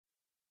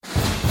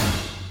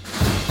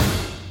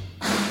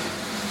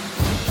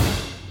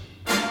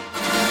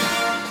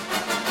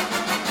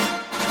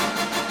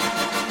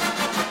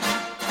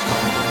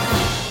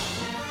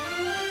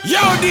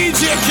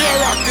DJ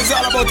K-Rock is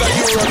all about a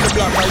you run the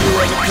block and you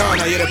run the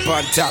corner, you're the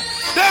on top.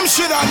 Them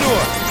shit I know.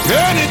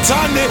 Turn it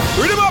on it.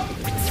 Read them up.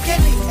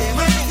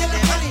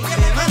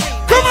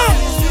 Come on.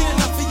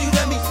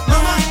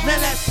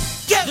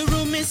 The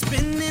room is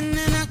spinning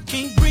and I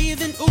can't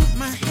breathe and ooh,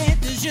 my head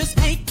is just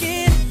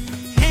aching.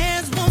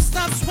 Hands won't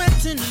stop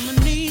sweating and my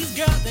knees,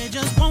 girl, they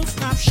just won't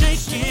stop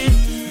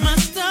shaking. My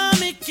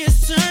stomach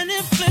is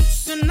turning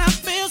flips and I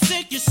feel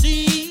sick, you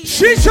see.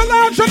 Shisha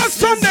Lounge on a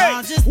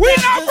Sunday. We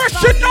not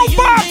rushing no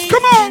box.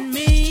 Come on.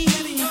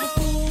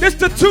 This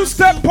the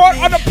two-step part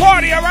of the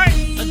party, all right?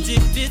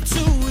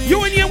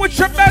 You in here with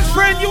your best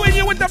friend. You in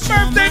here with the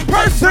birthday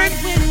person.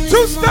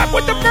 Two-step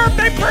with the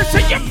birthday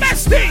person. You're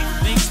bestie.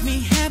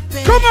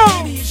 Come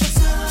on.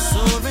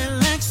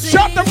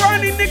 Shout to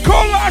Ronnie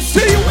Nicola. I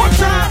see you one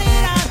time.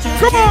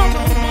 Come on.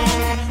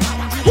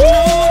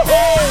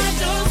 Woo-hoo.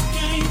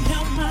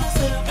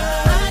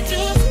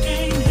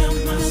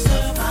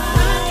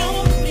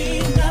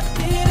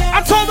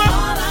 I told her.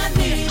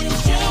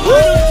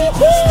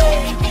 Woo-hoo.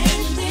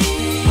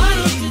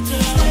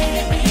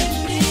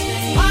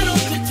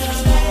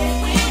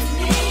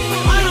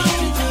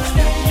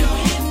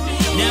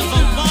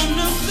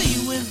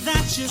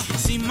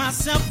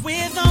 Myself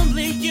with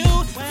only you.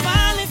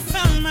 Finally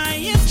found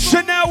my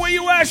Chanel, where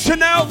you at,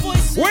 Chanel?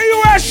 Where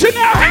you at,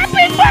 Chanel?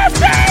 Happy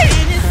birthday!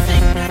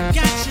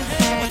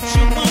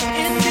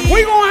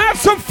 We gonna have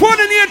some fun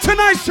in here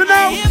tonight,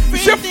 Chanel.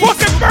 It's your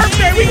fucking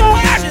birthday. We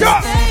gonna act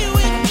up.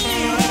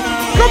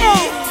 Come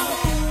on.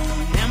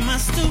 Am I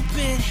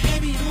stupid?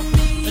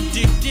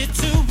 Addicted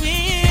to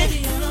it.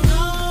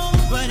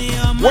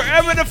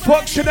 Wherever the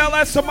fuck Chanel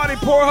at, somebody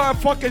pour her a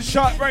fucking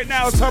shot right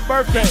now. It's her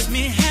birthday.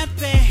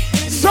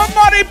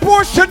 Somebody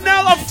pour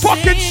Chanel a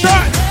fucking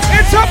shot.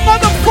 It's her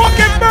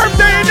motherfucking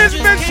birthday in this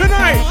bitch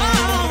tonight.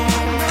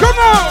 Come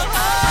on.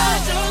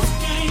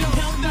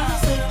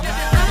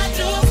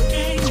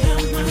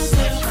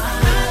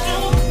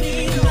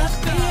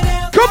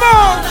 Come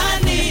on.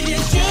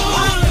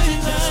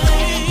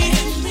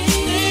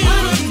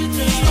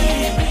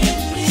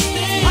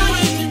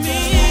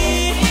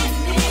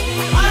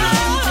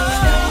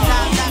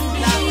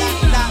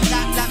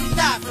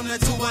 From the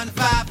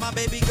 215, my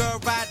baby girl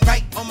ride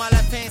right on my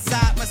left-hand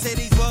side.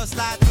 Mercedes will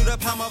slide through the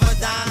palm of a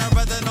dime. I'd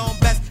rather known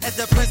best as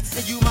the prince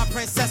and you my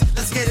princess.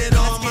 Let's get it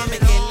on, mami,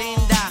 que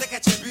linda. Look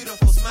at your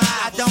beautiful smile.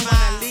 I don't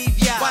wanna leave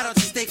ya. Why don't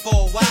you stay for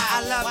a while?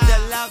 I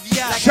love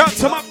ya. Shout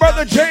to my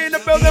brother Jay in the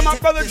building, my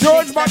brother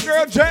George, my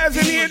girl Jazz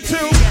in here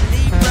too.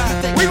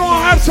 We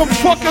gonna have some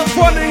fucking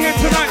fun in here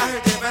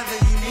tonight.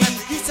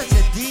 You such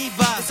a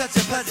diva. It's such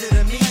a pleasure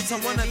to meet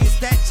someone of your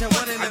stature.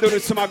 I do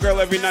this to my girl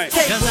every night.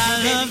 Cause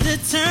I love to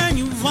turn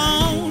you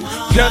on.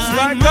 Just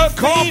like a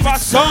compa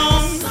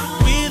song.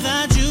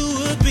 Without you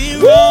would be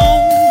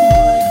wrong.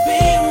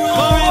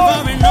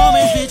 Forever and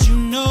always, bitch, you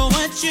know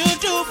what you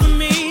do for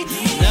me.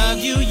 Love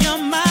you, you're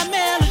my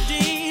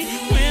melody.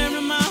 Where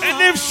am I?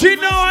 And if she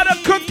know how to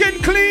cook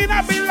and clean,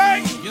 I be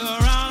like, you're all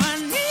I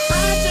need. I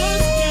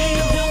just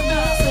can't help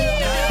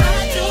myself.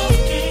 I just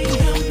can't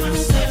help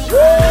myself.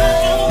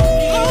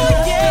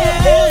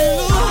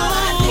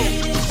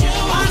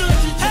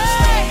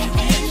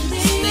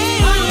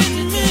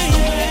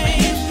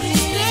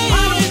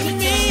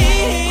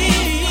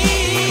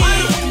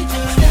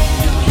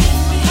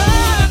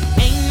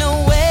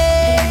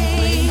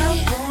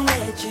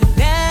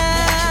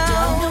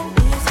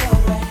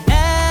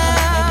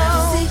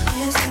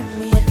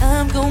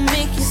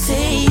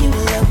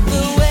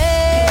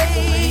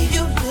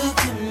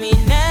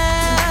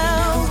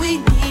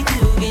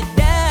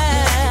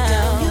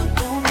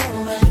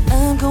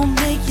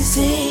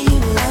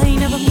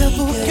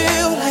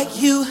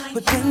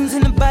 With things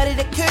in the body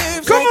that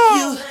curves come like on.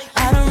 you.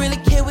 I don't really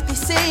care what they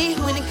say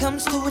when it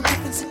comes to a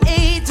difference in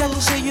age. I can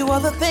show you all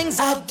the things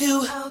I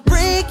do.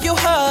 Break your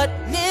heart,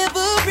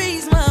 never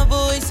raise my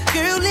voice.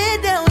 Girl,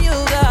 lay down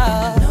your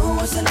guard. No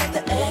one's a lot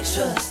the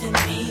extras in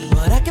me,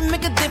 but I can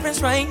make a difference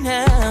right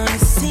now. You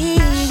see,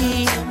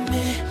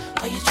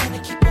 are you trying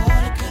to keep all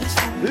the goods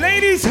from me?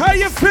 Ladies, how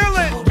you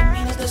feeling?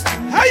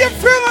 How you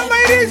feeling,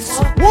 ladies?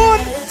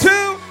 1,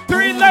 2,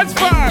 3, let's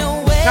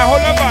vibe. Now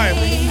hold the vibe.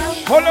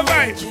 Hold the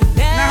vibe.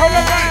 Now hold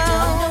the vibe.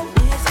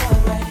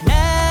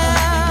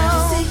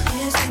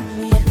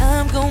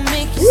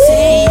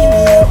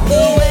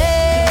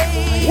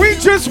 We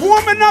just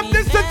warming up.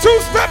 This the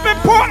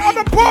two-stepping part of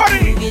the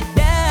party.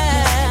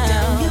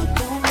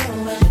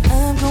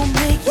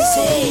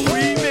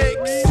 Remix.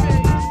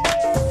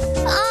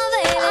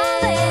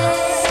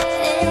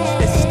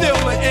 It's still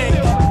my ink.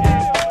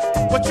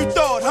 What you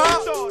thought, huh?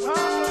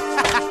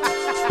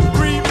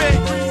 Remix.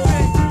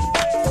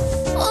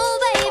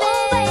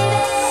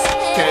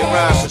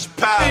 K-Rise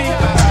power.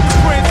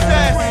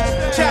 Princess,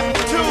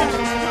 chapter 2.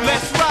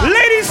 Let's rock.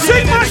 Ladies,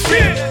 sing my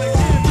shit.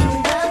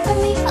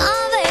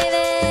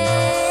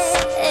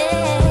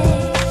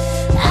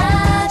 I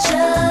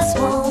just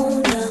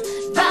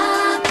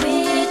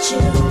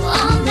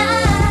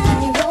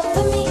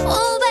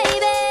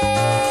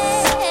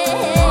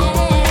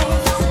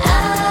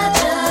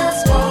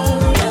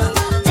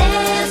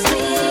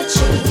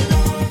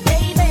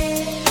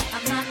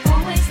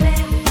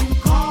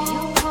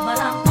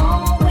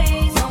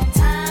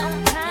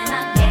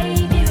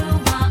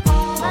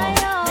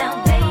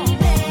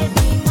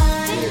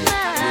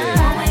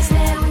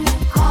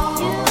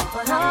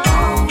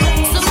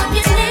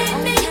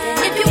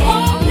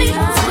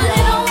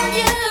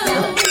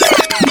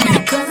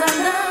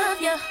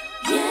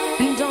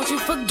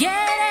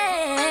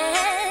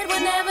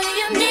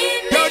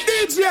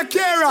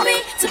Kara.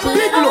 Me to put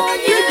Big it on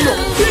look, big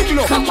look, big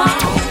look. Come on.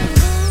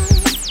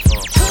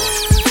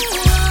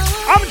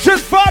 I'm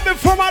just vibing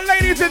for my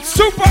ladies. It's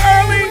super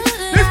early.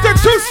 It's the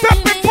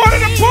two-stepping part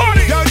of the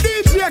party. Yo,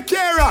 DJ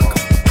Kara.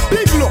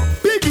 Big look,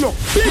 big look,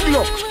 big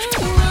look.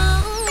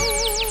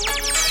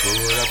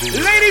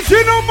 Ladies,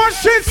 you know my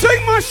shit.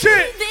 Sing my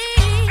shit.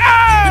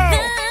 Oh,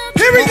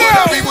 here we But go. would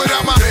I be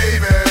without my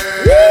baby?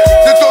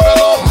 The thought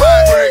alone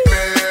might break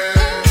me,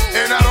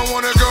 and I don't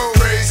wanna go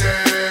crazy.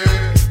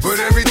 But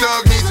every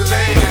thug needs a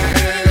lady.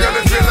 Girl,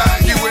 it feel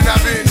like you and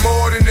I've been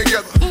more than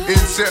together,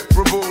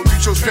 inseparable. You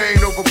chose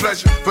pain over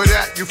pleasure. For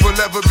that, you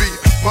forever be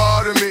a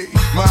part of me.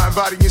 Mind,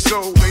 body, and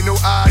soul. Ain't no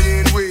I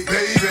in we,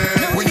 baby.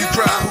 When you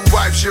cry, who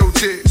wipes your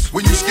tears?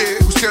 When you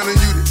scared, who's telling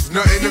you this?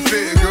 Nothing to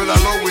fear, girl.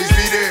 I'll always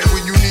be there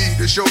when you need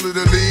a shoulder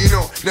to lean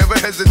on. Never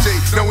hesitate,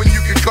 knowing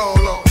you can call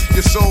on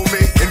your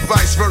soulmate and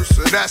vice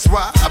versa. That's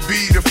why I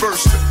be the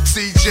first to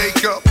see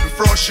Jacob and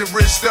frost your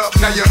wrist up.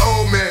 Now you're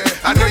old man.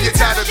 I know you're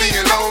tired of being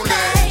lonely,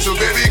 so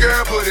baby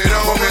girl, put it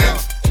on, man.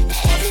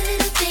 Every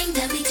little thing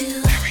that we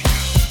do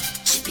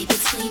should be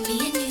between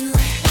me and you.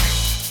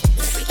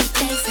 The freaky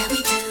things that we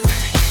do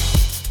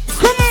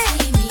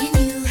between me and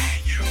you.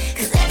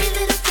 'Cause every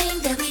little thing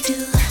that we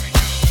do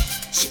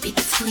should be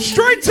between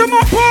Straight to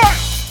my part.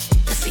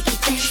 the freaky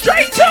things.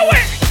 Straight to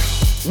it.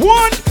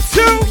 1,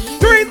 2,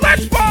 3,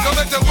 let's Don't go.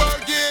 let the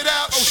word get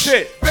out. Oh,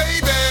 shit.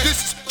 Baby, this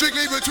is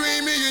strictly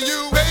between me and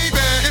you,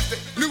 baby. If they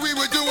knew we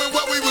were doing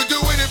what we were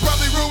doing, it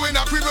probably ruined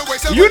our preview way.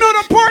 You know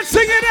the part,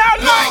 sing it out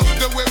Love like.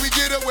 the way we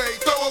get away,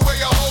 throw away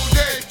a whole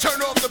day.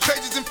 Turn off the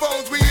pages and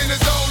phones, we in the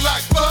zone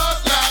like fuck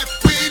life.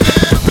 We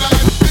live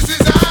life, this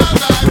is our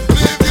life,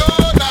 live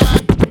your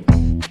life.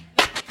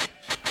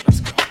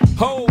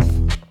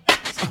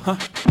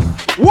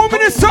 Warming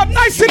this up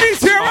nice and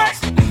easy, right?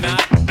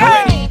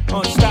 Hey.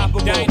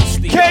 Unstoppable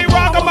dynasty.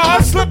 K-Rock, I'm a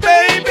hustler,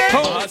 baby.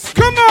 Come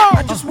I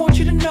on. just want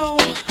you to know.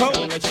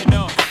 Let you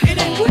know.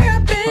 It ain't where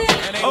I've been.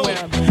 It ain't where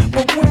I've been.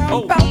 But where I'm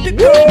about to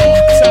go.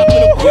 Top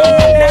of the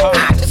world.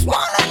 I just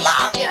wanna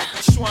love you.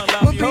 Just wanna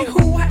love you. Be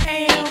who I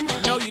am.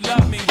 Know you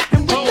love me.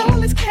 And with all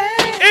this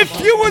cash. If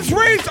you was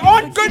raised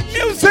on good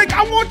music,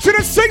 I want you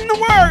to sing the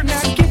words.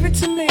 Now give it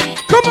to me.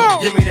 Come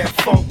on. Give me that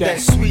funk, that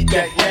sweet,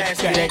 that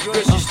nasty, that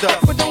gushy stuff.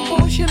 But don't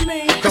bullshit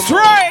me. That's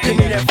right. Give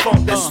me that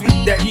funk, that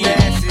sweet, that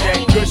nasty,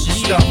 that gushy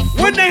stuff.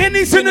 When the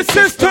Henny's in the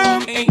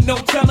system, Ain't no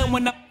telling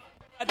when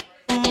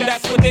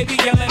that's what they be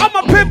yelling. I'm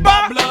a pimp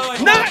by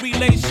blood, not- no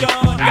relation.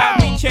 Got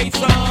me chase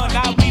on,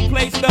 I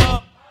replaced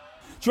up.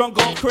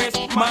 Drunk on Chris,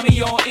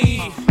 mommy on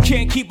E.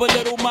 Can't keep a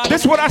little money.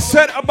 this is what I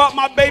said about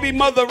my baby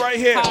mother right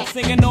here.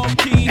 Singing on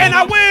key. And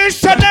I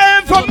wish I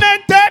never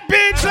met that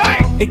bitch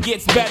like. It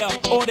gets better.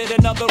 Ordered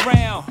another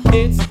round.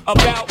 It's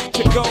about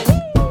to go.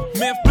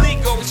 Memph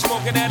Bleak always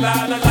smoking that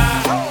la la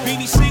la.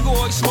 Beanie Siegel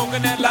always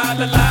smoking that la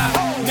la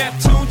la.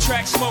 Neptune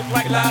track smoke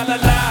like la la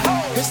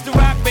la. It's the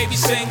rock baby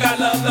sing I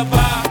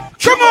lullaby.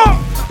 Come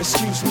on.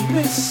 Excuse me,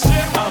 miss,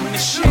 I'm the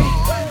shit.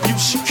 You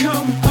should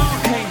come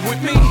hang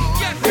with me.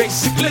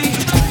 Basically,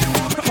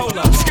 hold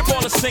up, skip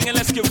all the singing,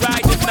 let's get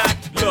right tonight.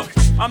 Look,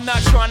 I'm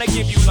not trying to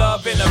give you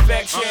love and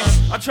affection.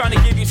 I'm trying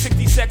to give you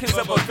 60 seconds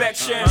of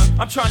affection.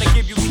 I'm trying to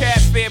give you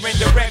cash, fare, and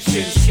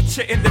directions. Get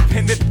your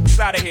independence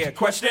out of here.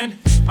 Question?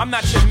 I'm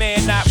not your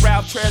man, not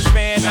Ralph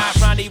Tresvant, not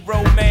Ronnie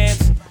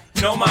Romance.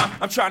 No, ma,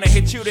 I'm trying to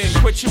hit you, then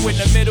quit you in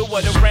the middle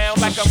of the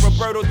round like I'm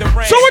Roberto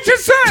Duran. So what you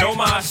say? No,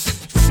 ma.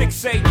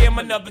 6 a.m.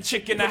 another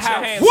chick in the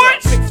house.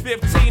 What?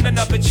 6:15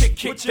 another chick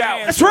kicked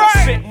out. That's right.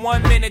 Spent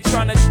 1 minute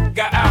trying to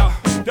get out.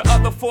 The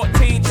other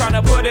 14 trying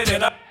to put it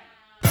in a.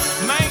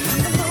 Man,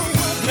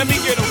 let me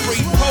get a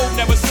free. Cold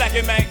never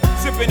slacking, man.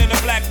 Sipping in the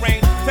black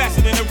rain,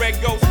 faster than the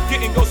red ghost.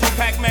 Getting ghosts from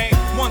Pac-Man.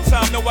 One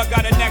time, know I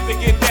got a knack to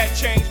get that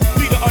change.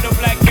 Leader of the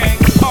black gang,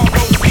 all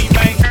road me,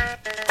 man.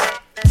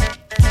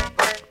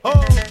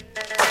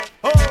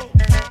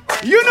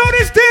 You know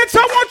this dance?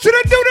 I want you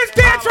to do this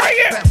dance right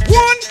here.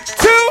 1,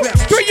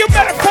 2, 3. You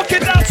better fuck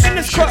it up in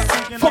this club.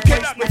 Fuck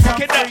it up, fuck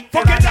it up,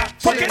 fuck it up,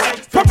 fuck it up,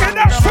 fuck it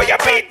up for your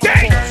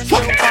birthday.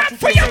 Fuck it up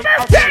for your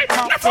birthday.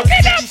 Now fuck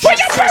it up for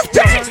your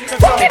birthday.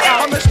 Fuck it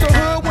up. I'm Mr.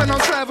 Hood when I'm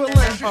traveling.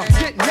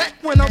 Get neck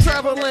when I'm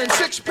traveling.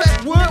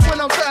 Six-pack wood when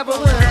I'm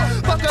traveling.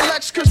 Fuck a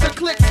Lex cause the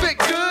click fit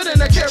good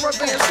in a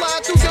caravan.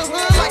 Slide through the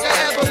hood like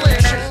an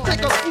avalanche.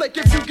 Take a flick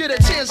if you get a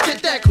chance.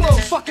 Get that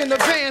close. Fuck in the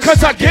van.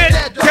 Cause I get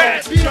that dough.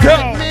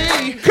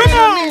 Come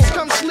on. Enemies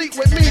come sleep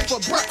with me for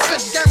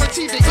breakfast.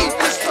 Guaranteed to eat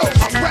this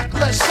toast. I'm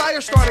reckless.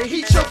 Fire starter.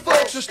 Heat your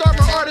folks. And start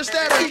my artists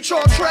that eat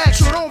your tracks.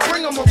 So don't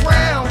bring them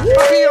around.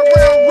 I be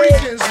around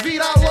Ricans.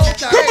 Vida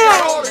Loca. Come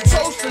on. All the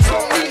toasters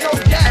don't need no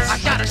gas. I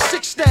got a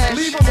 6 stash.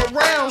 Leave them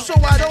around so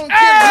I don't get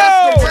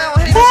Oh, left around.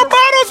 Haters more around.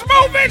 bottles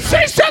moving.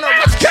 Say some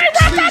else.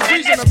 K-Rock up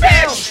in this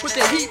bitch. With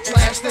the heat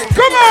blasting.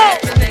 Come on.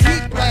 And the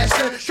heat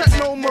blasting.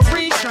 Techno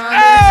Marine shining.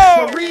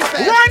 Oh, Marine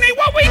fast. Ronnie,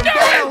 what we From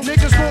down, doing?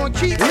 niggas gon'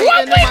 keep What hating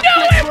and we my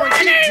doing, clique gon'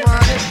 Ronnie? keep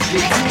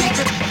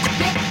grinding.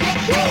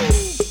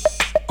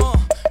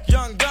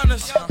 Young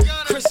Gunners,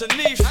 Chris and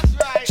Neef.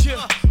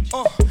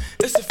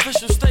 It's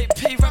official State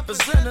P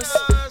representatives.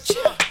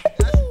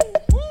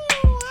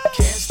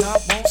 Can't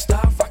stop, won't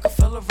stop, rock a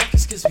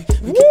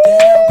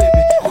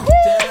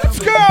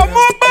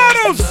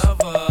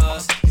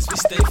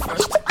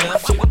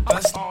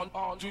Do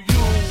you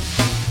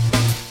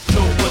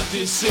know what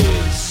this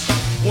is?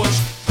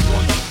 What's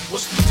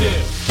the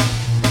deal?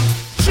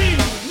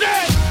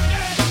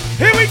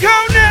 Here we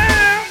go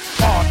now.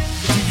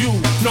 Do you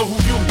know who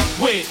you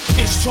with?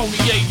 It's Tony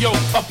Ayo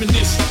up in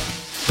this.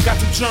 Got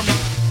the German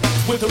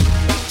with the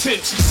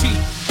tips. You see,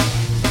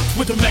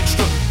 with them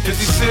extra. As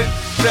he sit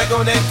back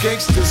on that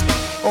gangsters,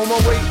 on my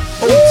way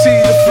OT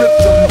to flip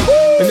them.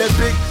 And that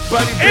big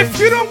body. If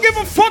you don't give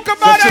a fuck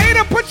about a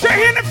hater, put your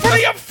hand in front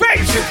of your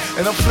face.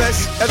 And I'm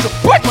flashy as a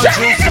put your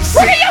hand in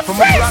front of your from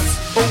face. A block,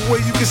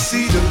 where you can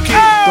see them kids.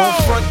 Don't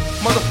front,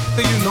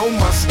 motherfucker, you know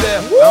my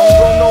style. I don't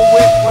go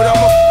nowhere without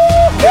my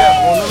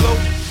on the low.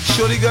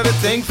 Shorty got a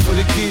thing for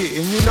the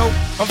kid, and you know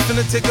I'm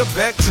finna take her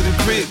back to the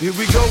crib. Here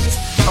we go.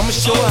 I'ma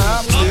show her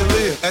how I play a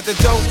live. At the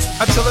door,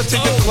 I tell her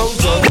take your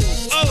clothes off.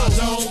 I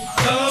don't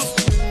love.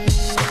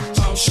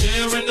 I'm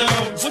sharing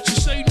now. What you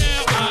say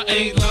now? I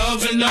ain't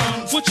loving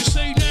now. What you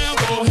say now?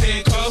 Go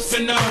ahead,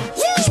 cuffing now.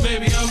 Cause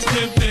baby I'm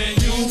pimping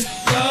you.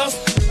 Love.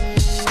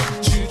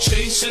 You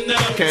chasing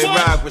now. Can't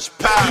ride with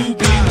power. You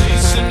be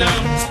lacing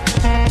now.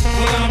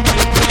 Well I'm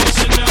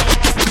replacing now.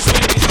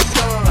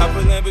 I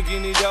put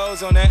Lamborghini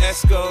doors on that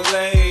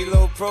Escalade.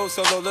 Low pro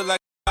solo look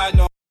like I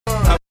know.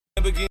 I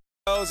put Lamborghini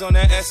doors on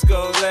that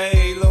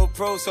Escalade. Low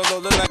pro solo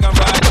look like I'm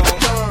riding on.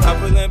 I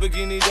put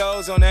Lamborghini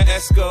doors on that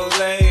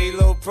Escalade.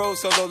 Low pro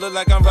solo look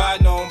like I'm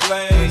riding on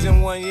blades.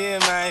 In 1 year,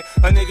 man,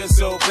 a nigga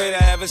so paid.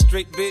 I have a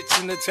straight bitch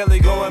in the telly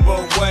going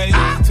both ways.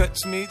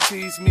 Touch me,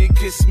 tease me,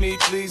 kiss me,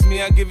 please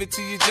me. I give it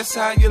to you just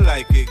how you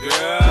like it,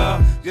 girl.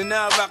 You're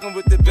now rocking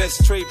with the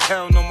best straight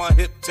pound on my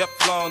hip,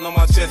 Teflon on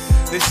my chest.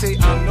 They say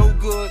I'm no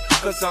good,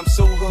 cause I'm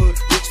so hood.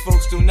 Rich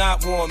folks do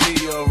not want me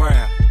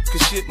around.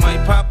 Cause shit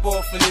might pop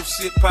off, and if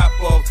shit pop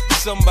off,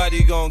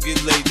 somebody gon'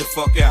 get laid the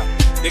fuck out.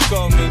 They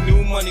call me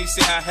new money,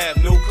 say I have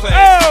no class.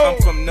 Oh.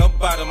 I'm from the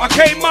bottom, I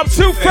came up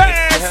too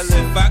fast. Hell,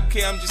 if I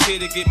care, I'm just here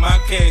to get my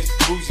cash.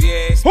 Bougie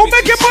ass. Who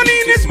making money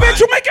in this bitch?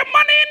 Who making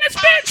money in this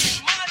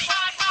bitch?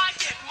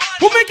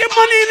 Who making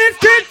money in this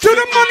bitch? Do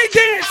the money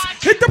dance.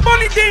 Hit the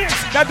money dance.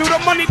 Now do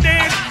the money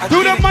dance. Do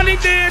the money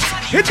dance.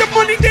 Hit the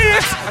money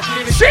dance.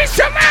 She's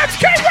some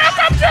ass. K-Rock,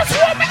 I'm just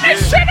warming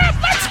this shit up.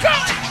 Let's go.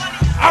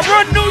 I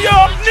run New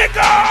York,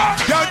 nigga.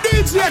 Yo,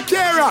 DJ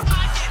K-Rock.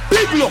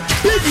 Big look,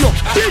 big look,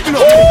 big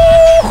look.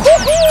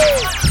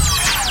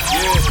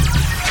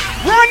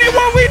 Ronnie,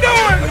 what we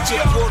doing?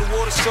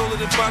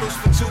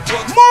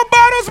 More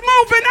bottles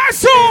moving,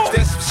 that's all.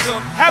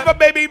 Have a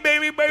baby,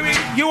 baby, baby.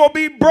 You will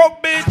be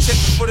broke, bitch.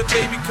 Before the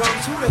baby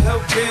comes, who the hell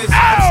cares?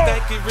 I'm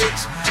stanky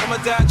rich. I'ma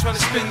die trying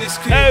to spin this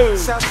kid.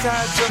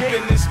 Southside jump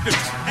in this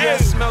bitch. Yeah, I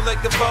smell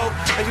like the boat.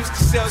 I used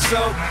to sell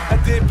soap. I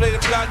did play the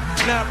block,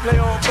 now I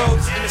play on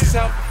boats. In the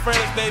south of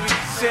France, baby.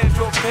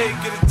 Sandro Pay,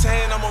 get a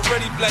tan, I'm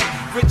already black.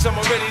 Rich, I'm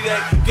already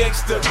that.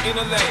 Gangster in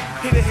the lane.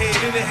 Hit a head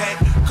in the hat.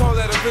 Call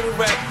that a little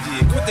rap. Yeah,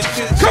 quit the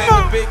shit. Come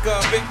on. Bake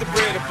the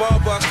bread. A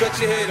barber, I cut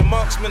your head. A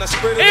marksman, I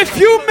spread it. If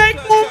you make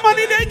more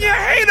money than your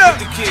hater,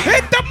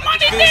 hit the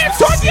money dance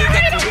on your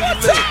hater one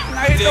time.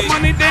 Now hit the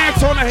money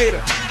dance on a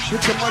hater.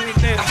 Hit the money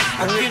dance.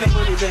 I hit the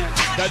money dance.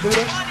 Did I do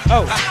that?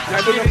 Oh,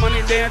 now do the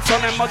money dance on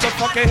that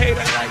motherfucking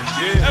hater.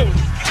 Yeah. Oh.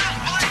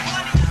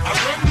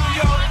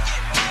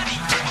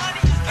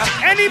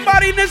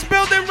 Anybody in this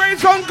building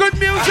raised on good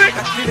music?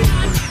 1,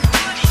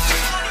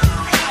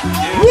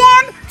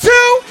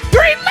 2,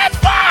 3, let's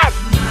vibe!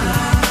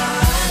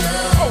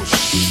 Oh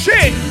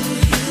shit!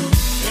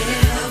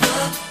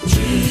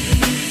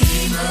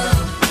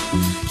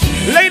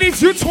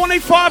 Ladies, you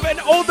 25 and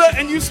older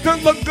and you still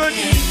look good.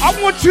 I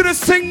want you to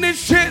sing this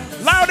shit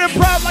loud and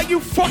proud like you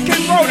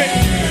fucking wrote it.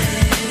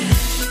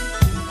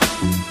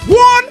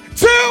 1,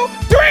 2,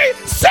 3,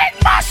 sing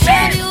my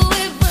shit! You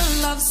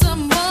ever love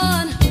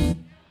someone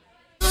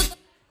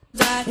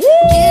that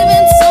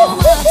giving so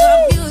much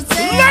of you?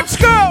 Let's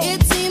go!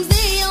 It seems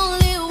the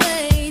only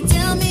way.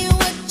 Tell me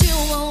what you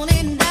want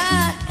and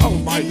oh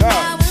my God.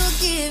 I will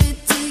give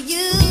it to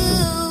you.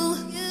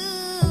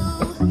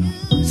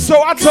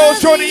 So I told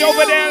Shorty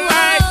over there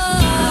like,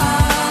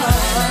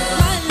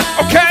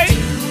 okay,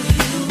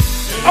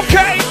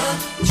 okay.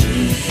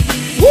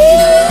 Woo!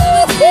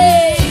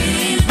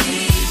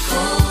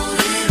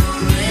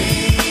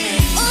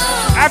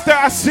 After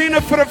I seen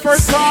her for the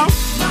first time,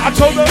 I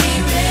told her,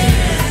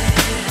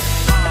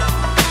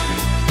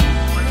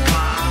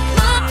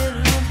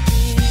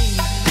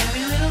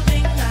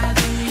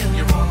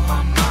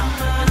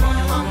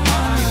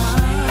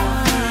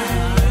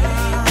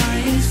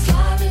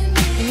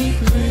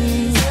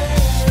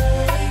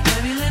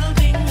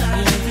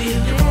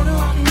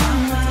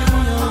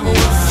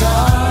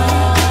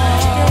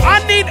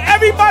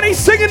 everybody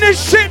singing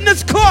this shit in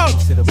this club.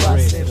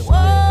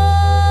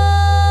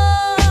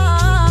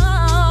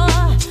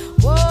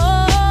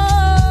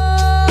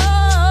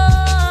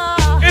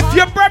 If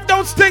your breath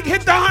don't stink,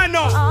 hit the high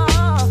note.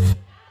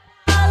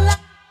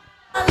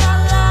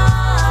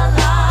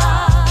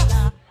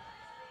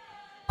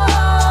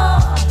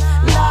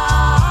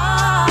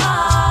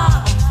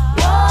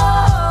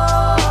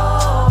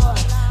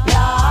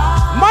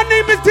 My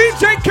name is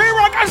DJ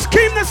K-Rock. I just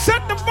came to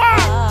set the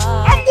vibe.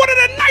 I'm one of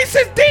the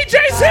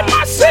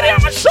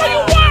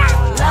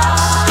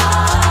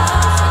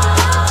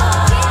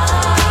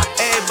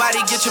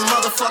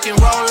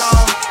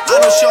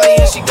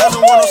she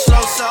doesn't want no slow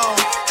song.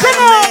 Had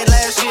a man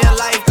last year,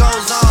 life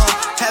goes on.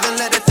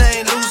 Haven't let the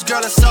thing loose,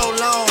 girl, in so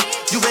long.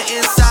 You been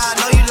inside,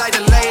 know you like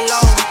to lay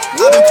low.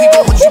 I've been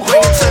people what you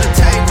bring to the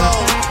table.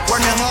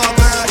 Working hard,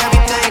 girl,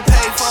 everything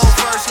paid for.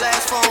 First,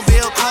 last phone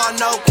bill, car,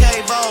 no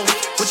cable.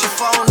 With your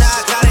phone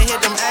out, gotta hit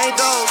them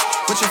angles.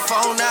 With your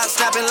phone out,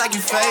 snapping like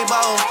you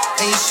Fable.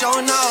 And you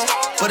showing off,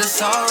 but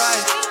it's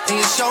alright. And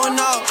you showing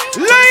off,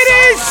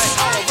 ladies.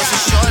 It's a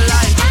short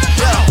life,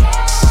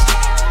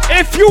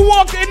 yeah. If you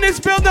walk in this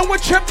building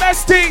with your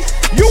bestie,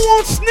 you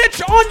won't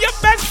snitch on your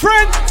best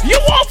friend. You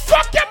won't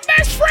fuck your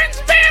best friend's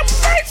man.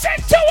 Face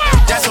it to her.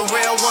 That's a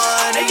real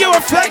one. And your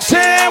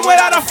reflection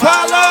without a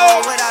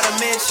follow. Without a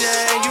mention.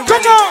 You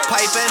come really on.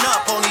 Piping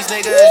up on these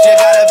niggas. You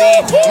gotta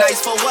be nice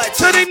for what?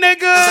 To these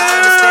niggas.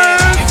 I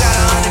understand. You got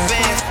 100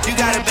 bands. You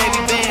got a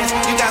baby band.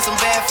 You got some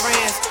bad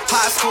friends.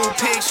 High school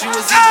pics. You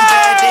was even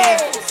bad then.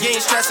 You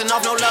ain't stressing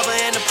off no lover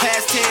in the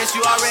past tense.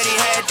 You already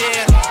had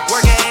them.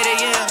 Work at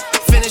 8 a.m.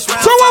 Finish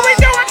round. So what we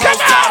doing? Come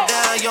on.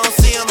 Down. You don't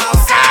see them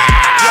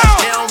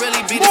outside. They don't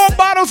really be more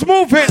bottles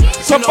moving.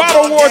 Some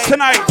bottle wars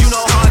tonight.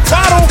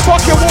 Bottle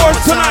fucking wars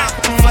tonight.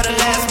 For the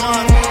last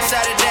month,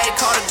 Saturday,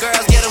 call the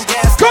girls, get them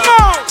gas. Come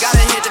on.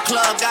 Gotta hit the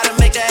club, gotta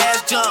make the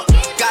ass jump.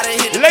 Gotta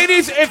hit the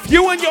ladies, if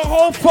you and your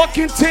whole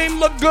fucking team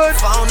look good,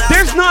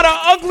 there's not an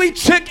ugly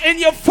chick in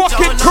your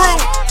fucking crew.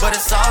 But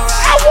it's alright.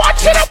 I want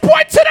you to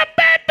point to the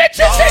bad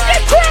bitches in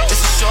your crew.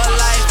 It's a short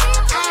life.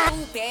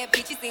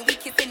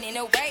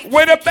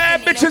 Where the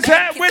bad bitches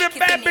at? Where the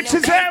bad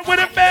bitches at? Where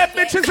the bad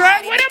bitches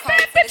at? Where the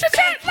bad bitches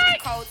at?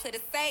 Like code to the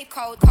safe,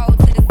 code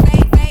to the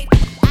safe, babe.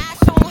 I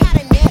show 'em how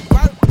to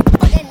network.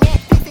 For that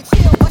Netflix and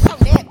chill, what's your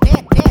net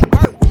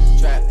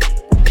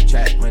worth?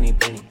 Trap, money,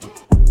 penny.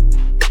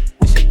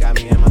 This shit got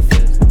me in my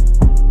feelings.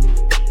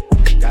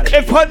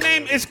 If her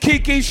name is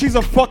Kiki, she's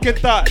a fucking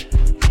thought.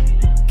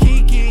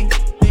 Kiki,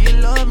 do you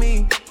love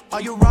me?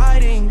 Are you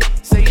riding?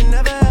 Say you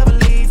never ever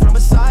leave from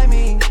beside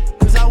me.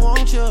 Cause I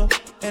want you,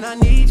 and I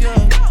need you.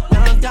 And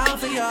I'm down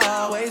for you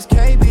always,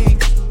 KB.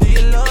 Do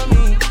you love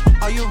me?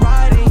 Are you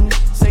riding?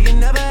 Say you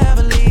never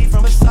ever leave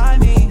from beside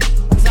me.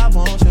 Cause I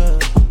want you,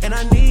 and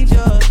I need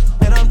you.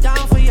 And I'm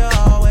down for you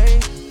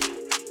always.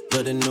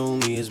 But the new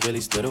me is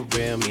really still the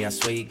real me. I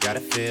swear you gotta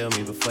feel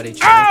me before they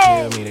try to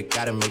kill me. They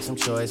gotta make some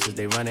choices.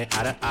 They running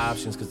out of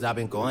options. Cause I've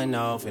been going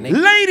off and they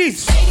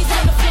ladies! Ladies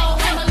on the floor,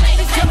 and my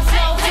ladies on the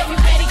floor. Get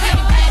ready to get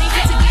it.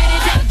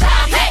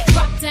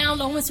 Drop down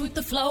low and sweep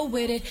the flow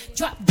with it.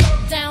 Drop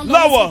down low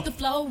and sweep the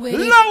flow with it.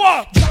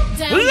 Lower! Drop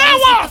down low and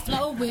sweep the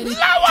flow with it.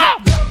 Lower!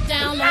 Drop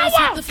down low and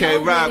sweep the flow with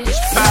it. Rock with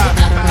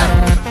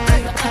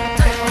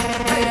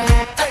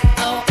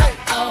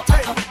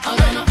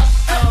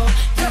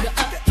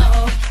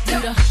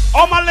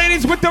all my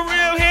ladies with the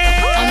real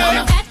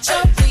hair.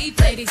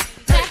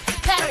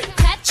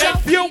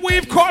 If your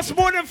weave costs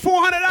more than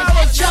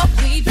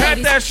 $400,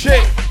 pat that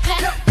shit.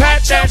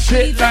 Pat that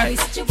shit like.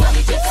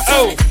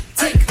 Oh.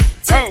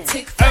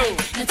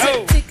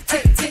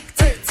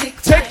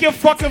 Take your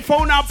fucking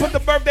phone out, put the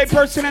birthday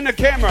person in the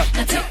camera.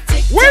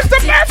 Where's the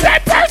birthday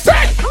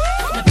person?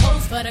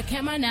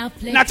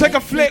 Now take a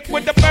flick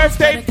with the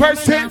birthday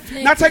person.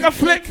 Now take a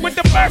flick with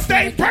the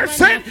birthday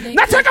person.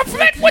 Now take a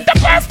flick with the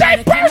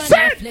birthday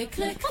person.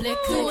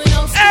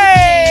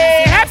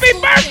 Hey, happy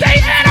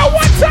birthday, man,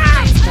 one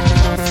time.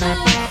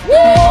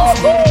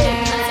 Woo-hoo.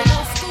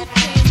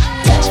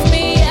 Touch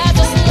me, I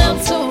just love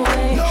to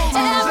wait.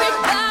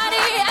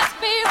 Everybody ask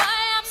me why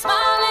I'm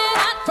smiling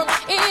hot from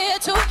ear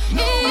to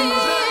ear.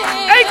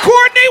 Hey,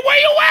 Courtney, where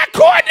you at,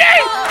 Courtney?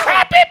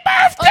 Happy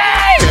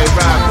birthday!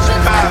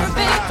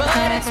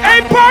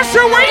 Hey, Pasha,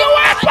 where you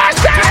at,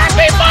 Pasha?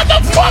 Happy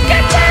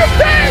motherfucking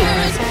birthday!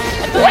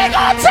 We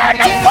gon' turn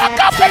the fuck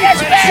up in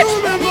this bitch!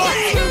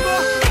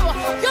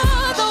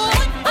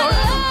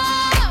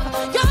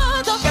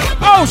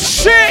 Oh,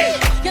 shit!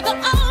 You're the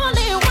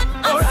only one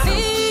I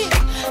see.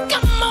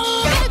 Come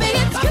on, baby,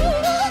 it's you.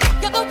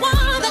 You're the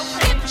one that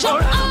gives your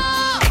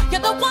all.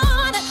 You're the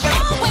one that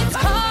always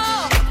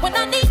calls when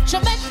I need you,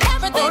 make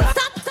everything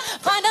stop.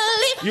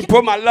 Finally, you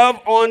put my love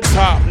on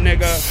top,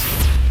 nigga.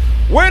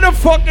 Where the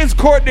fuck is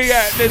Courtney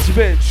at, this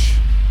bitch?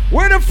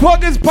 Where the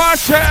fuck is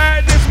Pasha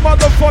at, this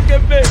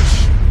motherfucking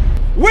bitch?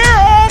 Where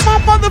are all my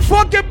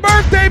motherfucking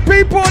birthday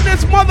people in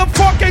this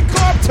motherfucking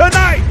club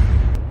tonight?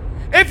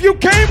 If you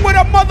came with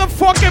a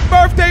motherfucking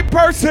birthday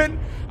person,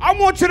 I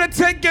want you to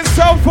take your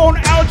cell phone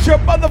out your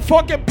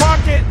motherfucking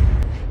pocket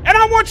and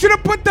I want you to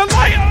put the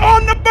light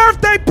on the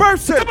birthday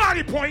person.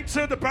 Somebody point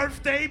to the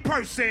birthday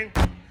person.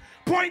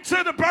 Point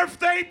to the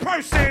birthday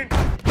person.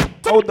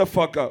 Hold the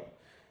fuck up.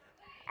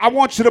 I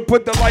want you to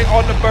put the light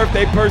on the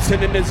birthday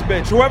person in this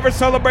bitch. Whoever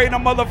celebrating a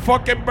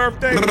motherfucking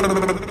birthday.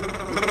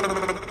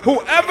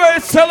 Whoever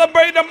is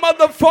celebrating a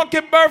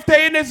motherfucking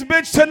birthday in this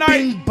bitch tonight.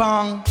 Bing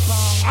bong.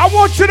 I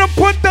want you to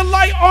put the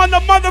light on the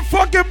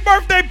motherfucking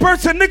birthday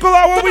person.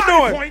 Nicola, what we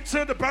doing? Point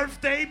to the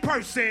birthday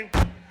person.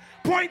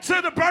 Point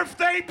to the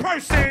birthday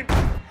person.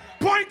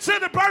 Point to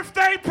the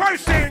birthday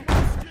person.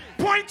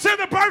 Point to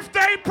the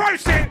birthday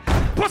person.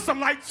 Put some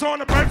lights on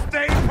the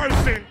birthday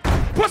person.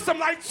 Put some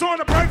lights on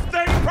the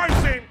birthday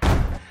person.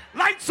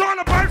 Lights on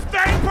a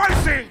birthday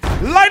person.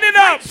 Light it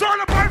up. Lights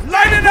on a birthday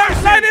Light it up.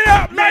 person. Light it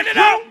up. Light it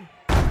up.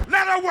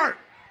 Let her work.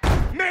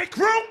 Make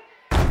room.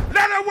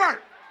 Let her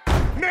work.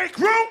 Make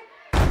room.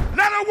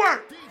 Let her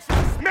work.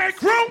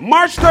 Make room.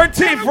 March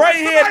 13th, right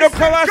here, the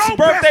Colossus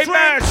birthday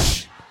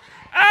bash.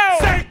 Oh.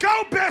 Say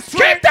go, best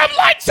friend. Keep them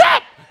lights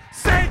up.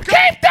 Say go.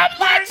 Keep them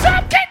lights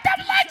up. Keep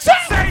them lights up.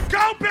 Say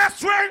go, best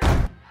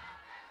friend.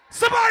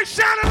 Somebody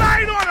shine a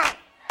light on her.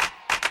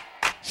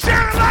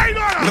 Shine a light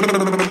on her.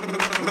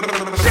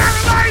 Shine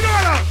a light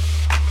on her.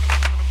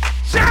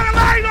 Shine a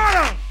light on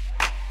her.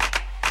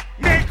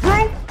 Make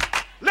room.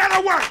 Let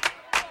her work.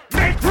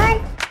 Make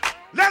room.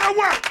 Let her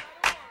work.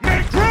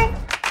 Make room.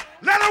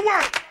 Let her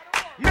work.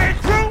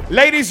 Make room.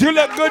 Ladies, you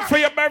look good for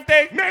your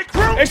birthday. Make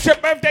room. It's your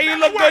birthday. You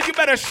look good. You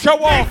better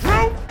show off. Make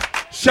room.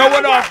 Show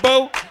it off,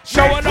 boo.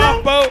 Show it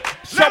off, boo.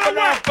 Show it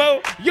off, boo.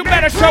 You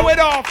better show it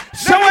off.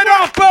 Show it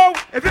off, boo.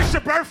 If it's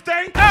your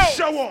birthday,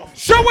 show off.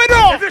 Show it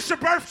off. If it's your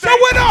birthday, show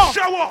it off.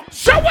 Show off.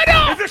 Show it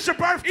off. If it's your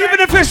birthday, even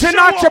if it's show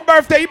not off. your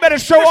birthday, you better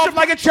show off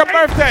like it's your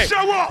birthday.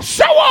 Show off.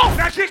 Show off.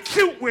 Now get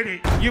cute with it.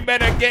 You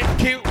better get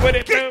cute with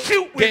it. Get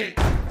cute with it.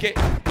 Get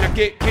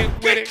cute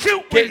with it. Get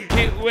cute with Get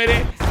cute with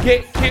it.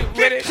 Get cute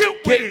with it.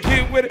 Get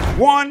cute with it.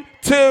 1,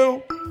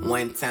 2.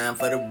 One time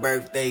for the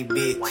birthday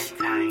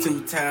bitch.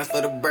 2 times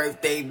for the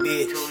birthday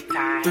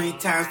bitch. 3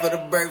 times for the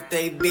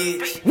birthday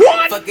bitch.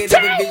 Fuck it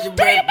up if it's your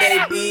birthday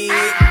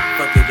bitch.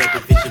 Fuck it up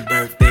if it's your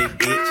birthday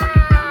bitch.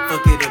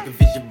 Fuck it up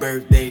if it's your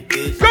birthday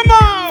bitch. Come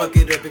on. Fuck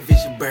it up if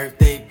it's your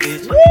birthday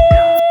bitch. Fuck it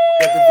up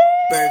if it's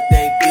your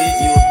birthday bitch.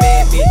 You a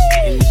bad bitch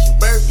and it's your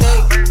birthday.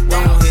 Go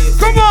ahead.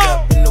 Come on.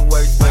 In the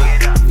worst way.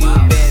 You a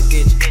bad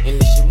bitch and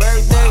it's your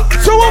birthday.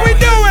 So what we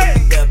doing?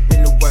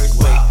 In the worst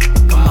way.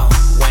 Come on.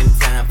 1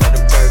 time for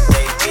the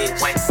birthday bitch.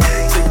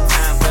 2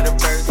 times for the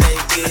birthday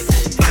bitch.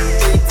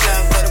 3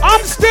 times for the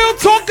I'm still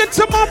talking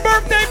to my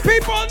birthday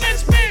people in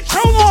this bitch.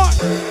 Hold on.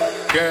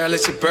 Girl,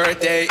 it's your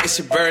birthday, it's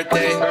your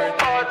birthday.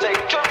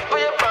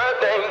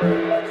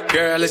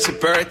 Girl, it's your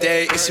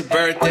birthday, it's your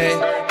birthday.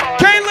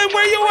 Kaylin,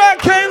 where you at,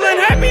 Kaylin?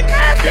 Happy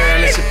birthday.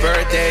 Girl, it's your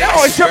birthday,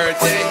 Oh, it's your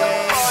birthday.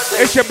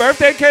 It's your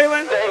birthday,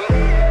 Kaylin?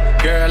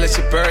 Girl, it's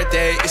your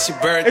birthday, it's your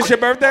birthday. It's your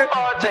birthday?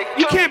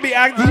 You can't be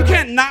acting. You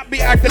can't not be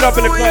acting up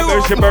in the club.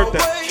 It's your birthday.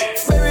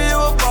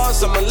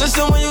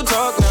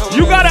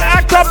 You gotta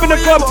act up in the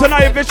club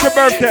tonight if it's your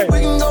birthday. We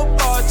can go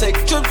far, take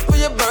trips for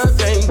your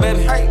birthday,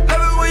 baby. Love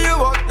it when you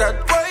walk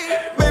that way.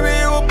 Baby,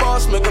 you a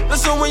boss, make up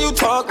listen when you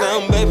talk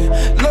now, baby.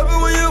 Love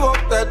it when you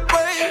walk that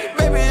way.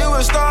 Baby, you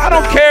a star. I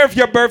don't care if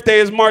your birthday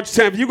is March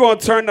 10th. You gonna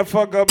turn the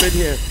fuck up in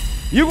here.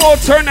 You gonna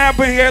turn up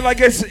in here like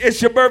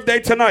it's your birthday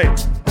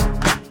tonight.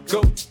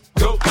 Go,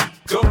 go,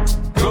 go,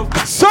 go.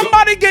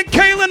 Somebody get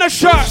Kaylin a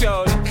shot. It's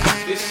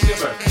your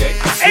birthday.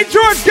 Hey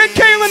George, get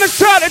Kaylin a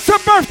shot. It's her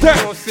birthday.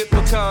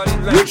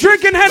 You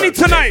drinking Henny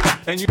tonight.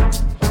 And you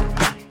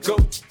go,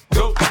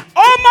 go.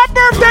 All my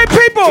birthday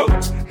people.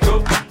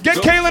 Get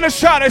Kaylin a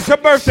shot. It's her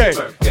birthday.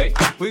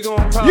 We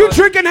gon' You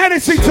drinking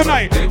Hennessy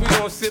tonight. We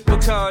gon' sip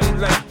Bacardi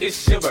like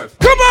it's your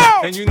birthday. Come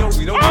on. And you know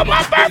we don't all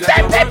my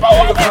birthday people.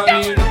 What we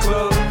doing?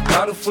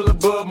 Bottle full of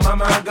bub,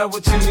 mama, I got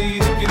what you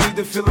need. If you need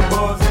to feel the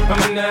buzz,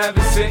 I'm into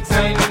having sex,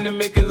 I ain't into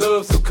making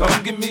love. So come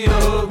give me a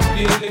hug,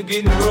 you into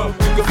getting rough.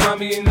 You can find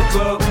me in the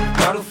club.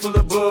 Bottle full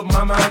of bub,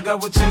 mama, I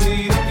got what you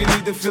need. If you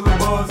need to feel the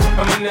buzz,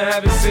 I'm into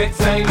having sex,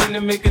 I ain't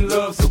into making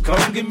love. So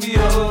come give me a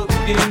hug,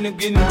 you into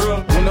getting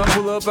rough. When I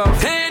pull up, I'm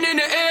hand in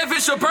the air if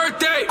it's your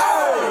birthday.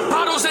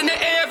 Bottles in the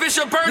air if it's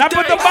your birthday. Now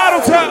put the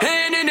bottles up.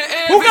 Hand in the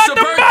air Who if it's got your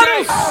the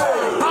birthday.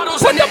 bottles?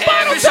 Bottles Put in the the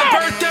air if it's your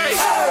bottles up. birthday.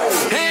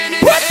 Hand in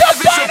Put the air the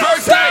if it's your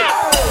bottles birthday. up.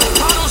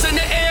 Bottles in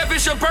the air if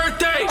it's your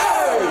birthday.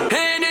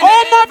 Hand in the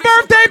All air my if it's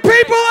your birthday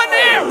people in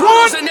there. 1,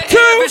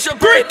 2,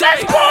 3.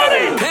 Let's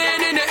party.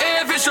 Hand in the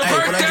air if it's your Hey,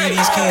 when I birthday. get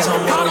these keys on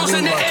me, Bottles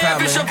in the I'm air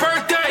if it's your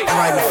birthday.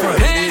 right in the front.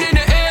 Hand in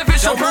the air if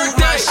it's your Don't move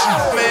birthday. my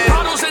shit, man.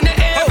 Bottles in the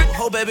air.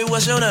 Oh, baby,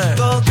 what's your name?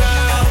 Go,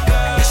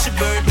 girl, it's your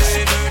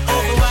birthday.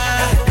 Over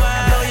wine,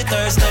 I know you're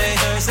thirsty.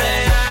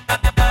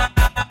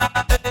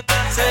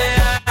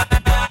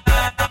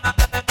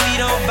 We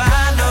don't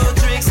buy no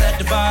drinks at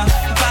the bar.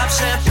 Pop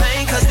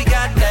champagne, cause we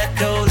got that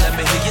dough. Let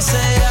me hear you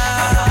say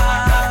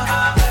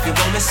ah. If you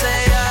want me,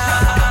 say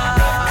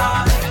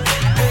ah.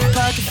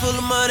 Pocket full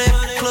of money,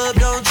 club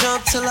don't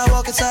jump till I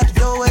walk inside the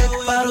doorway.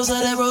 Bottles of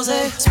that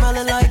rosé,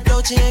 smelling like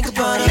Dolce &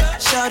 Gabbana.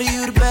 Shout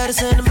you the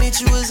baddest, and to meet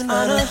you is an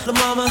honor. La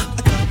mama.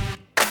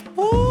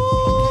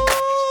 Ooh.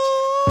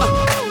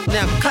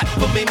 Now clap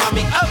for me,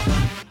 mommy. Oh.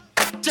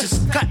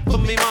 Just clap for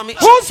me, mommy.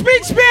 Who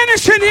speaks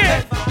Spanish in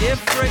here? Yeah,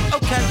 free,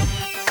 okay.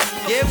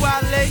 Yeah,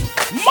 Wale.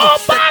 More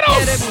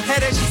bottles.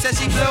 She said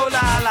she blow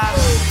la la.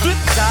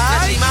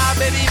 Now she my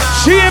baby,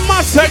 my. She in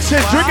my section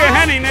drinking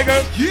Henny,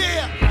 nigga.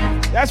 Yeah.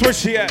 That's where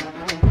she at.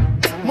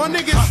 My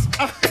niggas.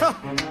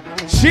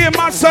 She in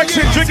my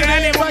section drinking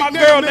Henny with my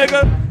girl,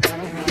 nigga.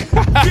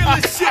 Kill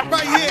this shit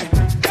right here.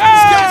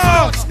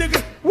 Oh. Starch,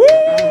 nigga.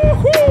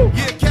 Woo-hoo.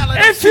 Yeah, Cali,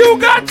 If you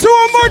got 2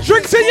 or more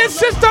drinks in your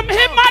system,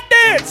 hit my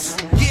dance.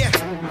 Yeah.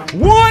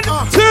 1,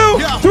 2,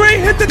 3,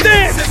 hit the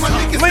dance.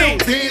 Lean.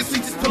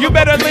 You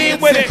better lean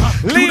with it.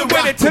 Lean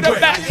with it to the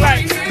back,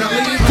 like to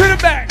the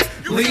back, to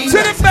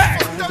the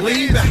back.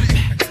 Lean back.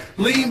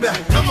 Lean back.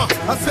 Come on.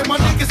 I said my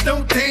niggas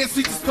don't dance.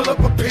 We just pull up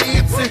our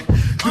pants and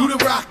do the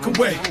rock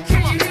away.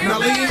 Now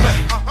lean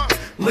back.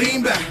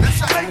 Lean back.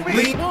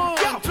 Lean.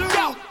 Put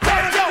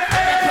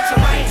your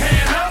right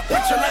hand up,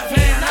 put your left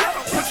hand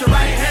up, push your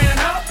left hand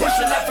up,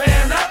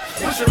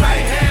 push your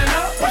right hand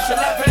up, push your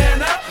left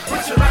hand up,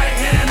 push your right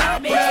hand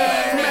up.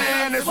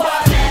 Man, it's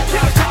what?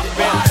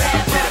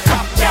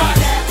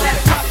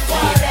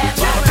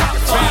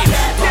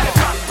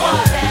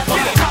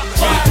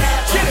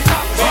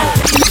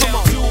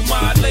 Do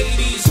my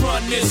ladies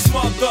run this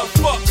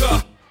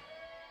motherfucker?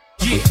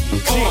 Yeah,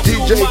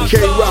 DJ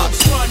K-Rock,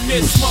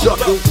 you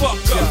sucker.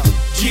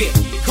 Yeah,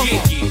 come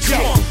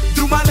on.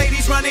 Do my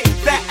ladies run it?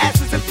 Flat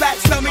asses and flat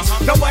stomachs.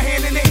 Throw a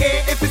hand in the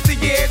air if it's the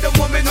year. The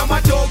woman on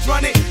my dogs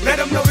run it. Let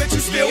them know that you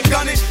still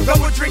gunning.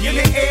 Throw a drink in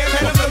the air.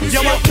 Let them know you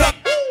still gunning.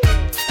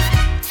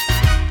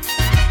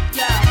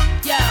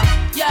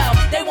 Yo,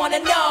 they wanna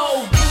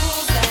know.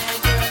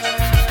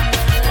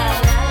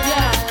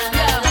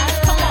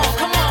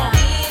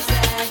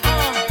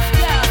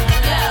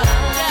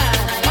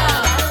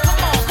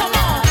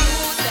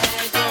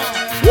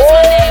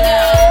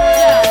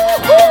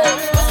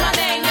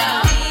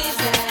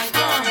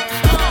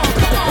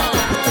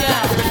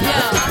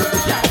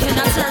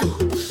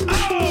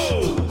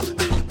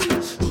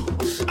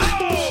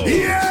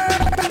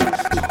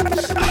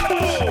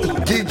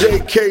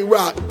 DJ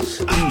K-Rock,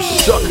 you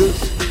suckers.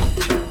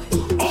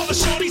 All the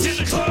shorties in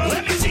the club,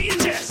 let me see you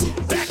just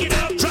back it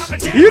up, drop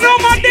it down. You know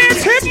my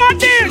dance, hit my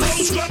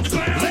dance.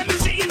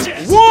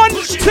 1,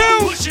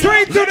 2,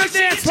 3, do the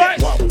dance, right?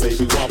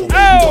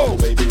 Oh,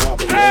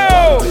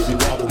 oh,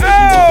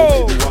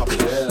 oh.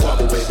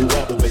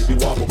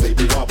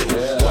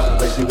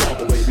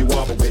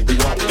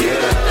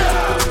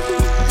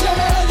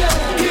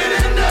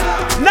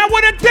 Now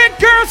what the thick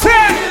girls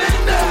at?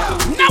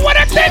 Now what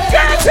the thick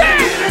girls at?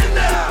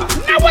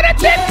 Now what the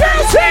thick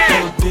girls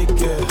at? Big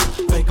girl,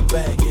 make a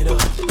bag it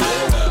up.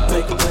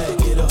 Make a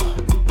bag it up.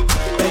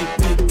 Big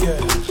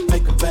girl,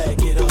 make a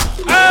bag it up.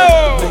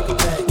 Oh! Make a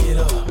bag it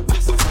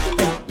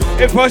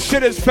up. If her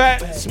shit is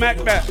fat, smack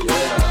that.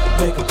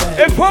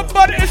 If her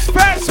butt is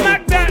fat,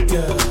 smack that.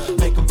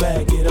 Make a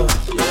bag it up.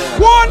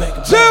 1,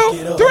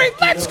 2, 3,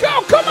 let's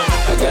go, come on!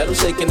 I got them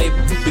shaking they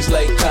boobies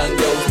like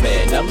Congos,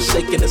 man. I'm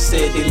shaking the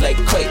city like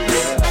quakes.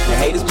 The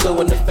haters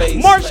blue in the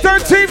face. March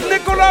 13th,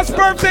 Nicolas'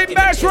 birthday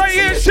bash right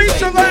here,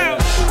 Shisha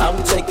Lounge.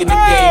 I'm taking the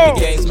game, the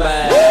game's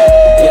mine.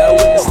 Yeah, I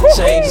witness the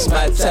change, it's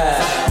my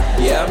time.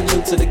 Yeah, I'm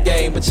new to the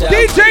game, but y'all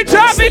DJ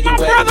Jobby, my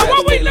brother,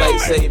 what we doing?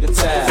 Save the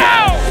time.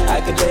 I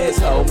can dance,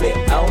 homie,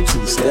 I don't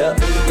two-step.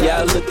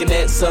 Y'all looking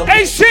at something.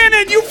 Hey,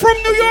 Shannon, you from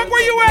New York?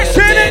 Where you at,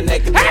 Shannon?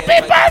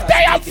 Happy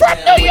birthday, I'm from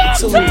New York,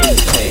 too.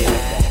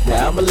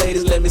 Now, I'm a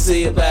ladies, let me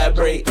see it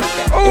vibrate.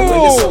 And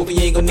when it's over,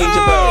 you ain't gonna need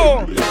your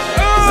bird.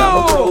 Cause I'm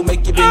a pro,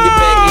 make you bend your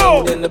back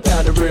low, then the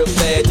pound it real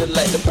fast, just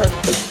like the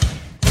perfect.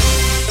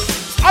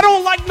 I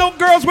don't like no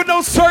girls with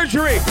no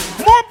surgery.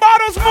 More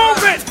bottles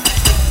moving.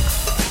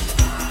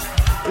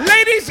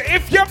 Ladies,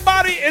 if your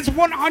body is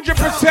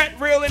 100%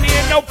 real in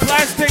here, no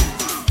plastic,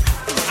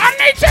 I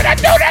need you to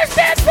do this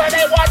dance for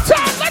me one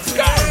time. Let's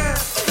go.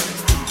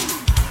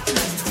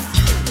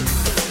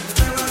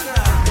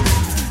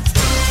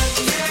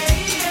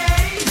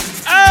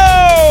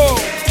 Oh!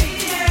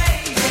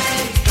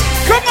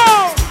 Come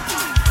on!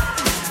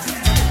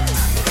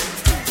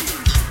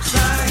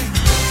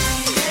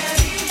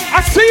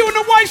 I see you in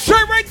the white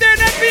shirt right there in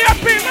that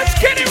VIP. Let's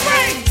get it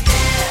right.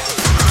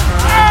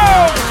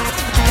 Oh!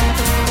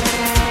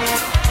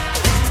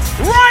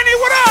 Ronnie,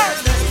 what up?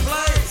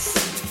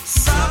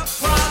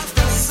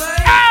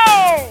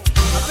 Oh!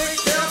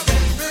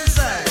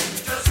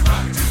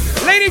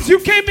 Ladies, you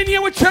came in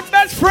here with your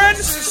best friend.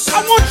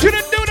 I want you to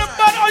do the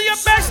butt on your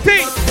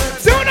bestie.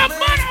 Do the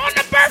butt on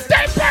the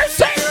birthday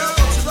person.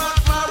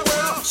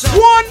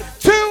 1,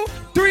 2,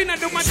 3. Now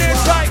do my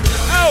dance like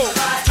oh,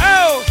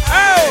 oh,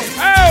 oh,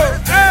 oh,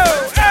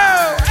 oh,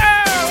 oh, oh,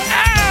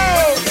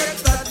 oh.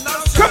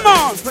 Come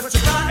on.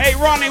 Hey,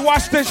 Ronnie,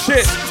 watch this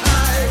shit.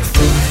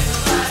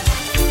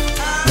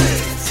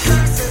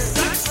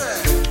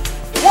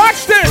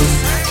 Watch this.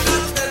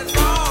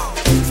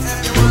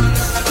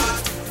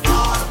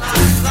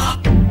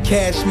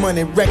 Cash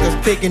Money Records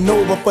taking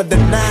over for the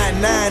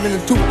 99 in the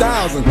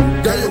 2000.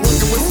 Girl, you're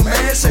working with some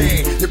ass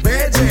hand. Your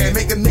bad jam,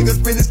 make a nigga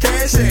spend his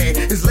cash hand.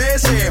 His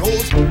last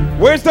hand,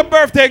 Where's the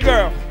birthday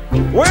girl?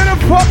 Where the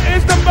fuck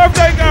is the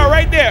birthday girl?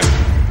 Right there.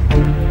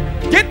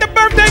 Get the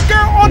birthday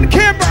girl on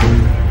camera.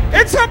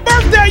 It's her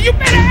birthday. You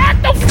better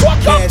act the fuck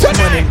up Cash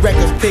Money tonight.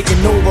 Records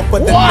taking over for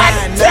the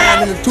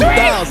 99 in the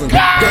 2000.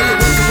 Girl, you're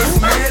working with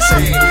some ass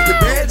hand. Your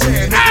bad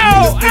jam, make a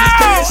Ow, nigga spend his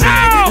cash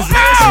hand. His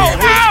last hand,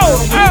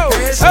 ow, ow,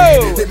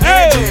 The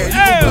bad jam,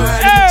 you can buy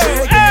it,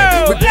 you can jag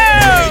it. With that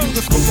hand, you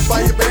can smoke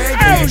by your bag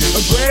hand.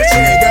 A grass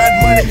hand, got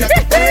money, got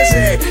the flash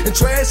hand. And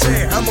trash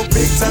hand, I'm a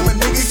big time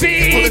nigga.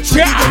 Pull a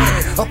trigger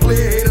hand. I play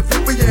a hit, a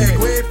flipper, yeah.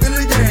 Go ahead, fill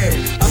it,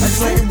 yeah. I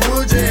slanging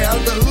wood, yeah,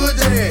 out the hood,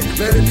 yeah.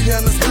 Let it be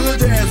understood,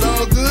 yeah, it's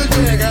all good,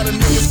 yeah. Got a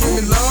nigga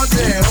screaming Lord,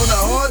 yeah, on the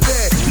hard,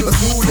 yeah. A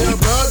smooth down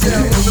broad,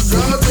 yeah, on the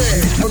broad,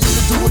 yeah. Want you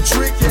to do a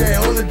trick, yeah,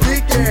 on the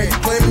dick, yeah.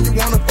 Claiming you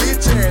wanna fit,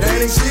 yeah, that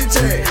ain't shit,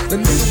 yeah.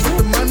 The nigga with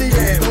the money,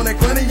 yeah, on that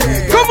money,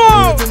 yeah. Come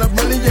on!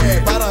 Money,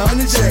 yeah, about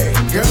 100, yeah.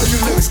 Girl, you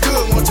look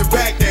good, want you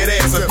back that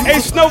ass up. Hey,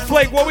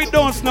 Snowflake, what we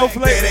doing,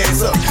 Snowflake? That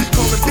ass up.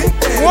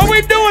 What we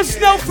doing,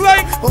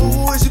 Snowflake?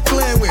 Who is you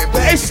playing with?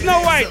 Hey, Snow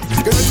White,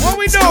 what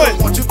we doing?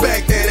 Want you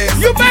back that ass up.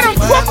 You better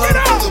fuck it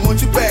up.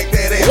 Want you back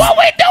that ass up. What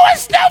we doing,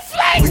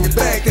 Snowflake? When you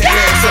back that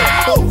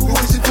ass up. Who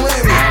is you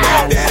playing with?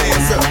 Back that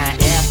ass up.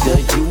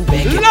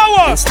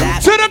 Lower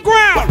to the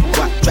ground.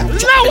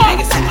 Lower,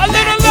 a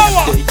little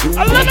lower,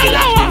 a little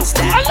lower,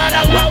 a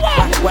little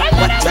lower, a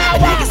little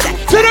lower.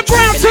 To the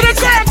ground, to the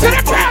ground, to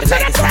the ground, to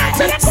the ground,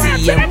 to the ground,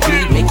 to the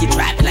ground. Make you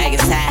drop it like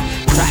it's hot,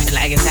 drop it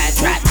like it's hot,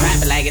 drop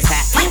it like it's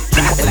hot,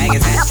 drop it like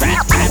it's hot,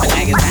 drop it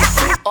like it's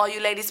hot. All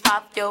you ladies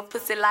pop your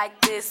pussy like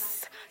this.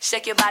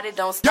 Shake your body,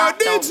 don't stop,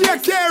 Yo, don't DJ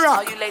miss. Kara.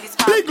 All you ladies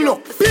pop Big your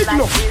look, pussy big like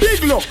look, this.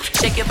 big look.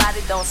 Shake your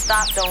body, don't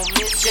stop, don't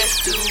miss.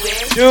 Just do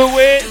it. Do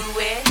it. Do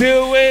it.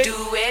 Do it.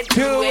 Do it. Do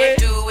Do it. it.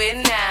 Do it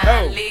now.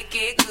 Oh. Lick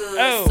it good.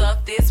 Oh.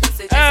 Suck this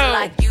pussy just Oh.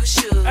 like you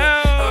should. Oh.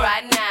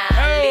 Right now.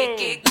 Oh. Lick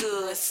it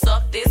good.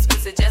 Suck this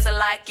pussy just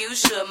like you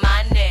should.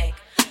 My neck,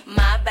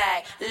 my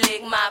back,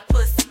 lick my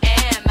pussy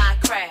and my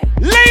crack.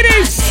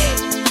 Ladies.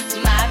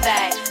 My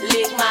back,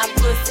 lick my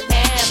pussy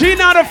and She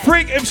not a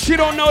freak if she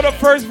don't know the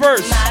first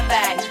verse. my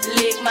back,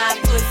 lick my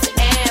pussy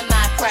and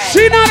my crack.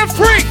 She not a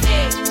freak.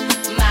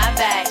 My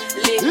back,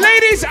 lick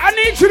Ladies, I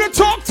need you to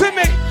talk to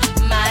me.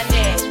 my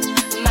neck,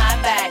 my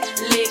back,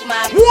 lick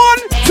my 1,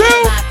 2,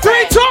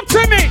 3, talk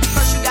to me.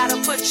 First you gotta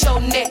put your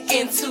neck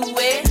into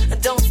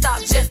it. Don't stop,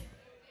 just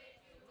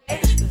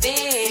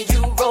then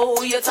you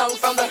roll your tongue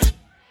from the.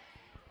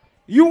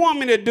 You want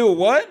me to do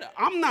what?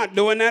 I'm not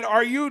doing that.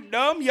 Are you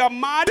dumb? You're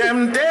mad.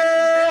 Can't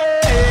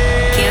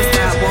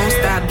stop, won't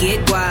stop,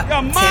 get guap.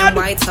 10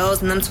 white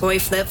toes and them toy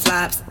flip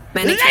flops.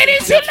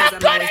 Ladies, you look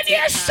good in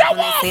here. Show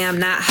off. Say I'm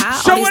not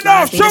hot. Show it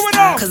off. Show it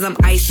off. Cause I'm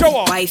icy, Show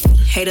off. wifey.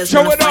 Haters Show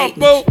wanna it off, fight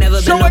boo. me.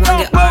 Never Show been the it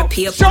one off, to boo.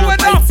 RP up Show on it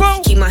the off, fights.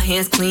 boo. Keep my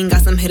hands clean,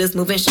 got some hitters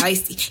moving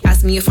shicey.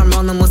 Ask me if I'm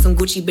rolling with some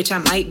Gucci, bitch, I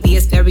might be.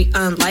 It's very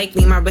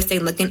unlikely, my wrist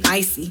ain't looking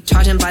icy.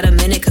 Charging by the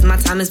minute, cause my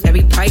time is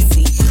very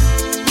pricey.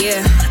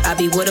 Yeah, I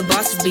be where the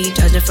bosses be.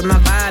 Judging from my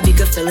vibe, you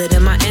can feel it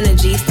in my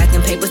energy.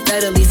 Stacking paper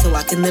steadily so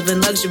I can live in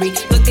luxury.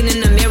 Looking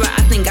in the mirror,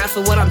 I thank God for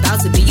what I'm about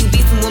to be. You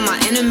beefing with my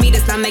enemy,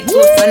 that's not make you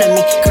a friend of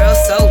me. Girl,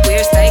 so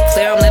weird, stay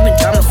clear, I'm living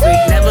drama free.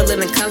 Never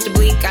living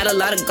comfortably, got a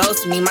lot of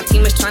goals to me. My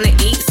team is trying to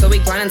eat, so we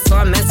grinding so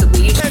I'm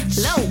mentally.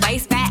 Low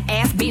waist, fat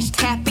ass bitch,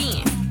 tap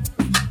in.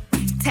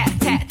 Tap,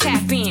 tap,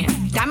 tap in.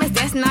 Diamonds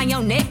dancing on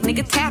your neck,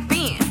 nigga, tap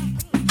in.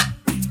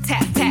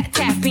 Tap, tap,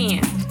 tap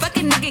in.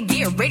 Fucking nigga,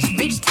 get rich,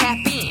 bitch,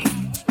 tap in.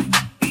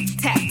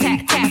 Tap, tap,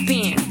 tap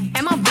in.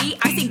 MOB,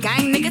 icy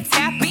gang, nigga,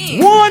 tap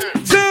in. 1,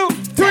 2,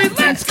 3,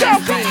 let's go.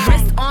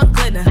 Wrist on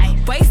glitter,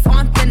 waist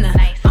on thinner.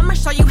 I'ma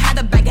show you how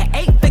to bag an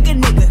 8-figure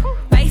nigga.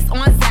 Face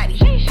on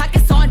zaddy,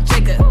 pockets on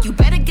jigger. You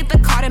better get the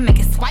card and make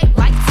it swipe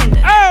like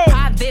Tinder.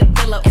 Private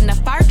villa in the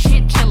fire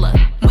chinchilla.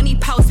 When he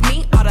post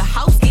me, all the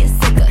house get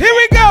sicker. Here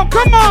we go,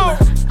 come on.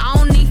 I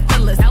don't need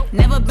fillers,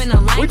 never been a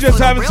line. We just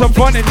having some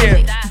fun in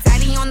here.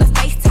 Daddy on the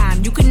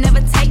FaceTime, you can never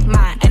take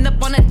mine. End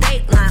up on a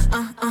dateline,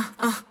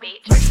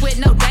 Rich with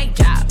no day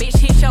job, bitch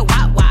hit your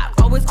wop.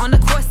 Always on the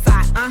court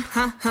side,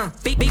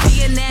 Big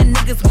billionaire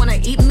niggas wanna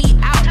eat me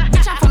out.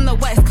 Bitch, I'm from the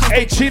West Coast.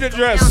 Hey, cheetah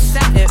dress. All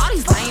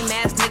these lame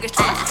ass niggas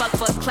tryna fuck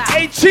for clout.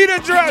 Hey, cheetah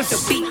dress.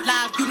 You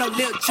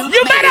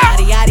You better.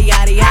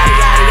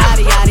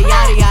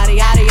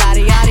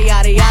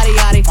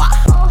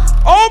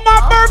 All my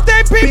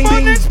birthday people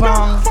in this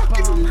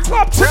fucking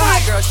club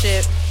tonight. Girl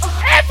shit.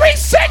 Every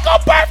single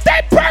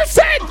birthday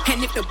person.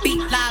 And if the beat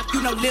live,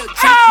 you know Lil J.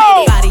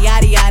 Oh. Body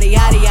yaddy yaddy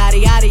yaddy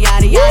yaddy yaddy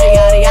yaddy yaddy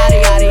yaddy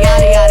yaddy yaddy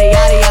yaddy yaddy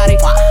yaddy yaddy.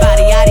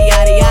 Body yaddy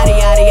yaddy yaddy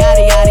yaddy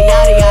yaddy yaddy yaddy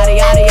yaddy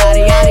yaddy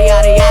yaddy yaddy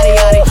yaddy yaddy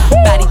yaddy.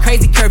 Body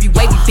crazy curvy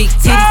wavy big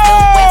titties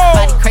little waist.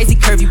 Body crazy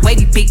curvy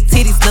wavy big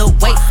titties little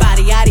waist.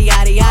 Body yaddy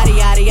yaddy yaddy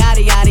yaddy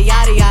yaddy yaddy yaddy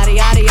yaddy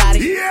yaddy yaddy.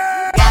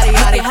 Yaddy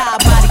yaddy. How I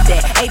body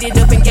that? Ate it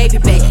up and gave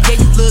it back. Yeah,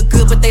 you look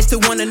good, but they still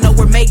wanna know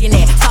we're making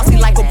it. Saucy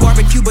like a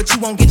barbecue, but you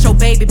won't get your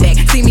baby back.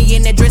 See me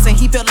in that dress and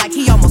he felt like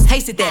he almost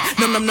tasted that.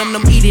 Num,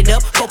 eat it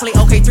up. Go play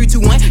okay, 3, 2,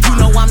 1. You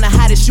know I'm the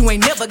hottest. You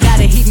ain't never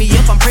gotta heat me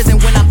up. I'm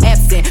present when I'm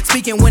absent,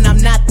 speaking when I'm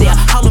not there.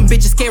 Call them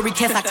bitches scary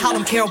cats. I call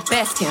them Carol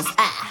Baskins.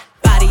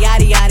 Body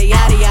yaddy yaddy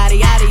yaddy yaddy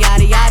yaddy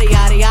yaddy yaddy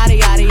yaddy yaddy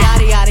yaddy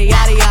yaddy yaddy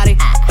yaddy yaddy.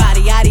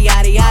 Body yaddy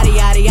yaddy yaddy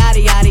yaddy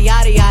yaddy yaddy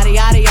yaddy yaddy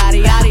yaddy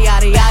yaddy yaddy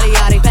yaddy yaddy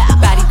yaddy.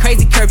 Body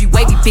crazy curvy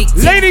wavy big.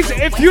 Ladies,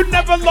 if you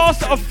never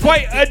lost a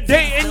fight a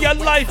day in your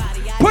life,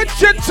 put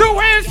your 2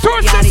 hands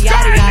towards the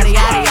sky.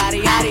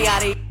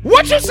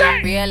 What you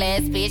say? Real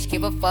ass bitch,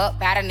 give a fuck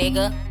about a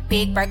nigga.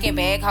 Big Birkin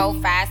bag,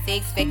 hold 5,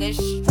 6 figures.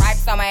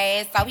 Stripes on my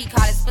ass, so he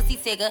call his pussy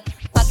tigger.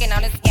 Fucking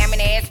on a scamming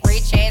ass,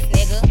 rich ass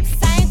nigga.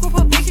 Same group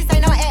of bitches,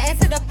 ain't no ass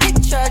to the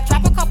picture.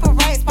 Drop a couple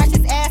racks, watch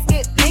his ass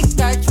get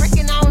bigger.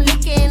 Drinking on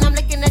licking, I'm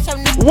looking at your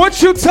nigga.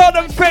 What you tell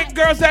them fake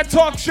girls that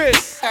talk shit?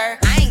 I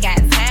ain't got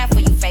time for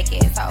you fake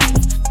ass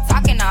hoes.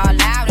 Talking all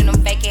loud in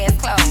them fake ass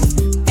clothes.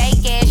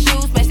 Fake ass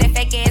shoes, match that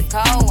fake ass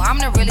coat. I'm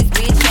the realest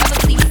bitch ever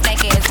see you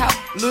fake ass hoe.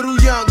 Little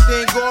young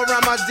thing, go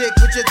around my dick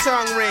with your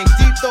tongue ring.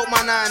 Deep throat my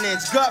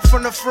 9-inch, gut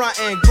from the front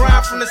end,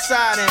 grind from the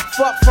side end,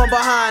 fuck from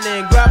behind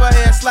end. Grab her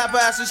hand, slap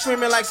her ass and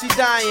screaming like she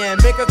dying.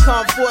 Make her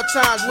come 4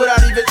 times without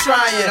even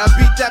trying. I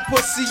beat that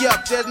pussy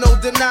up, there's no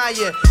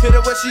denying. Hit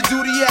her where she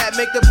duty at,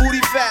 make the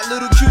booty fat,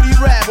 little cutie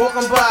rap.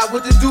 Walking by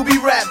with the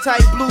doobie rap,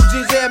 tight blue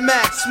jeans, Air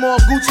Max, small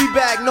Gucci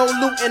bag, no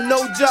loot and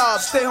no job.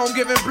 Stay home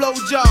giving blow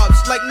jobs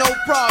like no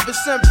prob. It's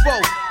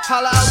simple.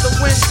 Holla out the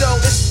window.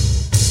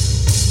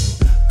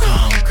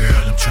 Come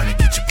girl, I'm trying to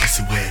get your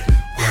pussy wet.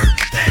 Work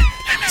that,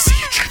 let me see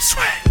you drip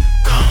sweat.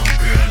 Come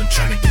girl, I'm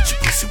trying to get your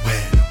pussy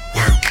wet.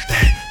 Work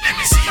that, let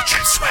me see you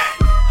drip sweat.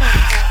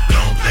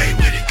 Don't play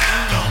with it,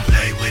 don't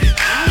play with it,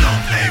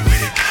 don't play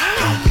with it,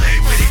 don't play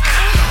with it,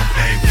 don't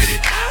play with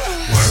it.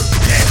 Work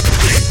that,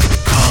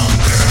 come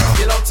girl.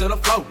 Get low to the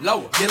flow,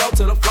 lower. Get low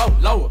to the flow,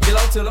 lower. Get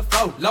low to the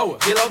flow, lower.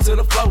 Get low to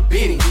the flow,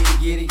 beat it,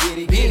 get it, get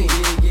it, get it,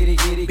 get it,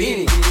 get it, get it,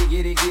 get it,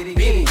 get it, get it,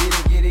 get it,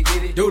 get it,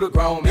 get it. Do the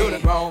grown, do the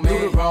grown, do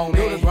the grown,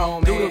 do the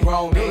grown, do the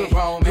grown, do the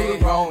grown, do the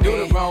grown, do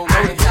the grown.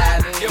 No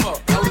talent, give up,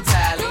 no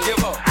talent, give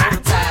up, no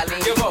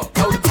talent, give up,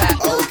 no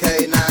talent.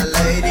 Okay, now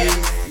ladies,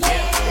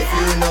 if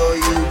you know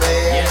you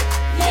bad,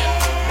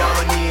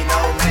 don't need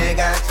no man,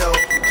 got your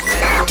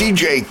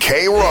DJ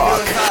K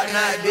Rock.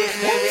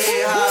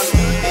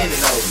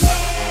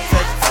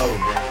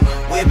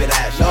 Whip it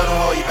out, show them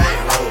how you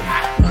bankroll.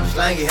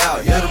 Slang it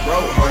out, you're the bro,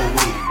 whole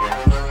week.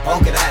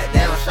 Poke it out,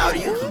 down, shout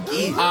you can get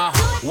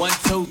it. 1,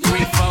 2,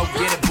 3, 4,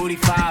 get a booty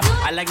 5.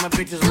 I like my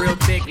bitches real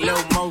thick,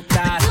 little mo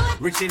thighs.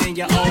 Richer than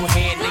your old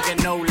head,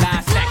 nigga, no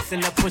lie. Stacks in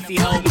the pussy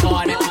hole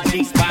card at the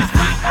G-spot.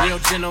 Hot, real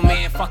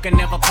gentleman, fucker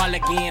never call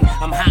again.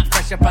 I'm hot,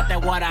 fresh up out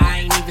that water, I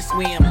ain't even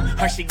swim.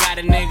 Hershey got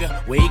a nigga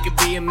where he could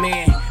be a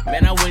man.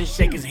 Man, I wouldn't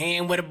shake his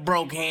hand with a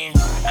broke hand.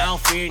 I don't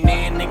fear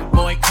nan, nigga,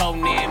 boy,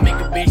 Conan. Make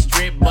a bitch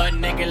strip, butt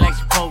nigga like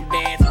she pole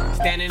dance.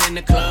 Standing in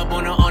the club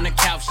on the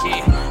couch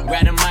shit.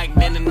 Grab the mic,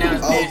 then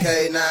announce this.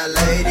 Okay, now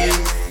ladies,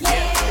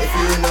 if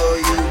you know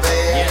you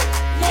bad,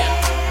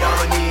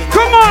 don't need no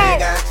come man, on.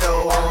 got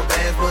your own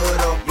bands, put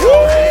up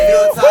your hand. If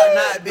you talk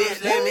not, bitch,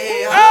 let me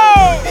hear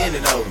how. Bend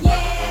it over,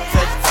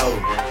 touch your toe,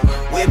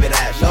 whip it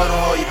out, show them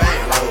how you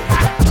bankroll.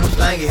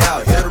 Slang it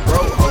out, you're the bro,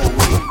 whole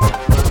week.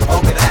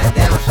 Poke it out,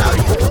 down, shout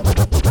you.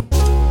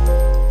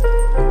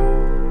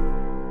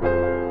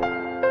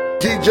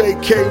 DJ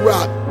K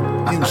Rock,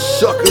 you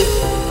sucker.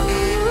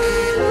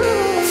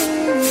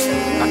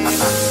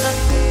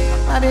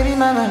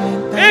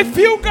 If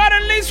you got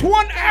at least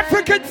one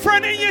African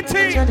friend in your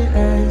team,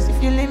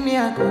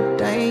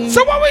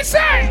 so what we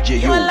say?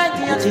 You are like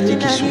the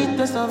oxygen I need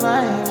to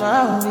survive.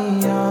 I'll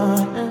be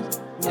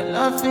honest. Your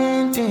love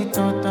ain't it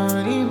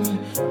totally me.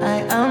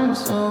 I am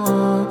so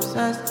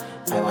obsessed.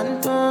 I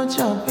want to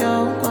chop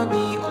your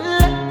kwabi. Ule,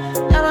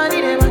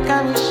 nobody dey make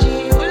a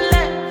wishi.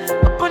 Ule,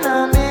 open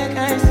up, make I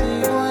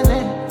see you.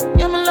 Ule,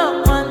 you're my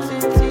love, one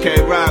city. K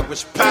Rock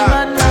was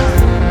power.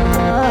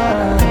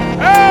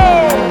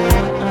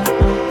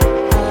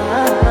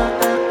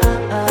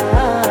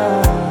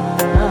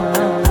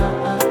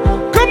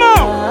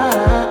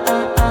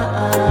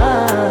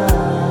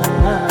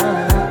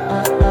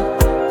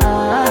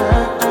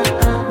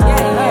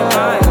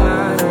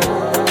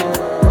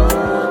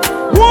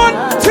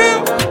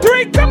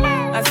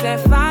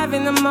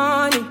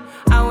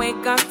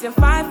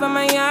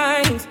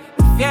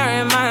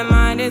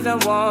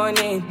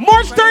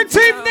 March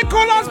 13th,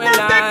 Nicola's birthday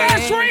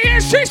bash right here,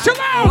 Shisha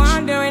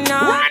Lounge.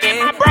 Ronnie,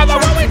 my brother,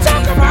 what we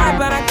talking about?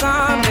 But I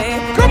can't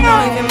be. Come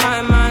on. In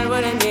my mind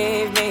wouldn't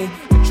leave me.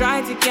 I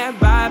tried to get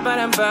by, but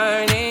I'm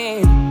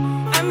burning.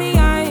 I'm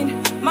behind,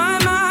 my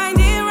mind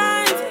it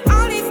runs.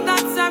 All these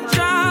thoughts have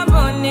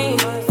trouble me.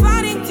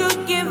 Fighting to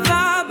give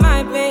up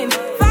my pain.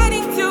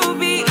 Fighting to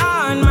be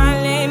on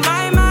my lane.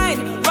 My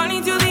mind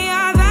running to the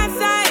other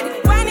side.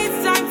 When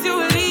it's time to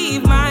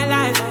leave my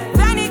life,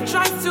 then it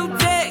tries to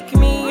take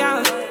me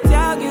out.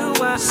 Tell you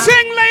what.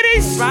 Sing,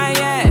 ladies. Right,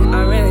 yeah.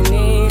 I really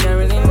need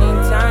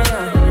time.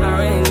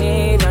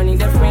 I need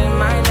to free my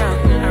mind.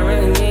 I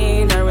really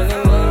need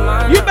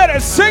my You better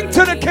sing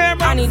to the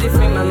camera. I need to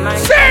free my mind.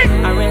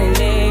 Sing. I really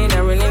need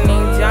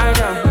time.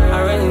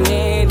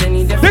 I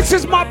need to. This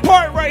is my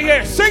part right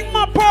here. Sing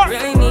my part.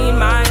 Really need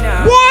my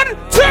now. 1,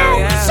 2,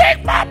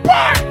 sing my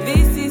part.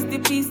 This is the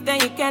peace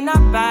that you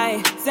cannot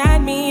buy.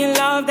 Send me in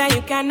love that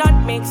you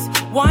cannot mix.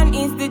 One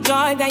is the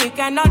joy that you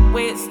cannot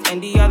waste,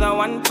 and the other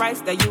one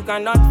price that you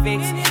cannot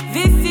fix.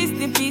 This is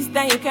the peace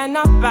that you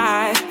cannot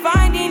buy.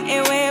 Finding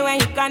a way where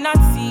you cannot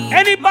see.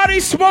 Anybody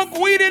smoke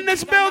weed in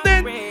this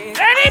building?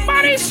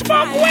 Anybody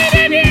smoke weed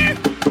in here?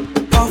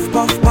 Puff,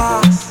 puff,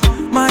 pass,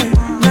 my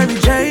Mary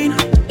Jane.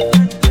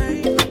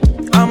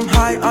 I'm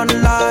high on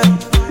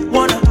life,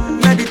 wanna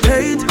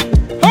meditate.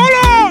 Hold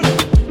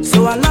on.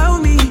 So allow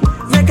me,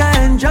 make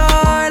I enjoy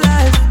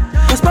life.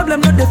 Cause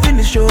problem not the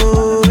finish,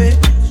 oh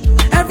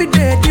Every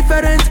day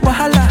different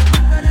wahala.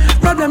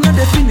 Problem not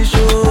the finish,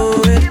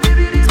 oh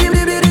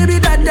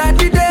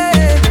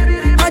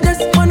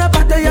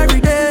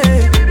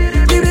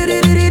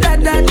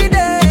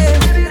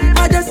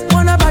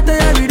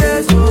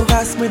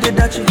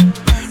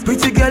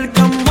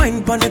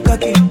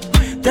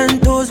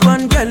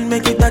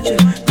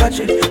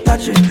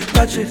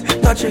touch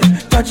it, touch it,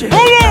 touch it.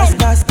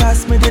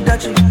 Pass me the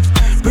touch it.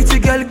 Pretty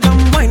girl,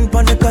 come wine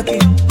pon the cocky.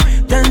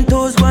 10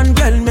 toes, one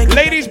girl make.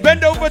 Ladies,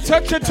 bend over,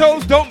 touch your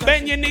toes. Don't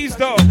bend your knees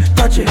though.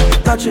 Touch it,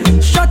 touch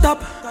it. Shut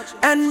up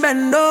and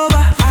bend over.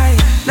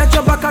 Aye. Let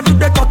your back do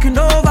the talking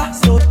over.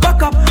 So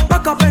back up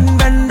and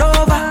bend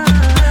over.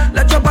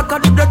 Let your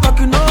back do the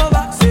talking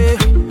over. Say,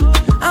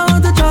 I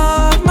want to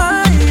talk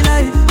my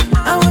life.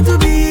 I want to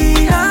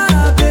be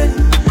happy.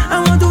 I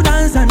want to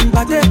dance and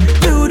party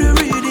to the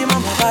rhythm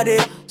of my body.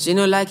 She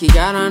no like it,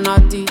 got on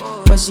naughty,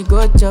 but she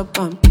go chop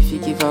and if you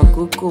give her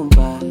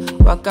cucumber.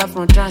 Walk up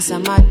from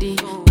Transamadi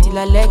till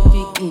her leg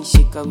begin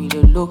shake her with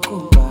a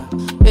locumba.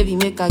 Baby,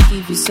 make her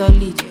give you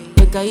solid.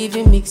 Make her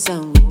even mix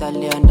am with her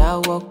lay and I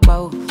walk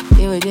pow.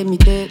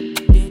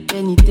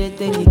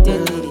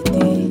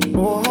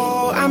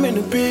 Oh, I'm in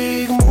a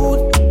big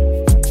mood.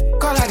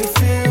 Call I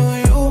feel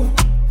you.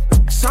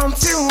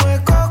 Something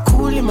wake up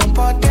cool in my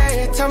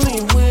body. Tell me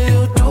what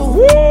you do.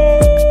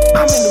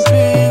 I'm in a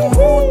big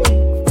mood.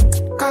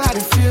 Call I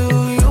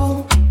feel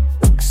you.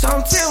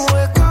 Something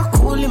wake up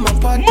cool in my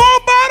body. More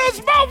bottles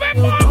moving,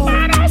 more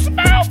bottles moving.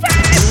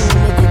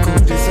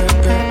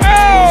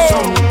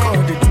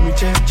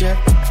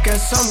 Get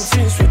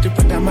something sweet to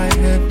put on my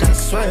head,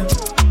 that's why.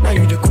 Now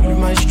you the cool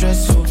my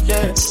stress, so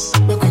yeah.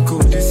 Make we go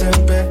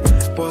December.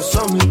 But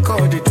some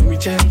liquor, they do me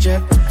check.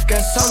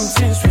 Get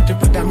something sweet to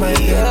put on my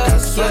head,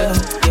 that's why.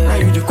 Now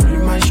you the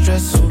cool my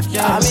stress, so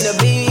yeah. I'm in a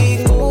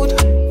big mood.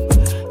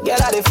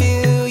 Girl, I dey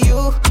feel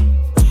you.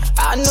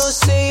 I know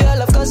say your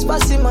love cost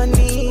passing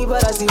money,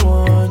 but I still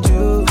want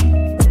you.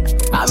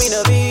 I'm in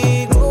a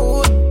big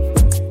mood.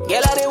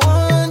 Girl, I dey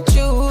want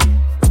you.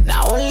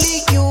 Now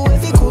only you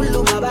if you cool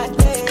to my body.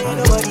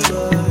 Nobody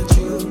but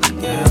you.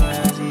 Yeah.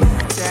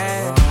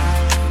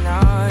 I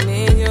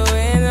need you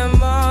in the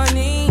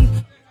morning.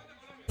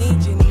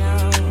 Need you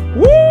now.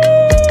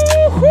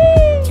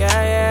 Woo-hoo.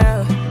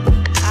 Yeah.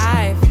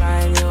 I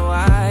find you.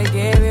 I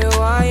give you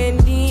all you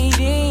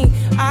need.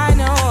 I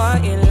know what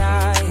you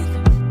like.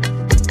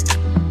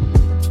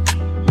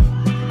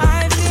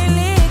 I feel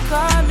it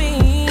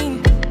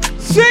coming.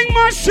 Sing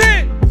my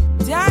shit.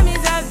 Time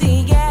is of the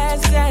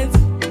essence.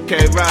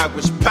 K-Rock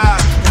was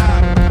pop.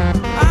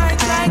 I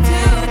try to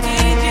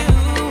teach you,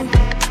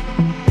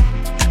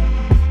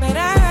 but I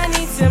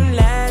need some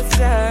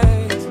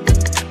lessons.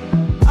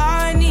 I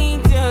need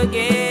to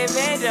give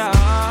it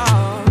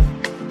all.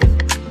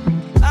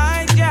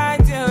 I try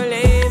to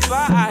live,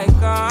 but I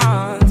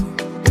can't.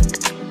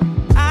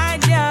 I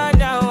don't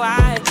know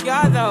why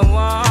you're the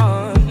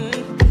one.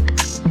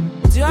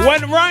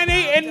 When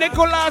Ronnie and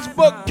Nicolas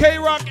booked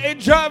K-Rock and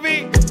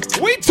Javi,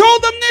 we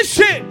told them this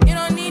shit. You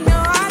don't need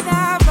no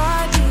other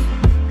body.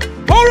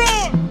 Hold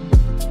on.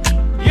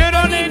 You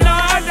don't need no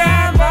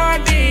other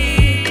body.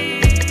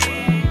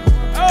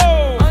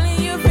 Oh. Only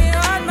you feel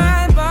on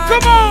my body.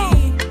 Come on.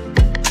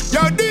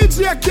 Yo, DJ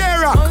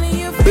K-Rock. Only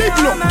you feel Big on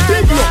look, my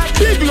big look, body.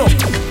 big look. You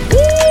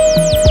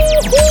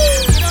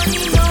don't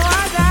need no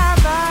other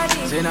body.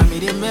 Say now me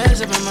the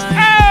mess up your mind. Oh.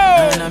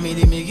 Now me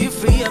the make you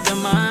free up your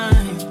mind.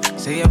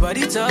 Say your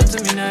body talk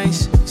to me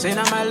nice. Say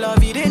now my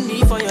love you didn't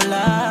need for your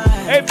life.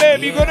 Hey,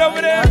 babe, you good over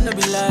there? Wanna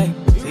be like,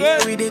 say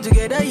we did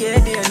together, yeah,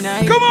 day and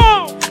night. Come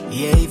on.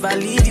 Yeah, if I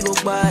leave, you go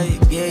by.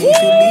 Yeah, if you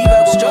leave,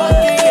 I go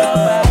stroking your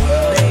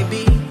body,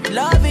 baby.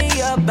 Loving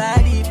your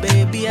body,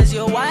 baby. As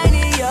you're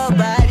whining your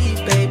body,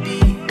 baby.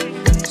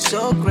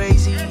 So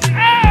crazy.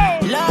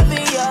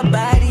 Loving your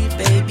body,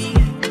 baby.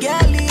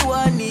 Girl, you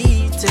want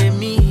need to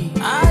me.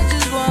 I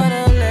just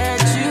wanna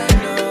let you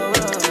know.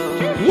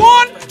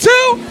 1,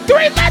 2,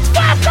 3, let's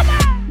go. Come on.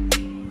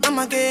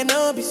 I'ma get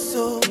no be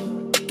so.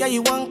 Girl,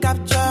 you won't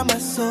capture my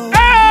soul.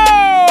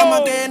 Oh.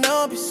 I'ma get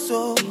no be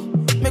so.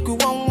 Make we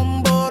one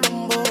lumbo.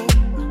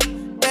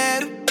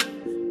 Better,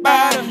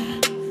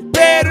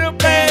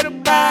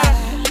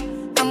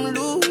 I'm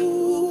loose.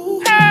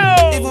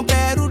 Oh. Even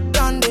Peru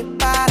done the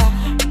para.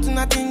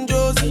 Tonight in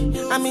Josie,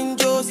 I'm in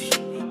Josie.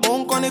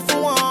 Won't call if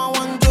you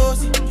want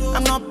Josie.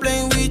 I'm not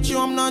playing with you,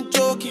 I'm not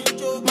joking.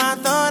 My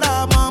thought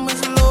of mom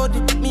is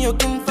loaded. Me you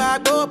can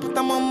fuck up, but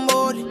I'm on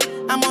board.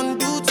 I'm on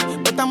duty,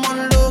 but I'm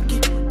on low-key.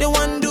 They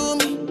want do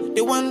me,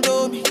 they want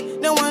do me.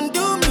 They want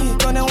do me,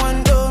 cause they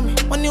want do me.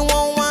 When you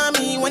won't want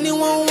me, when you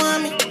won't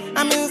want me.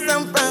 I'm in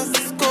San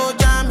Francisco,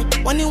 Jammy.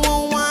 When you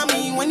won't want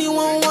me, when you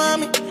won't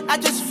want me. I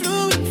just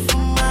flew in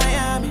from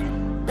Miami.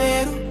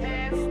 Peru,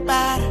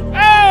 para.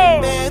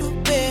 Peru,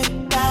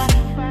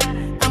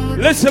 para.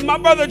 Listen, my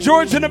brother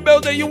George in the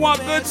building. You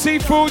want good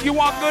seafood? You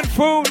want good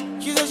food?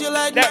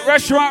 That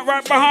restaurant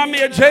right behind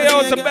me at JO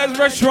is the best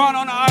restaurant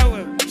on the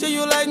island. Say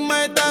you like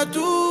my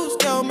tattoos.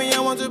 Tell me I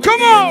want to be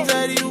Come on.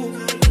 inside you.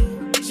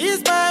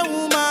 She's my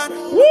woman.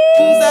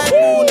 Inside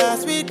Puna,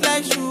 sweet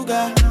like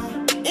sugar.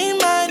 In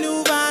my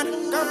new van,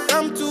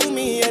 come to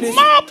me.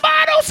 More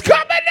bottles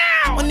coming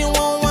out. When you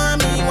won't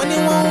want me, when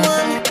you won't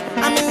want me.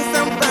 I'm in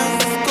San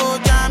Francisco,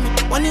 Jammy.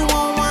 When you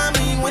won't want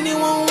me, when you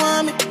won't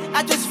want me.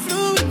 I just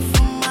flew in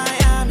from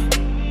Miami.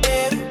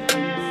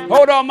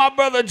 Hold on, my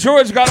brother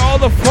George got all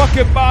the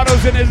fucking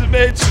bottles in his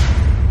bitch.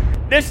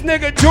 This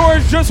nigga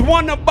George just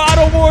won the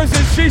Bottle Wars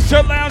in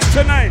Shisha Lounge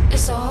tonight.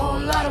 It's a whole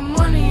lot of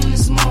money in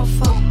this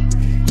motherfucker.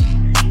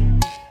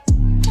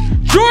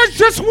 George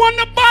just won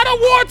the Bottle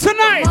War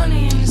tonight.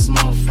 Money in this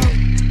motherfucker.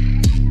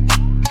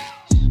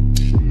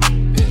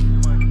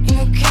 You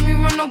gon' keep me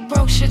run no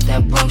broke shit,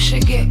 that broke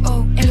shit get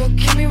old. You gon'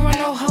 keep me run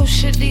no hoe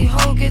shit, these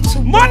hoes get too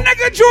broke. My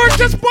nigga George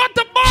just bought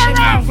the bar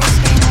out.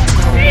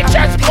 He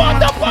just bought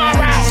the bar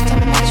out.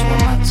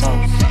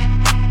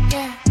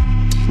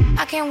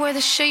 I can't wear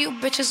the shit you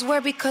bitches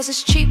wear because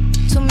it's cheap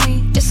to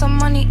me. It's some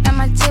money at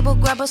my table,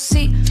 grab a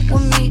seat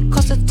with me.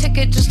 Cost a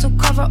ticket just to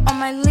cover all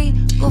my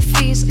legal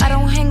fees. I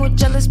don't hang with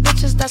jealous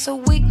bitches, that's a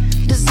weak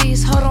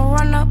disease. Hold on,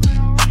 run up.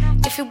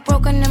 If you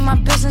broken in my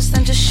business,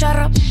 then just shut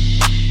up.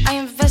 I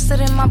invested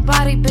in my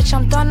body, bitch,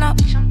 I'm done up.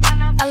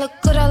 I look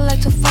good, I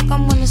like to fuck,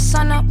 I'm when the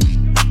sun up.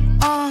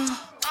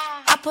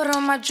 I put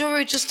on my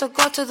jewelry just to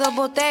go to the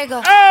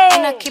bodega.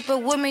 And I keep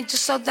it with me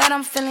just so that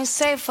I'm feeling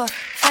safer.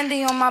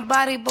 Fendi on my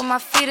body, but my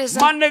feet is...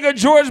 My nigga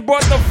George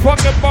bought the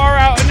fucking bar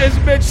out in this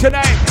bitch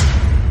tonight.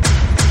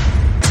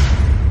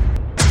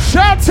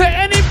 Shout to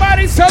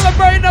anybody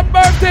celebrating a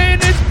birthday in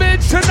this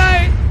bitch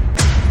tonight.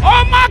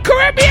 All my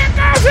Caribbean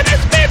girls in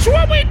this bitch,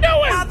 what we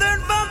doing?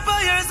 Modern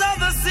vampires of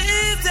the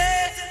city,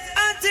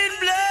 until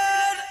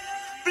blood,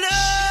 blood.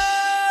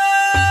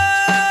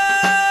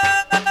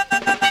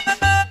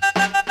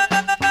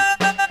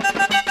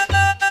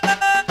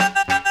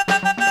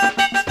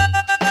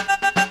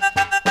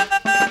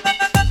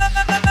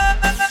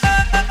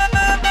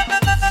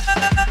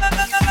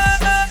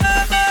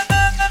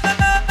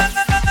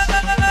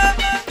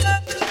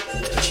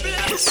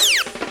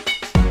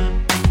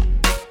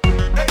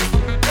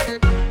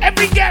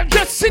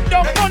 Sit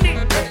down, bunny.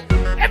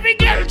 Every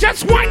girl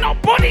just wind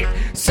up, bunny.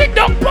 Sit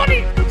down,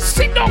 bunny.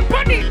 Sit down,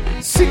 bunny.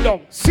 Sit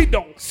down, sit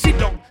down, sit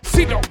down,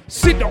 sit down,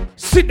 sit down,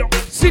 sit down,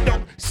 sit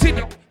down, sit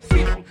down,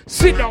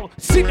 sit down,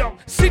 sit down,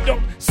 sit down,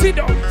 sit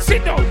down,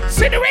 sit down,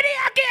 sit down, ready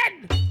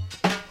again.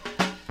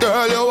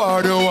 Girl, you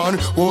are the one,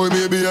 oh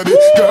baby, baby.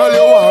 Girl,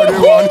 you are the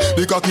one.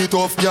 The cocky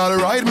tough girl,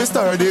 ride me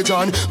sturdy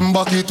John.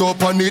 Back it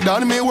up on it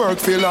and me work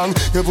for long.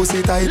 Your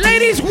pussy tight.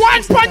 Ladies,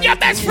 one pon your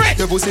best friend.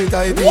 Your pussy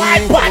tight.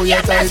 One pon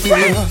your best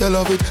friend. You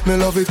love it, me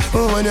love it.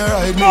 Oh, when you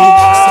ride me,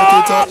 set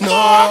it up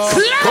now.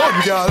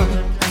 Come, girl.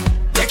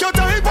 Take your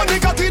time on the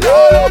cocky,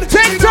 darling.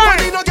 Take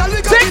time.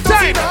 Take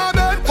time. Sit down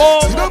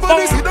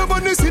on the, sit down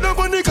on the, sit down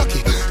on the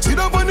cocky. Sit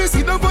down on the,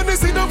 sit down on the,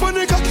 sit down on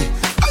the cocky.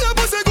 I your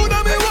pussy good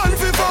and me want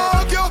fi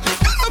fuck you.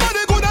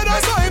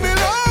 That's why me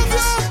love you.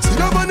 Sit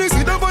down on the,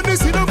 sit down on the,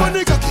 sit down on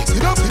the cocky.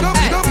 Sit down, sit down,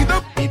 sit down, sit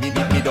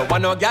down. Me don't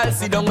want no girl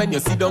sit down. When you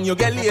sit down, you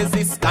get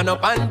lazy. Stand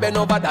up and bend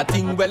over. That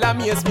thing well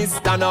amaze me.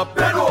 Stand up,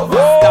 bend over.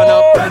 Stand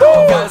up, bend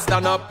over. Girl,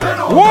 stand up,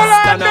 bend over.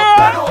 Stand up,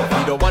 bend over.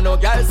 Me don't want no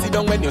girl sit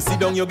down. When you sit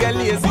down, you get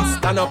lazy.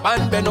 Stand up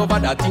and bend over.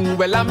 That thing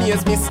well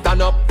amaze me.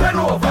 Stand up, bend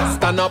over.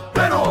 Stand up,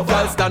 bend over.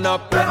 Girl, stand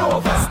up, bend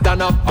over.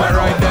 Stand up. All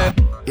right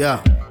then.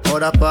 Yeah, how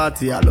that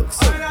party I look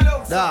so.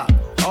 Da,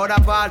 how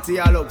that party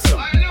I look so.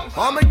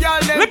 How me girl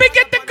them? Let me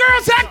get the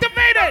girls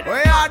activated.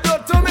 What you do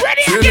to me?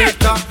 Ready again.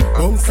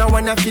 Bounce and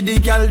wanna feed the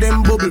girl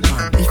them bubble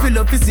pan. If you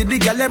love to see the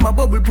girl them a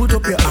bubble, put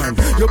up your hand.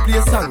 You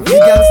play song, the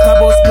girl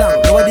starburst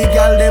blank. Now the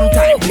girl them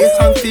time, play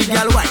song, the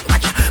girl white.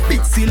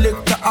 Big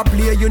selector a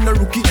play, you no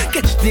rookie.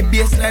 Catch the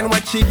baseline,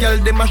 watch the girl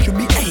them a should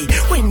be. Hey,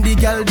 when the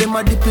girl them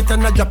a dip it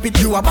and a drop it,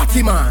 you a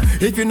batty man.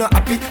 If you not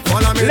happy,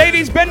 follow me.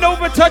 Ladies, bend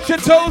over, touch your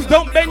toes,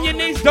 don't bend your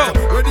knees though.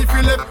 Ready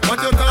Philip,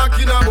 what you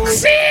talking about?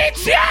 See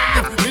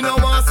ya! Me no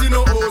want see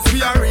no hoes,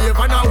 we a rave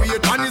and a wait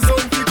and the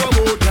sun to come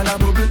out. Gala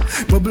bubble,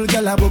 bubble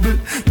gala bubble,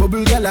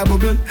 bubble gala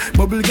bubble,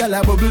 bubble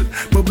gala bubble,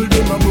 bubble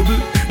dem a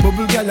bubble,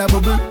 bubble gala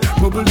bubble,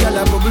 bubble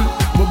gala bubble,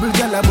 bubble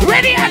gala bubble.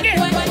 Ready again.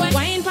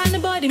 Wine pon the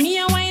body, me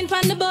a wine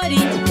pon the body.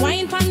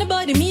 Wine pon the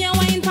body, me a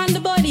wine pon the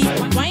body.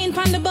 Wine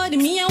pon the body,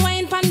 me a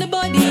wine pon the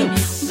body.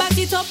 Back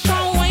it up,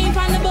 come wine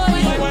pon the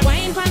body.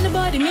 Wine pon the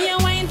body, me a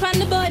wine pon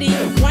the body.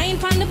 Wine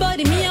pon the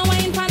body, me a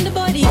wine pon the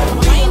body.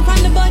 Wine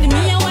pon the body,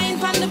 me a wine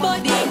pon the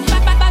body.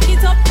 Back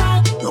it up,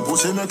 come. Your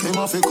pussy make him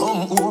have to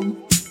come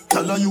home.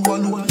 Tell her you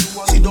alone.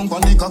 Sit down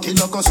on the cocky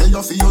like I say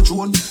you for your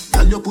drone.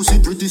 Tell your pussy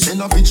pretty,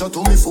 send a picture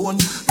to me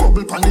phone.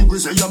 Bubble pan the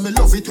grizzly, yeah, me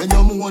love it when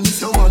you moan. If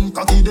your man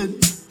cocky dead,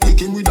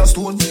 kick him with a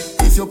stone.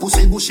 If your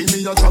pussy bushy,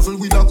 me a travel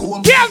with a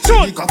comb. Yeah,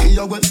 the cocky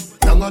you wet,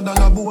 younger than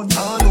a bone.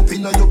 Hand up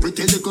in your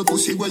pretty little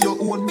pussy where you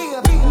own. Me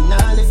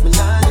nah lift, me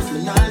nah lift,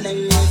 me nah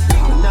lift.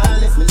 Me nah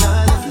lift, me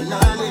nah lift, me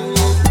nah lift.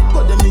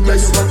 But them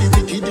niggas you got the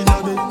wicked in a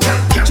bed.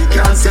 She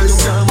can't sell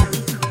some.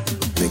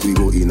 Make we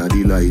go in a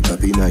delight,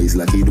 happy nice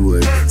like it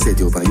would. Set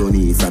you up on your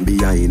knee from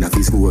behind a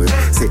fi score.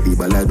 Set the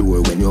ball a door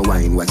when you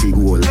wine, watch it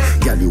goal.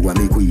 Girl, you are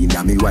me queen,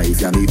 ya me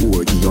wife, ya me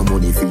whore. Give your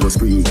money for your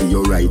spree, give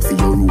your right for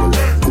your rule.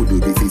 Could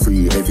do be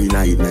free every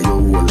night na your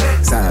hole.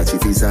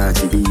 Sachi fi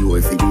Sachi,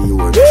 Dior fi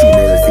Dior.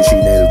 Chanel fi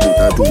Chanel, put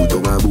a two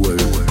on a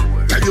bowl.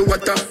 Tell you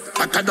what,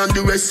 hotter than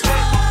the rest.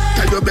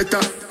 Tell you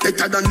better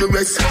than the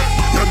rest.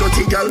 No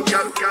dirty girl,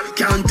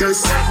 can't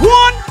test. 1,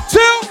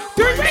 2,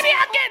 3, ready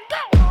again,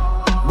 go!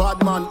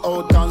 Bad man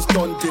out and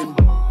stunting.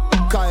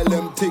 Kyle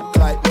them thick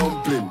like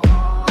dumpling.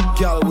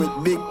 Girl with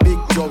big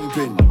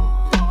jumping.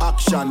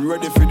 Action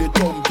ready for the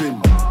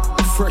thumping.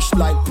 Fresh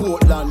like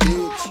Portland,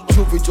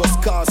 Juvie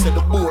just cast at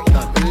the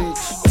boatland,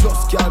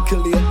 Just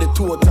calculate the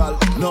total.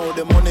 Now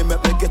the money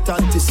make me get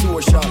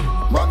antisocial.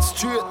 Man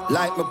straight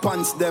like my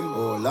pants them.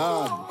 Oh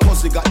Lord,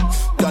 pussy got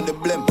done the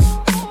blem.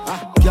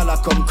 Girl I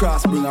come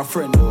cross, bring a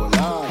friend. Oh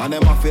Lord, and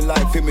them I feel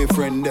like for me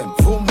friend them.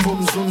 Boom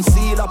boom soon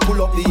seal I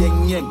pull up the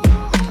yeng yeng.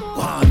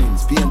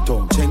 Warnings, paint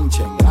on, cheng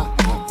cheng.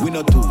 We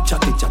not too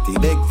chatty chatty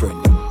big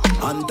friend.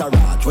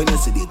 Entourage when you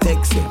see the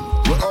text them.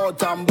 We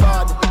out and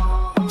bad,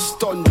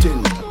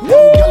 stunting.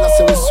 Them gyal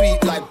say we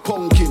sweet like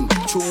pumpkin.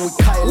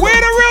 Where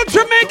the real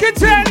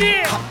Jamaicans at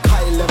here?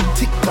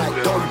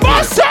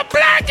 Bust up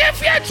black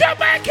if you're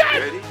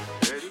Jamaican.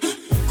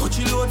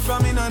 Coachy load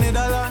from in a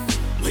Netherlands.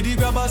 Where the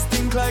grabbers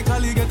think like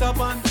Ali get up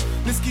on.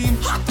 The scheme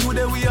hot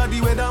today we are the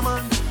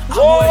weatherman.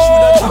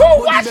 Whoa,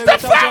 what's the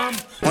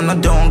fact? On a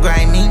don't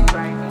grind me.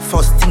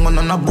 First thing on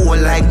a bowl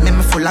like me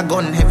full of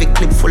gun. Heavy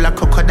clip full of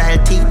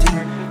crocodile teeth.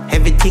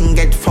 Everything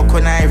get fuck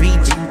when I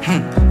reach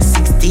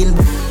 16.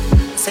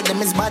 Say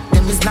them is bad,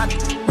 them is not.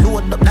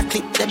 Load up the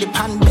clip, the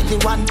pan belly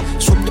one.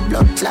 Shoot the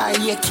blood clot,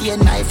 AK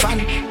knife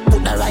and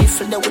put the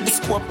rifle there with the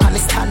scope on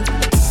his hand.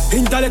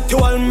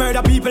 Intellectual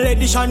murder people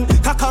edition.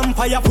 Cock and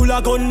fire full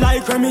of gun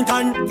like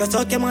Remington. You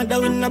suck him out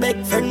in a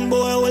big friend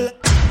boy.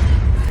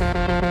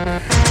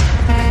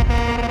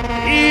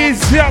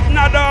 Easy up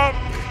now, dog.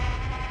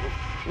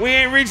 We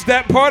ain't reached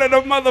that part of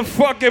the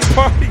motherfucking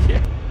party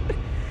yet.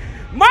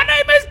 My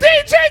name is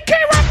DJ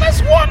K-Rock.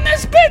 Let's warm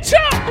this bitch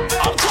up.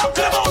 I'm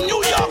talking about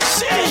New York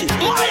City,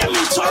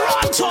 Miami,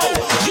 Toronto,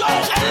 yo,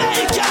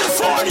 LA,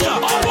 California,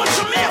 all of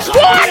Jamaica.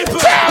 1,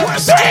 2,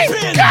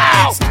 3,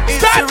 go!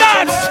 Stand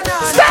on!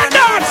 Stand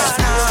on!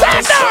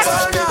 Stand on!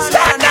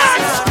 Stand on!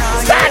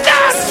 Stand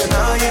on!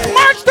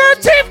 March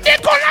 13th,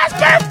 Nicolas'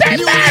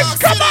 birthday bash.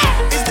 Come on!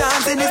 It's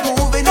dancing, it's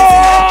moving, it's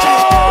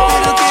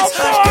little kids,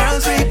 hot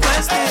girls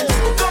requesting.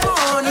 Come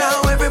on now,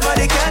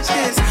 everybody catch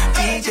this.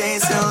 DJ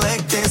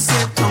select this,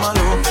 skip to my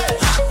loop.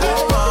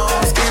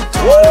 Oh, skip to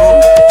my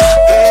loop.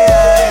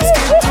 Yeah,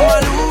 skip to my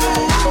loop.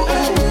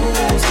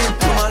 Skip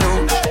to my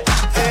loop.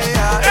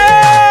 Yeah,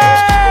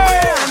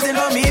 dancing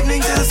from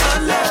evening till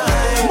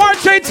sunlight.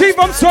 March 18th,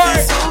 I'm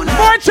sorry.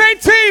 March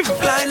 18th.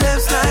 Slide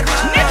left, slide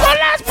right.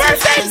 Nicolas'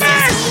 birthday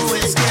bash.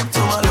 Skip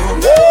to my loop.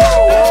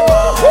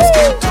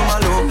 Skip to my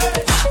loop.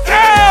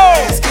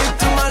 Skip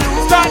to my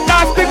loop. Stand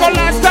dance,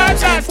 Nicolas, stand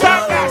dance,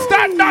 stand dance,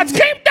 stand dance.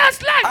 Keep dance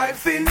like. I've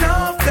seen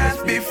enough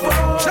dance before,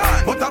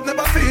 but I've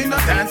never seen a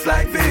dance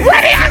like this.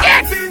 Ready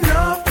again. I've seen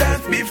enough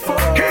dance before,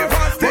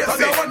 but I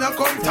don't wanna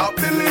come top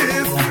the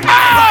list.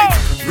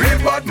 Real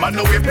bad man,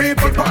 no we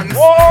people pants.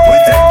 We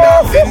take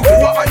dancing to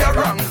a higher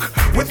rank.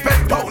 We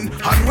spend pound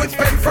and we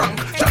spend franc.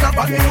 Shut up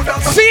and new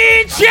dance.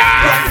 See ya!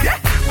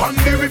 On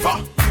the river,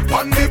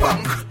 on the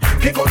bank.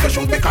 Kick out the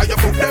shoes because you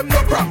put them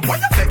no cramp. Why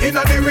you say in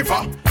the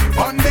river,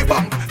 on the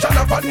bank. Shut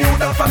up and new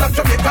dance and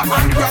Jamaica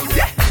and Grand.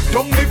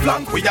 Down the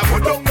flank, we a go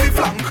down the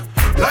flank.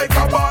 Like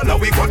a baller,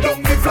 we go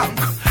down the flank.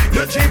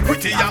 You cheap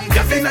pretty young,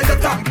 just in the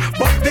tank.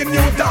 But the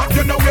new dance,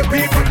 you know where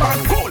people are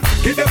cool.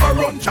 Give them a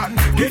run, Chan,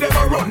 give them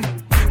a run.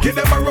 Give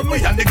them a run,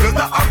 we and the girls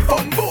that have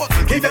fun. Both,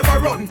 give them a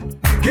run,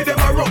 give them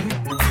a run.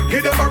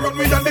 Give them a run,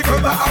 we and the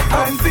girls that have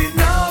fun. I've seen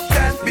enough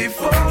dance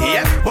before,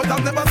 yeah, but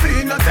I've never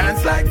seen a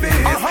dance like this.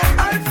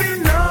 I've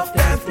seen enough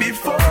dance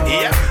before,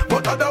 yeah,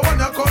 but I don't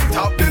wanna come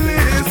top the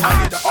list.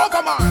 Oh,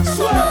 come on,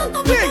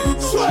 swallow, ding,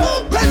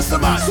 swallow,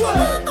 Benjamin,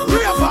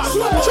 River,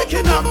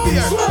 Chicken and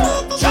Beer,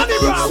 Johnny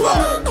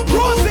Bravo,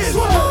 Roses,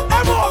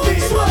 M.O.B.,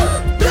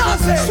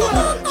 Beyonce,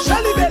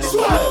 Shelly Belly,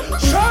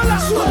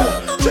 Charlotte,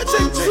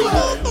 Chiching,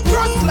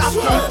 Front Clap,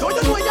 don't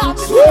you know you have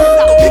to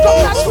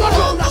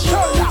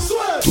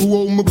to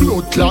all my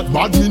blood clot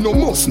bad, me no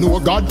must know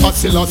God. I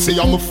say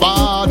I'm a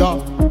father.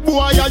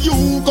 Why are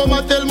you come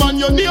and tell man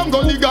your name?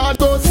 Gonna God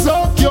go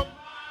suck you. All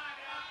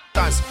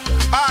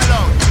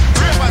out,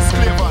 ravers,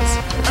 clavers,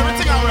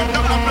 everything I wear,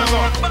 double up, plug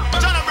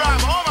up. John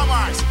Abraham, Homer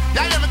Mars,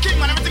 yeah, you're my king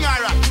man, everything I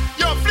rock.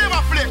 Yo,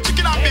 flavor flake,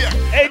 chicken and beer.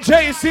 Hey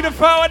Jay, you see the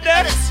power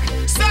there?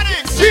 Study,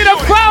 see the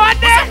power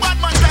there?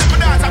 Batman time for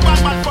dance, a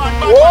Batman fan,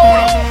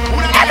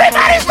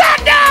 everybody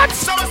stand dance.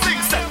 So I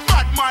sing, say,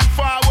 Batman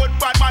forward,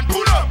 Batman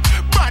pull up.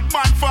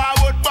 Batman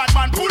forward,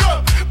 Batman pull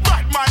up.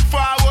 Batman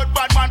forward,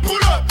 Batman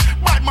pull up.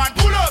 Batman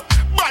pull up,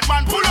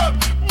 Batman pull up.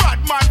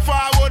 Batman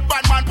forward,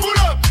 Batman pull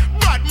up.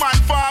 Batman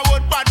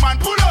forward, Batman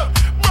pull up.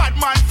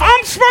 Batman forward.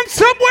 I'm from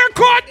somewhere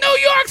called New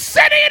York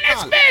City in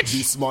this bitch.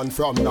 This man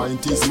from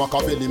 90s,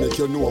 Machiavelli make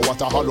you know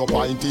what a hollow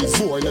pint is.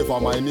 Boy, never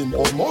mind him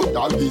of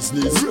model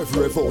business.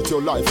 Rev out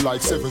your life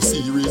like 7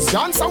 series.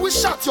 Dancer we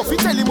shot you, fi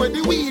tell him where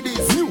the weed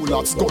is. New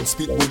lots gun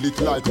spit bullet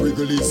like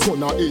Wrigley's.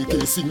 Gunna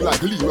AK sing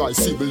like Leroy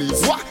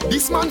Sibbles. What?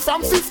 This man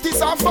from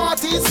 50s and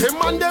 40s. Them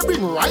man they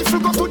bring rifle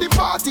go to the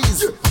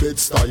parties.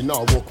 Bed-Stuy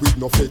now walk with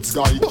no feds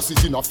guy. Bust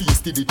it in a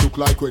feast till it look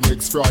like when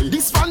eggs fry.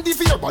 This fan the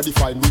fear body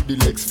fine with the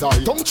legs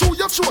tie. Tongue through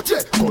your throat,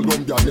 yeah.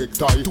 Columbia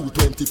necktie.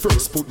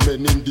 221st put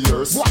men in the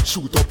earth. What?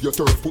 Shoot up your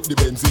turf, put the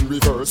Benz in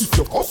reverse. If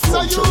you come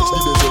from church, the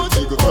desert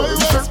eagle turf.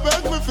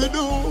 Respect me fi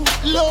do,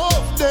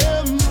 love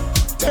them,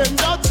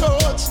 tender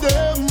touch.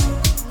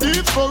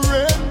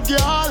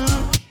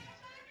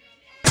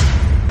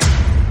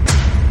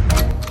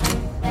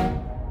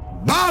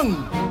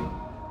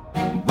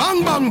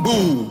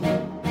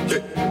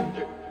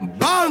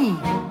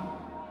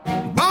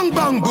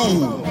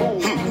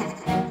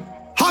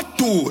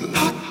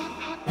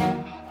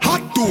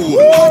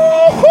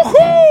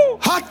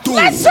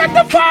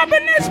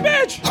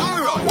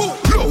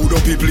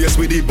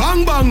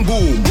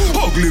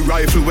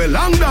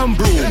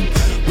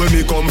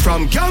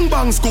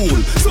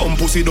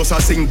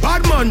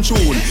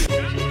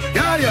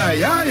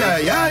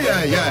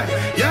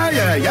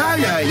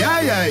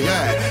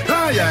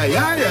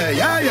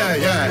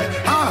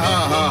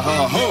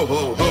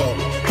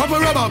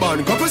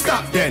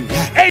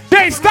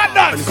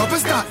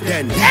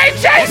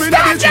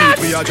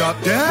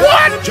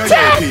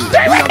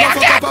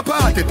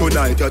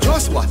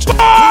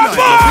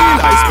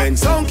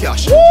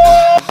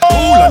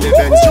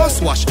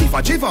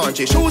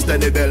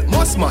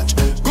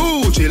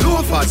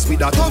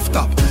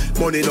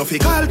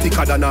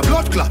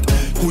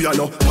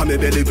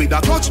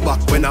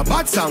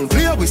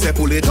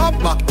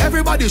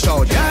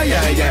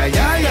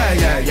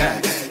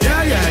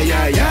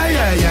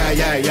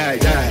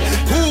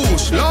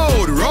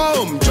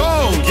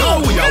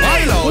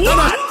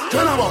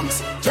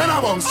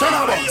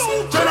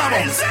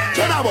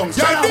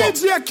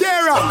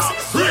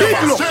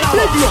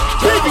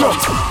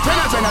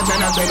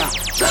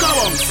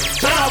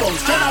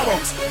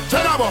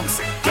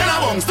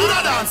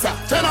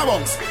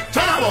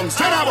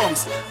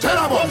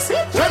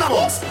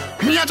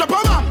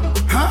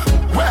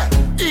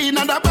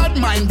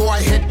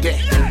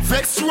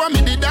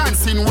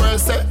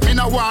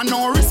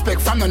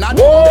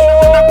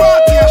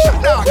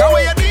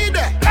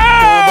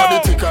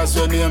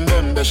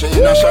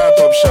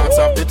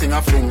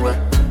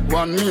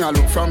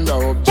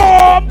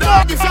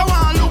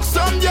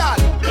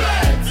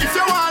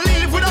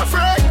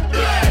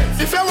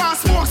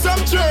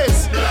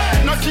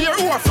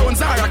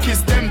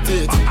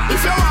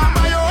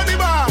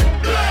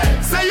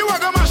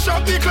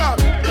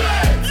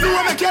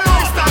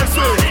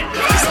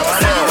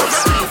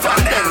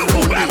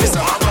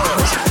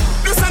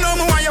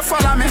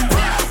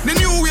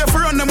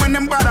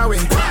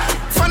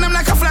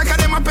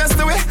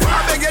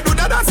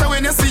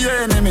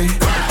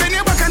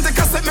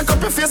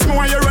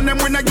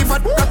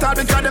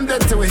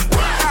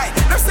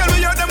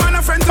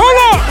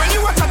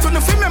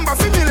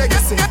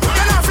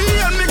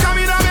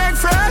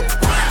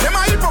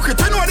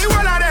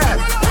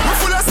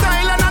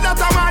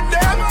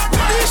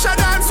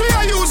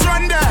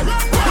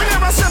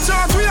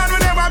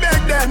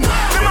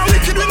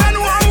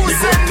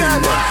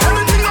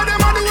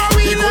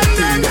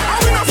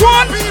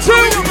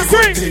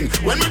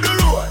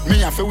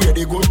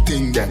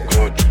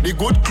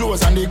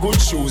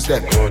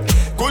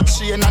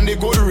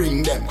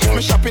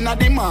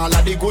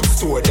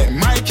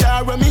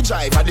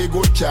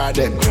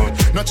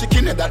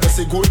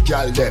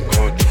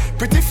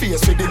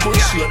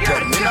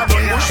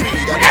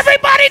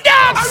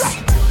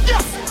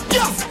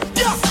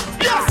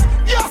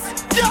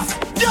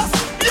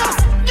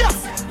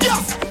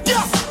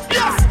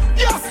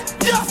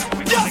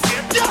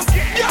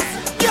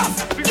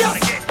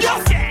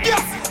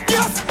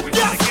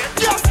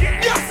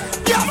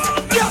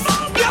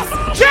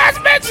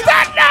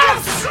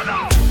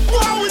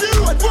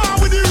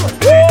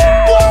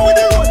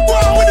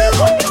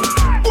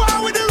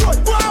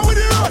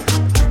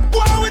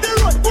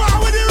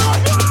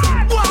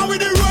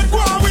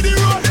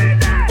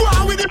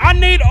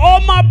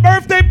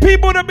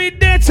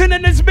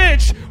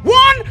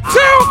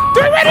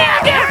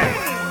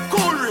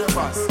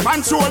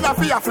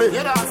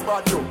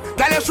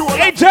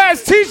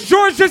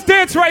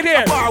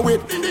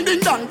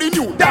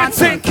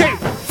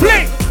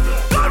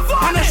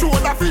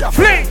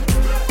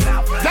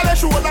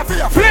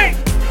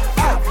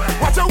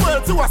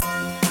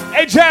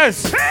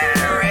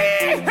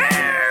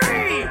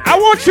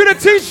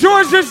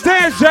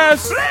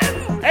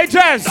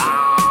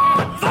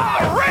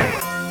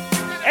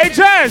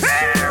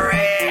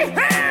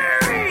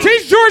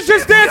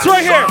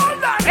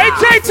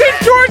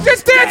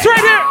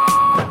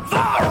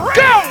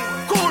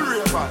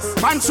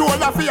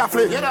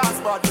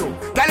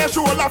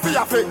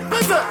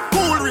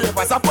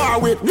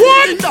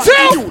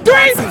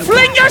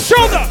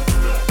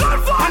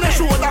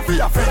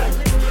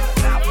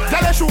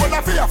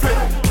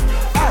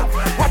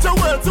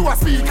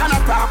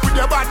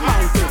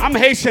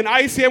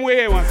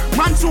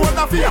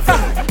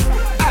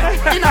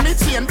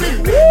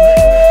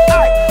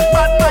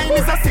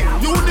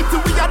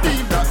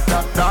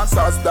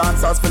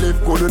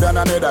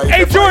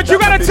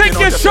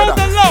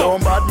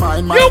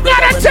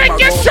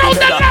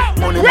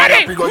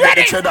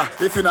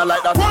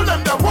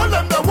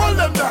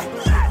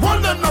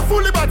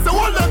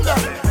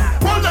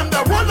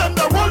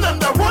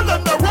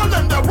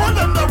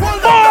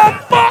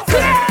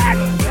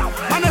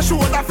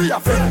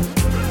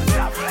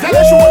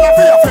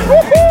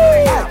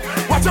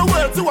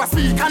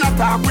 speak and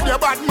attack with your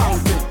bad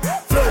mouth.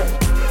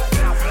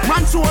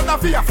 Man shoulder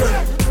for your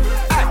friend.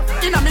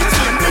 In a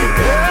mixing.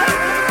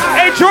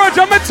 Hey George,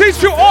 I'm gonna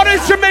teach you all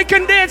these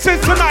Jamaican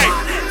dances tonight.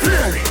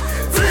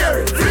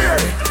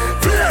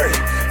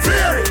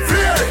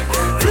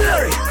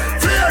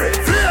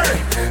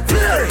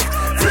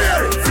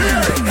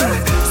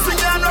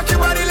 Swing and rock your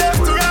body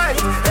left to right.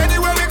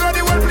 Anywhere we go, the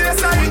whole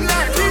place I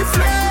ignite.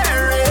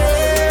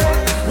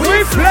 We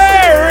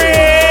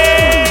flaring.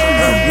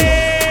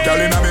 Girl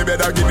inna me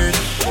bed, give me.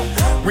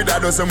 With a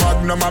dozen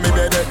magnum on me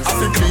bed. I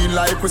feel clean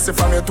like pussy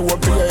from your toe up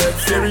to your head.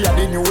 Theory of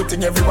the new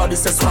thing, everybody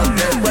says swag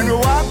dead. When we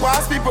walk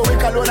past people, we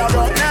call on a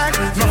rock neck.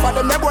 No for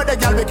them, boy, the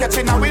girl we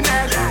catching a we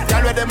neck.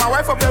 Girl with them, my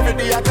wife up every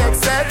day, I take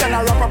set. And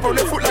I wrap up on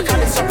the foot like a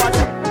little party.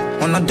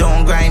 On a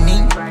down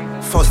grinding.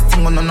 First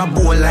thing on a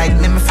bowl like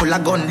me full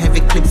of gun,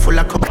 heavy clip full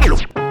of cup.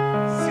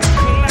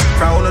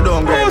 Proud of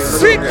down grinding.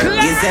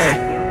 Is there?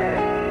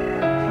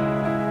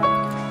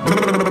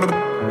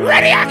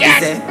 Ready again. Is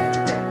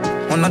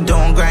there? On a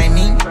down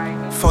grinding.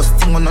 First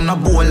thing on a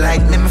bowl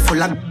like me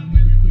full of.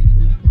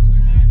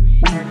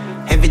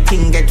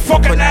 Everything get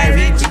fucked when I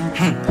reach.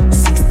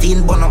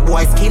 16 bun up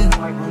boy skin.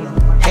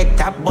 Head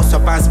tap bust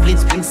up and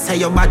split. Say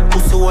your bad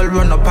pussy all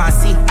run up and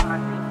see.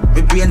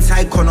 My brain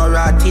side corner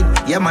rotted.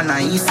 Yeah man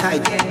on east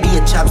side. Be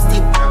a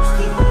chapstick.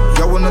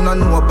 You wanna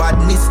know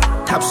badness.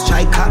 Top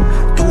striker.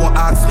 Don't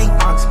ask me.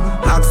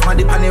 Ask my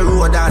dip on the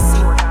road I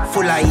see.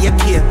 Full of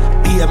AK.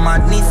 Be a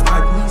madness.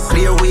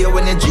 Clear way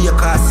when the J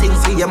car sing.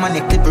 See your man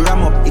clip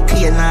ram up. It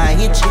clear now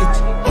hit shit.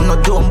 I'm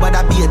not dumb but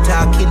I be a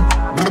talking.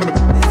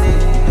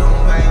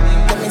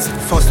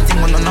 First thing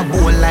on a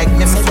bowl like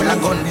me full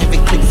of gun. Heavy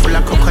clip full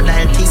of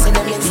crocodile teeth.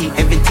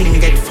 Everything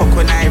get fucked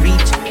when I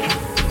reach.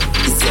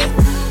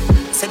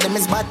 Say them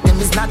is bad, them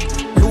is not.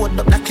 Load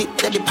up the clip,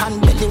 they be pan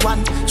belly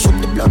one. Shoot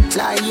the blood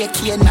fly,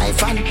 AK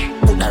knife and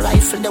put the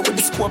rifle there with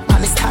the scope on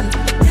the stand.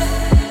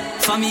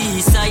 For me,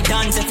 east side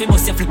dance, if you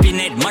bust your flipping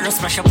head, Maros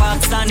smash a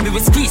park stand. We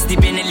will squeeze the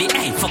Benelli,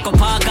 hey, fuck up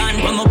our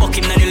gun. When my buck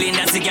him na the lane,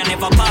 that's the guy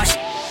never pass.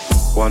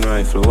 One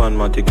rifle, one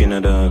matic in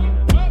a dog.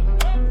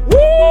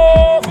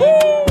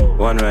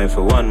 One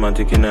rifle, one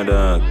matic in a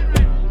dog.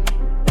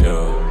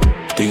 Yo,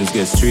 things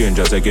get strange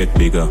as I get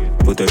bigger.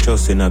 Put a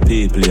trust in a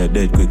people, you're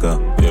dead quicker.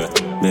 Yeah.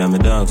 Me and my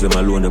dogs, them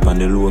alone up on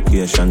the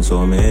location,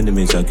 so my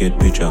enemies I get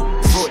picture.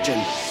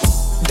 Virgin.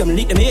 Them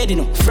leak them head, you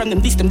know. From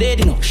them this, them dead,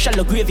 you know.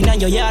 Shallow grave in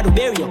your yard to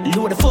bury you.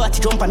 Load the 40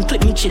 jump and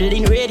clip me chill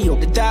in radio.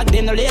 The dog,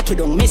 them no late with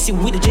them. Messy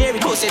with the Jerry.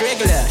 Go say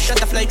regular. Shut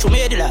the fly through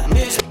medulla.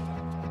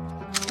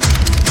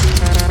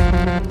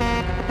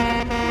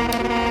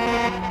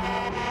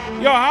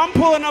 Yo, I'm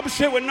pulling up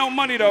shit with no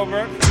money though,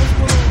 bro.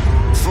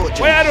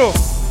 What I do?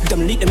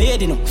 Them leak them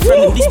head, you know.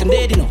 From them this, them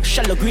dead, you know.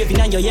 Shallow grave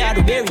in your yard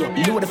to bury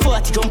you. Load the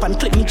 40 jump and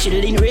clip me chill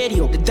in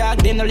radio. The dog,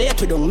 them no late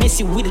with them.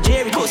 Messy with the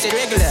Jerry. Go say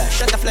regular.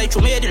 Shut the fly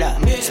through medulla.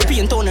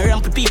 Spin town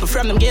around with people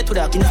from them get to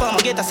that. Informer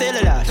get a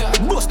cellular.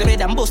 Bust the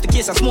head and bust the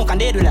case and smoke and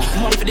dead with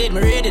that. Money for dead,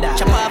 me ready that.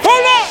 Chop off.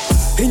 Hold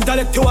up!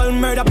 Intellectual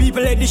murder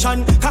people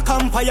edition. A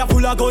campfire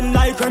full of gun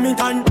like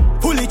Remington.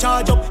 Fully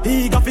charge up,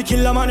 he got fi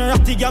kill a man.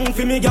 Ratty gang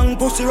fi me gang,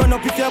 pussy run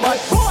up if you bad.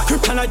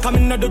 Kryptonite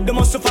coming out of the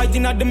muscle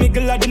fighting at the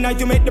middle of the night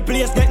to make the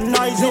place get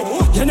noisy.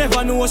 You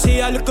never know,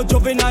 say a little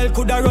juvenile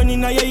coulda run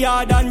in your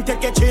yard and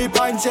take a cheap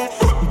and say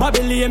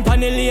Babylon,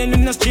 Panellian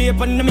in the street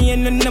and the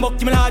main and the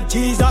buck him like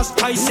Jesus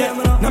Christ.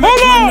 No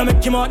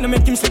make him out, no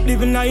make him sleep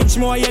living a inch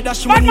more. Yeah,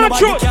 that's when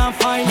nobody can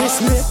find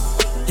this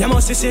me. You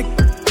must be sick.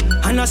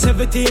 And a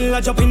 17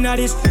 I jump in at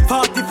this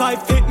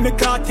 45 feet, me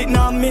caught it,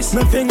 now miss.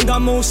 Me finger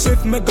move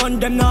swift, me gun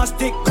them now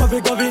stick. Covey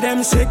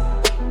them sick,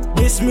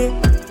 this me.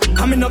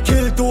 I me no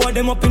kill two of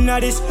them up in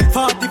at this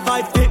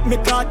 45 feet, me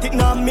caught it,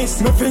 now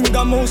miss. Me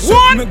finger move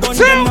swift, me gun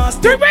them now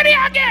stick. 1, 2, 3, ready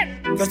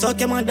again! Cause I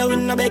came out down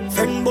in a big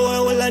friend boy.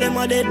 All of them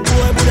are dead boy,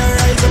 but I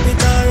rise up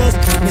with a rust.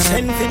 Me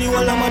send for the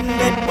wall of man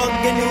dead bug.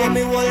 Anyway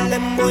me wall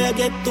them boy I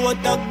get to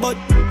attack. But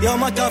yo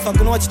my tough, I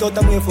can watch it out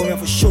of me for me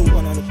for sure.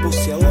 One of the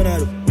pussy, I wanna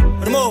do.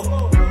 What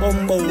more?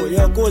 Bumbo,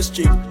 your ghost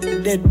chick,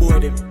 dead boy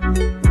them.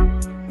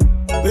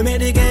 We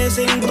made the guy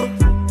sing bro.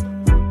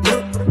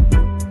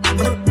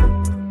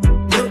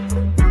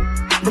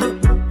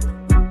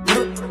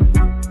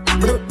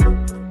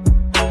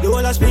 The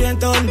whole has been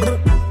done bro.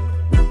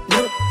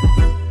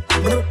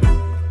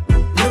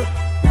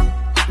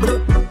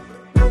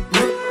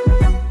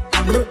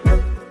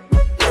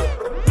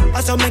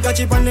 I saw me catch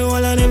it on the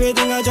wall and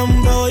everything I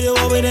jump out. You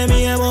over there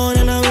me a born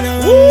and I win a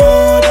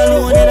run.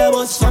 Alone in the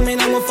bus for me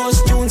now my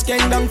first tunes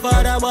came down for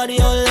the body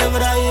all over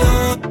the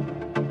year.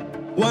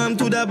 Warm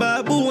to the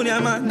baboon ya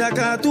man, the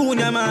cartoon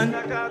ya man.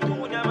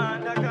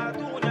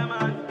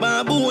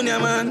 Baboon ya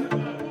man,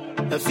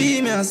 a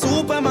female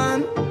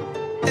Superman.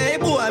 Hey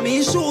boy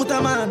me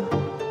shooter man.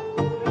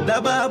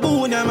 The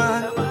baboon ya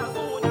man,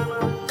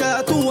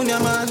 cartoon ya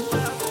man.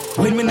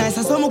 When me nice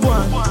as some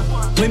one,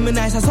 when me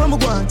nice as some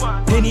one.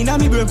 Penny na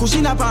me brain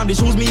cushion up on the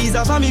shoes me is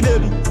a for me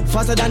baby.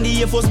 Faster than the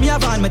Air Force me a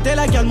van. Me tell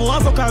a girl more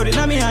fuck out in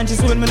a me hand. She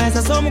say when me nice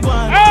as some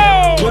one,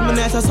 when me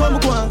nice as some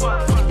one.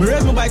 Me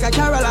raise my bike a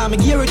Caroline, me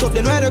gear it up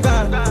then ride a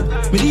gun.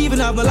 Me even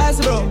have no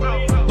license bro.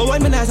 But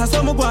when me nice, I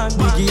saw my one.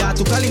 Biggie, I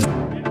took a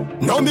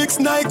No mix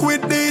Nike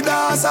with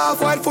Adidas,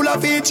 half white full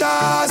of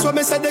features. When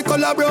me say the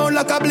color brown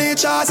like a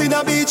bleachers in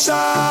a beach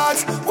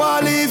shorts.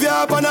 Wanna leave you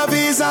up on a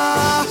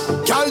visa.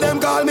 Call them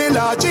call me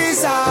Lord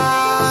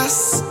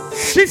Jesus.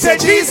 She said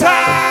Jesus.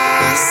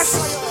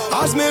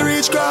 As me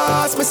reach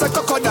grass, me say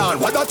cocoa down.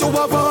 What that you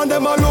have on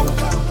them a look?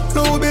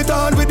 Louis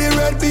Vuitton with the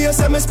red base.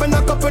 And me spend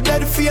a couple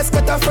dead face,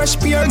 get a fresh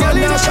pair. Girl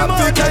in a shop,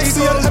 you can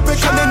see all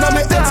epic and in a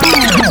me head.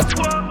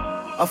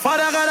 A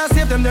father gotta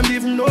save them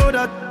even know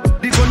that.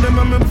 The gun them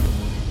and me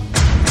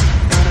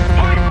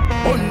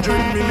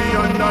 $100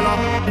 million,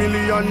 $100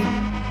 million,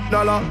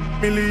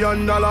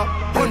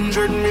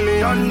 $100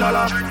 million.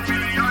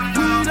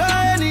 Who the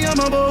any I'm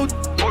about?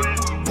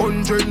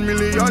 $100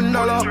 million.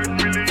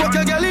 Fuck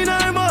a girl in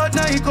her mouth,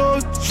 now he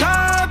goes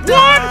sharp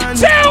down. 1,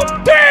 2,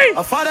 3.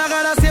 A father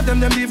gotta save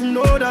them even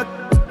know that.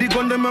 The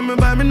gun them and me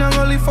buy me now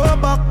only 4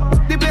 back.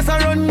 The place I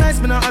run nice,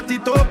 me now at the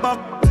top back.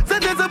 Say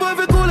there's a boy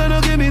fi cool and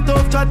no give me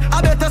tough chat.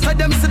 I better say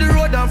them see the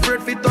road and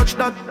afraid fi touch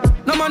that.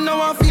 No man now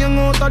want fi hang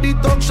out of the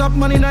talk shop.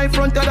 Man in the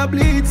front of the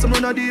bleed, some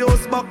run of the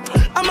house back.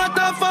 I'm a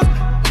tough fuck.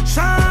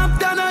 Sharp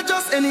than I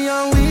just any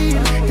and weed.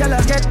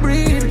 Y'all get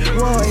breed,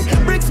 boy.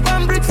 Bricks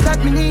pan bricks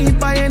that me need.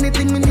 Buy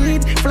anything me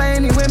need. Fly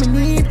anywhere me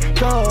need.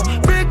 Go.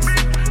 Bricks,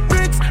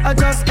 I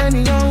just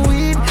any and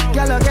weed.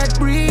 Y'all get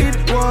breed,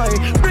 boy.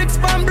 Bricks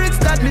pan bricks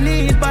that me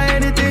need. Buy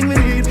anything me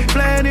need.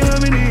 Fly anywhere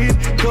me need.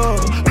 Go.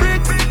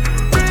 Bricks.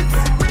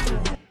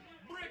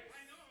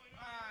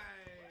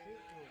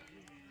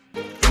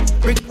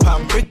 Brick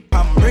pam brick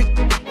pam brick.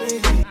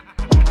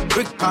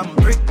 Brick pam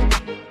brick.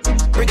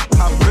 Brick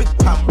pam brick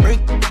pam brick.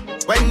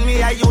 When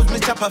me I use me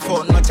chopper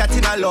phone, no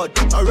chatting a lot.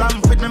 A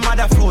ram with me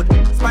mother food.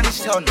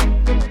 Spanish town,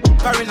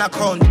 foreign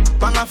account,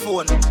 bang a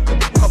phone,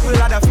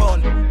 couple other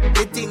phone.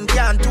 The thing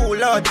can't too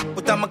loud.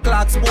 Put on my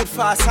clocks, boot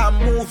fast and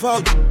move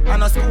out.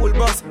 On a school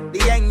bus, the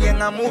young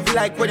I move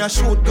like when you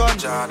shoot gun.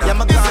 Yeah,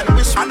 my God,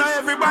 wish. I know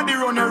everybody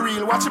run a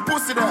reel. Watch your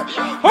pussy there.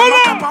 Hold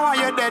on. Power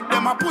you dead,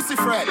 them a pussy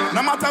friend.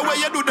 No matter what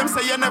you do, them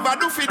say you never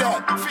do for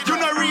that. You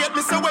know rate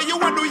me, say what you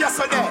want do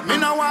yesterday. Me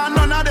no want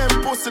none of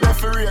them pussy there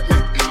for rate me.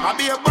 I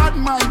be a bad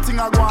mind thing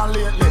I go on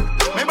lately.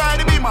 Me by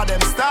the beam of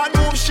them start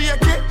move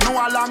shake it. No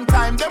a long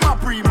time, them a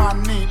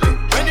pre-man neatly.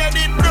 When you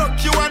did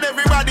broke, you and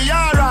everybody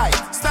alright.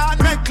 Start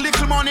make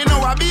little money,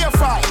 now I be a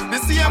fight. The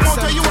same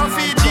motor you a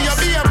Fiji, you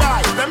be a buy.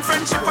 Them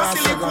friendship a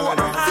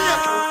silicone.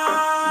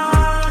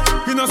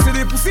 You know see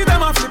the pussy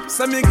them a flip.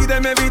 So me give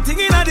them everything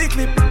in a the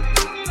clip.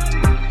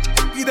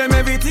 Give them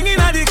everything in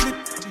a the clip.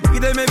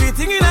 Give them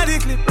everything in a the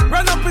clip.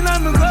 Run up in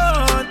on the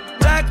gun.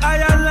 Like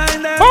iron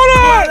line them. Hold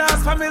on.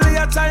 Last family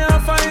I try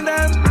and find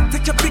them.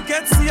 Take your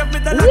picket, see if me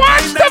the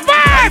watch the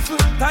vibe.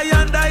 Tie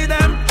and die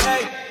them.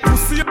 Hey,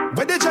 pussy.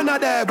 Where the Jenna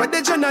there? Where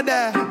the Jenna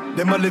there?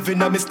 Them a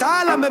living on me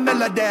style and me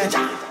melody.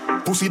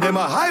 Pussy them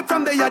a hype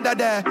from the yada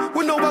there.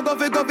 We know what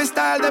govy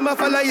style them a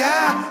follow,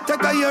 yeah.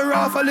 Take a year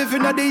off, a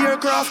living at the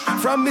aircraft.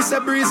 From Mr.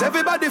 Breeze,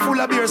 everybody full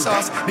of beer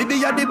sauce. The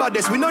the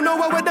baddest, we don't know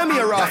what them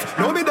here off.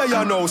 No me there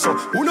you know, so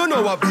who don't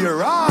know what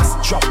beer ass.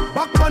 Chop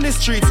back on the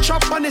street,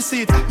 chop on the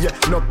seat. Yeah,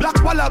 no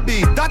black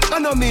wallaby, that I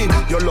no mean.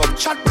 You love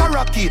chat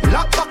parakeet,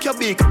 lock back your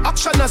beak.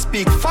 Action a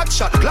speak, fat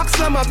shot, Glock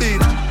slam a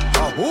beat.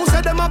 Who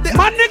said them up the...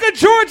 My nigga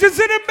George is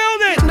in the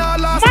building. My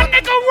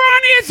nigga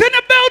Ronnie is in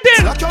the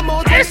building.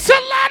 It's a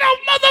lot of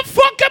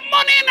motherfucking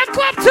money in the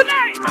club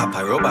tonight.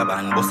 Papa rubber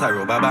band, bossa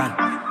rubber band.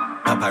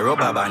 Papa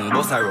rubber band,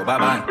 bossa rubber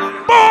band.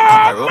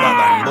 Papa rubber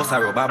band, bossa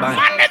rubber band.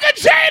 My nigga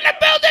Jay in the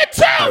building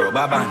too. Papa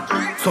rubber band.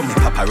 So me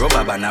papa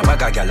rubber band, a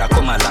bag a gyal a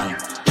come along.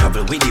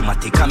 Travel with him, I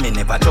take a me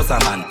never trust a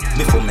man.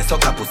 Before me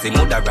suck a pussy,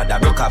 mother rather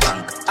broke a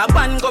bank. A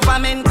ban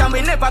government and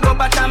we never go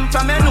back camp.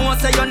 From me know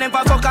say you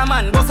never fuck a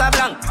man, boss a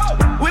blank.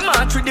 We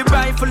march with the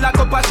rifle like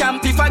up a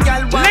camp. If a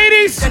girl want,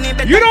 ladies,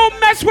 you don't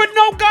mess with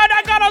no God.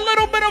 I got a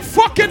little bit of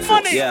fucking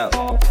money. Yeah,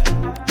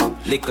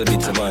 little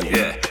bit of money.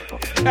 Yeah,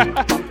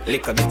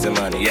 little bit of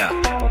money. Yeah,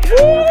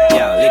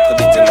 yeah, little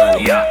bit of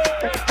money. Yeah,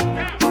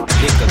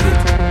 little bit.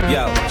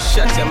 Yo,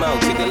 shut your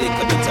mouth with a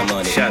little bit of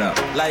money. Shut up.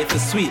 Life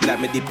is sweet like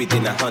me dip it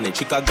in a honey.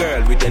 Chick a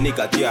girl with a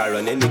nigga car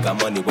and a nigga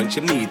money. When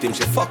she meet him,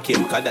 she fuck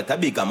him, cause that a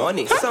bigger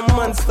money. Some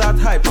man start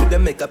hype to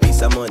them make a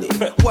piece of money.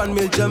 1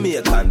 mil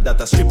Jamaican,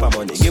 that a stripper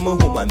money. Give me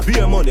woman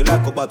beer money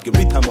like a Bob give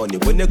it her money.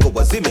 When they go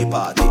a Zimmy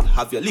party,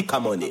 have your liquor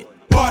money.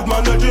 Bad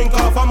man no drink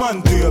off a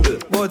man table.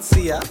 But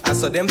see ya, I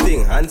saw them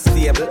thing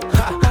unstable.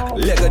 Ha,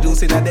 Lego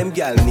juice in a them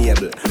gal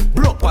navel.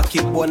 Broke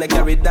pocket wanna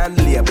carry down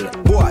label.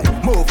 Boy,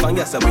 move and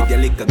yes with your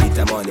little bit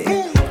of money.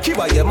 Keep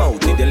out your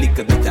mouth with your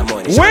little bit of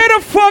money. Where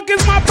the fuck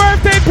is my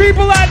birthday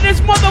people at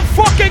this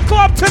motherfucking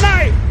club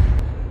tonight?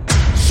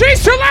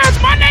 Sheesh Shalaz,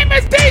 my name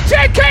is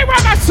DJ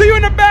K-Rock. I see you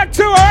in the back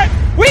too, alright?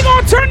 We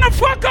gon' turn the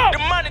fuck up. The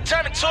money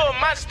turn me to a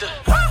monster.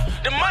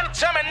 The money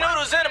turn me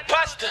noodles in a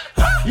pasta.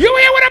 You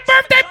here with a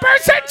birthday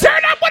person?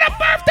 Turn up with a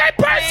birthday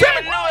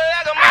person.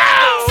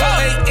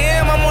 5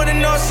 a.m. I'm on the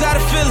north side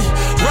of Philly.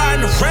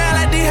 Riding around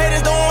like these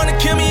haters don't wanna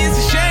kill me. It's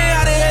a shame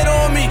how they hate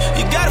on me.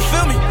 You gotta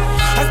feel me.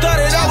 I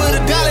started out with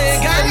 $1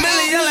 and got $1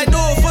 million. Like do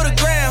it for the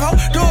grand, ho.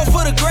 Do it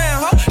for the grand,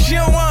 ho. She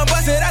don't wanna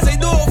bust it. I say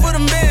do it for the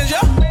bands, yo.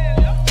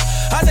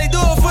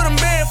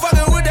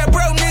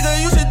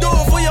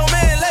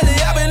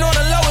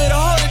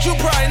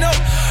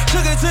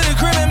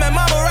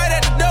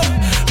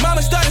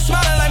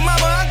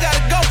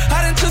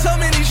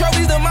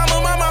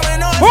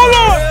 Hold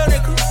on. Real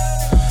nigga.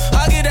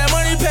 I get that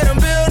money, pay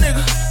them bill, nigga.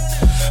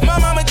 My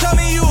mama tell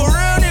me you a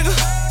real nigga.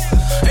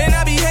 And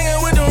I be hanging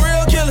with them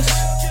real killers.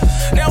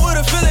 Now what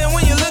a feeling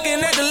when you're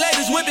looking at the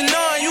latest whipping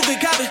knowing you can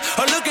copy.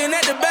 Or looking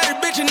at the better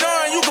bitch and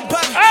knowing you can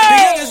pop it. The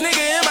youngest nigga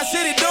in my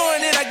city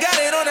doing it. I got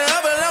it on the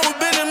other line with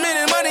Benjamin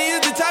and money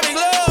is the topic,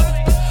 love.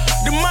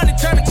 The money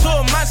turn me to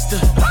a monster.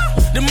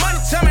 The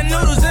money turn me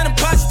noodles and a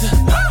pasta.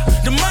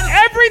 The money.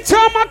 Every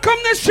time I come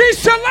to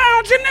Shisha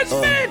Lounge in this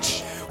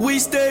bitch. We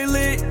stay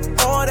lit,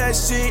 all that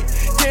shit.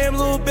 Damn,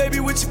 little baby,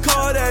 what you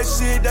call that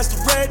shit? That's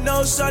the red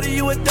nose, shawty,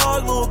 you a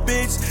dog, little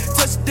bitch.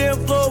 Touch the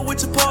damn floor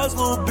with your paws,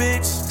 little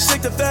bitch.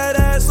 Shake the fat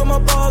ass on my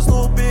balls,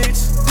 little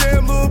bitch.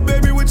 Damn, little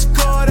baby, what you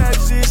call that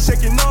shit?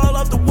 Shaking all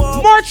off the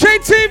wall. March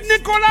 18th,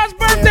 Nicolas'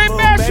 birthday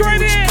bash right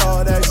here.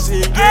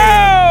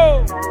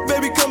 Oh!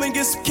 Baby, come and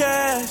get some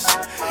cash.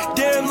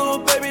 Damn, little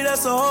baby,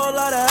 that's a whole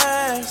lot of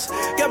ass.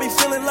 Got me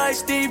feeling like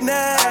Steve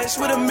Nash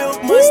with a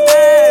milk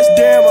mustache.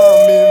 Damn,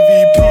 I'm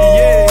MVP,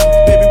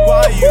 yeah. Baby,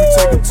 why you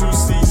taking 2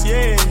 seats,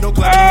 yeah. No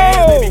clap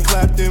hands, baby,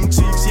 clap them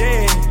cheeks,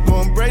 yeah.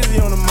 Going crazy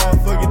on the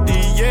motherfucking D,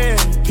 yeah.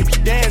 Keep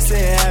you dancing,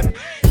 happy.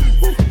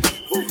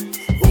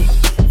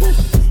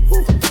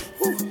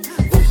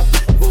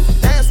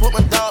 Dance with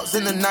my dogs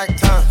in the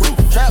nighttime.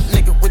 Trap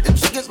nigga with the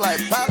chickens like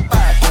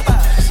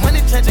Popeye.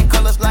 Money changing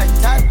colors like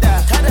tie-dye.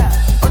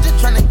 I'm just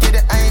trying to get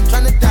it, I ain't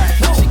trying to die.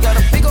 She got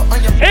a big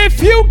on your.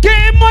 If you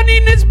getting money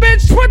in this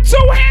bitch, put 2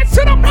 hands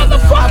to the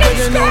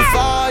motherfucking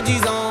sky.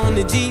 G's on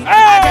the G.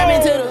 I grab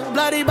into the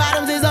bloody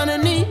bottoms is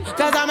underneath.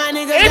 Cause all my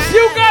niggas. If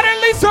you got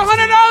at least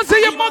 $100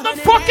 in your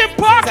motherfucking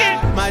pocket,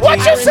 what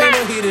you say?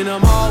 Hitting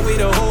them all with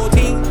the whole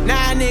team.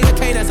 Nah, nigga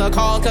can't answer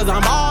calls cause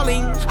I'm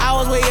balling. I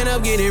was waking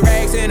up getting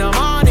racks in the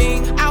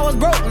morning. I was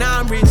broke, now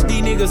I'm rich,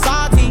 these niggas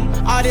salty.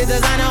 All this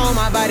designer on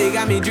my body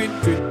got me drip,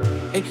 drip.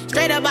 Hey,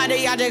 straight up out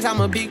the objects, I'm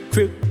a big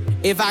crip.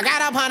 If I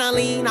got up on a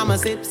lean, I'm a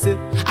sip, sip.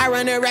 I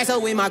run the racks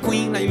up with my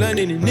queen like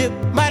London and Nip.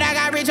 But I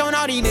got rich on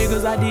all these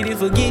niggas, I didn't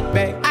forget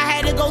back. I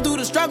had to go through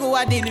the struggle,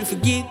 I didn't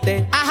forget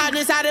that. I hopped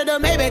inside of the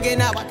Maybach and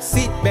now I can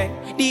sit back.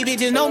 These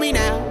bitches know me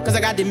now, cause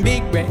I got them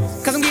big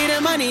racks. Cause I'm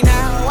getting money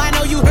now, I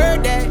know you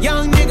heard that.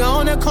 Young nigga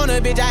on the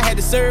corner, bitch, I had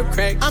to serve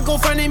crack. Uncle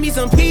fronted me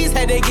some peas,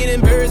 had to get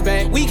them birds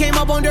back. We came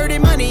up on dirty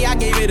money, I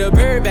gave it a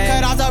bird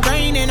back. Cut off the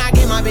brain and I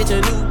gave my bitch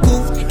a new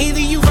coupe. Either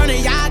you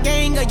running y'all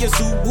gang or you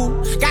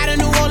Subaru. Got a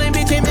New Orleans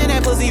bitch, him and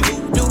that pussy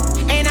voodoo.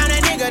 Ain't on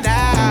a nigga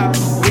now.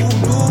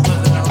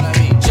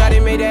 Shawty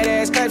made that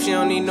ass clap, she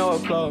don't need no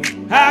applause.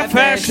 High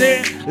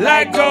fashion,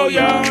 like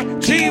Goya,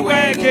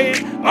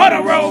 G-Wagon, or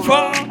the Rover.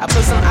 I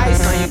put some ice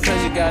on you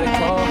cause you got it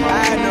cold.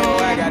 I know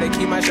I gotta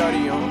keep my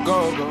shawty on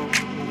go, go.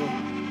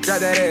 Drop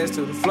that ass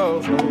to the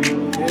floor,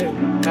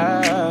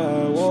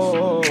 yeah.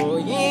 Whoa.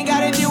 You ain't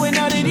gotta deal with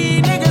none of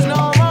these niggas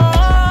no more.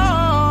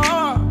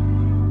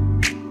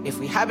 If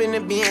we hop in the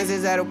Benz,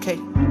 is that okay?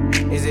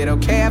 Is it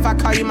okay if I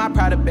call you my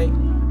pride, babe?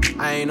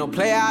 I ain't no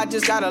player, I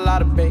just got a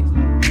lot of bass.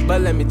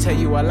 But let me tell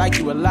you, I like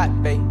you a lot,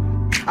 babe.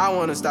 I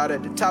wanna start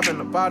at the top and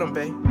the bottom,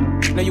 babe.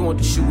 Now you want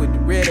the shoe with the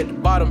red at the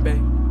bottom,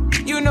 babe.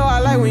 You know I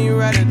like when you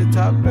right at the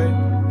top, babe.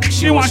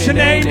 She wants your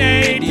name,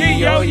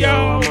 D-Yo-Yo.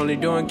 I'm only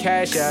doing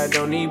cash, I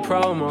don't need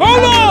promo.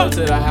 Hold on!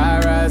 To the high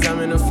rise, I'm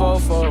in the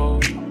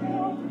 4-4.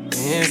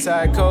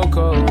 Inside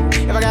Coco.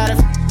 If I gotta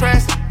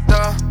press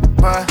the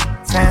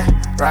button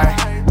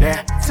right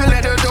there to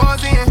let the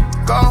doors in,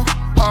 go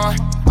on,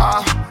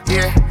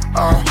 yeah,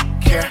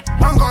 care.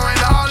 I'm going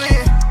all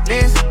in.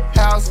 This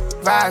house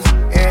vibes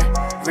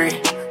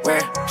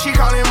everywhere. She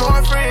calling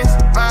more friends,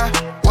 my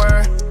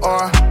word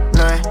or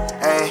none.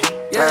 Hey,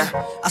 yeah.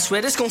 I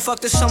swear this gon' fuck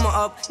the summer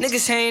up.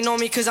 Niggas hating on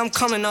me cause I'm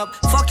coming up.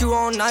 Fuck you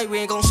all night, we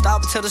ain't gon'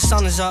 stop until the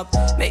sun is up.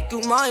 Make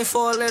you mine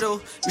for a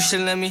little. You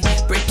should let me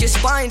break your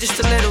spine just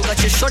a little. Got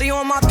your shorty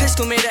on my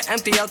pistol, made her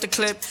empty out the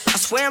clip. I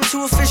swear I'm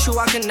too official,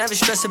 I can never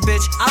stress a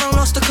bitch. I done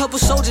lost a couple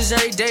soldiers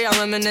every day, I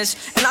reminisce.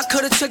 And I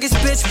could've took his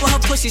bitch, but her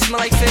pussy smell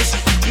like fish.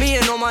 Me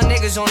and all my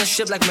niggas on the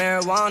ship like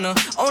marijuana.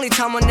 Only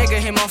time a nigga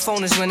hit my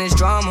phone is when there's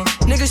drama.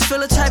 Niggas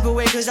feel a type of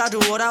way cause I do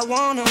what I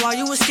wanna. While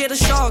you was scared of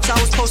sharks, I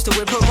was posted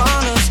with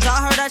piranhas.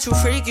 I heard that you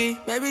freaky,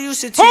 maybe you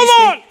should teach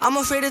me. I'm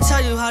afraid to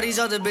tell you how these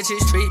other bitches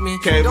treat me.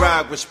 Can't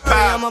rock with your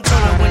power. I'ma pull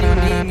up when you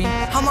need me.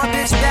 How my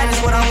bitch bad is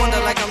what I wonder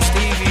like I'm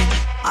Stevie.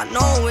 I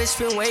know it's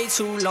been way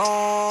too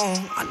long.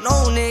 I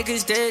know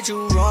niggas did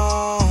you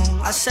wrong.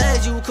 I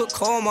said you could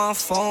call my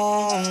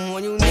phone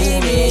when you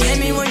need me. Hit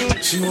me when you.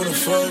 She wanna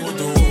fuck with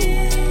the woo.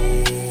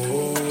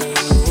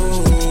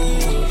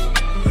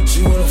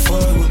 She wanna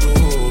fuck with the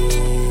woo.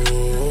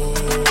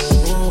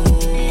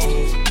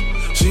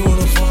 She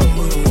wanna fuck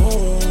with the woo.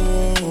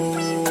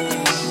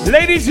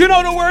 Ladies, you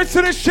know the words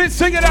to this shit,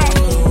 sing it out.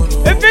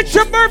 If it's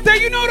your birthday,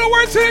 you know the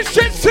words to this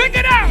shit, sing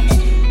it out.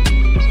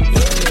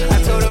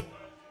 I told her,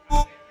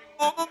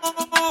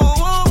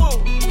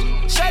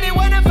 Shawty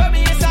wanna put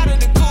me inside of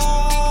the cool.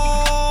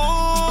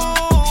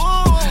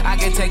 I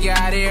can take Take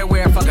you out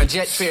everywhere, fuck a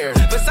jet fare.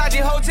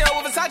 Versace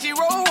hotel with Versace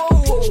roll.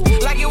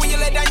 Like it when you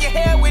let down your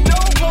hair with no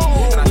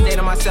clothes. And I stay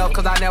to myself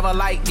cause I never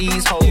like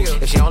these hoes.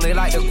 If she only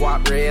like the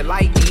guap red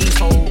like these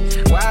hoes.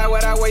 Why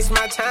would I waste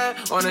my time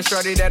on a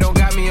shorty that don't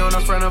got me on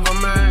the front of a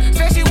mind?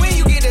 Especially when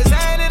you get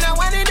designed and I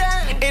want it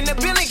done. And the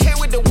building came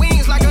with the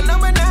wings like a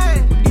number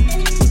 9.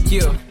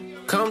 Yeah,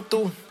 come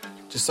through,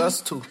 just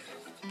us two.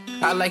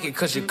 I like it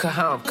cause you cut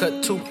how I'm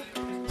cut too.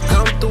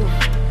 Come through,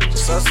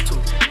 just us two.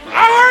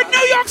 I heard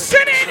New York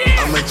City.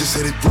 I might just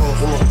hit it raw,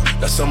 hold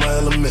on, that's on my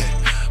element.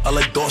 I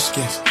like dark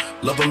skins,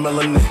 love a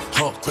melanin.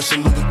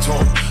 Question Louis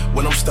Vuitton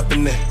when I'm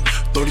stepping in.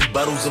 30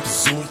 bottles of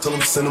Zoom till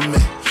I'm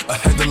sentiment. I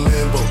had the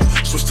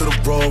Lambo, switch to the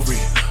Rari.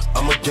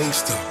 I'm a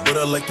gangster, but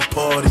I like to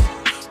party.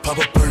 Pop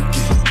a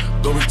perky,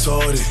 go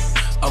retarded.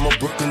 I'm a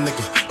Brooklyn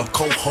nigga, I'm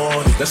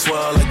cold-hearted. That's why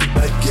I like the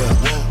back,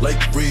 yeah, like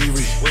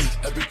Riri.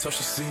 Every time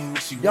she see me,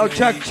 she Yo,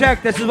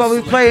 check. This is what we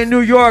play in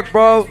New York,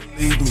 bro.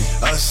 Leave me,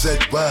 I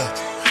said,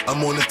 wow.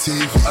 I'm on the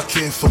TV, I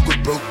can't fuck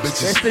with broke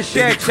bitches. It's the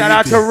shit. Shout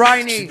out to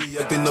Riney.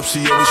 Shout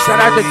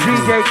out to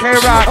DJ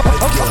K-Rock.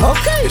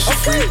 Okay.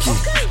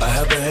 I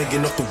have been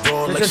hanging off the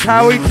wall. This is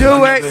how we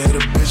do it. I hit a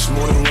bitch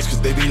more than once cause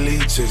they be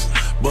leeches.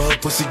 But her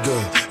pussy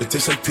good, it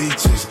tastes like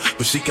peaches.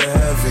 But she can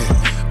have it.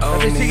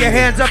 Let me see your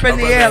hands up in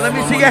the air. Let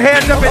me see your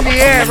hands up in the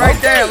air right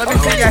there. Let me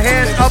see your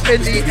hands up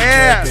in the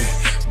air.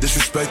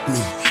 Disrespect me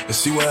and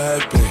see what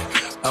happened.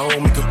 I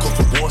don't make a call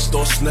for war,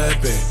 start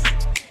snapping.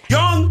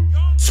 Young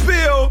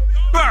Spielberg.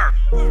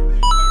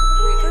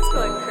 Rico's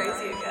going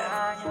crazy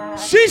again.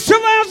 Shisha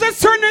Lounge, let's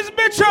turn this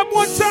bitch up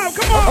one time.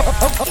 Come on.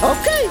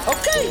 Okay.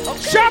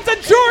 Shout to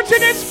George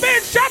and this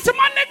bitch. Shout to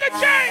my nigga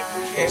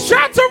Jay.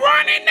 Shout to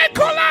Ronnie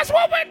Nicholas.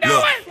 What we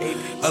doing?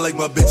 I like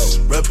my bitches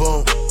red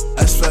bone,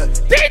 ass fat.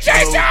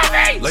 DJ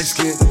Johnny. Light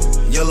skin,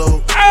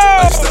 yellow,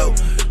 iced out.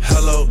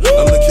 Hello,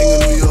 I'm the king of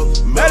New York.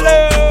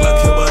 Mellow, black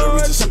hair by the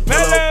Regis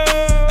Pillow.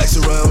 Ask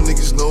around,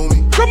 niggas know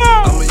me. Come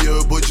on. I'm a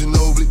year boy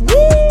Ginobili.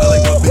 I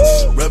like my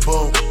bitches red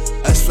bone,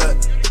 ass fat,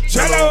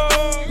 jello,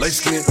 light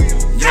skin,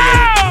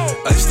 yellow,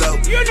 iced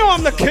out. You know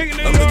I'm the king of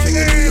New York. I'm the king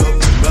of New York.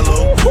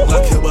 Mellow,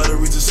 black hair by the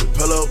Regis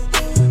Pillow.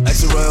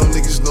 Ask around,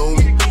 niggas know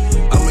me.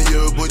 I'm a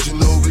year boy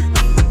Ginobili.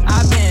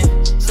 I've been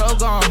so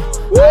gone.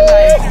 I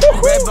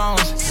like red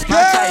bones,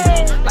 my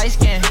type, light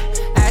skin,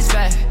 ass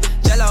fat,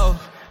 jello.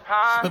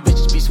 But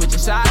bitches be switching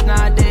sides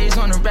nowadays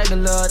on the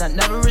regular. I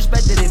never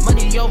respected it.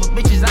 Money over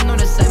bitches, I know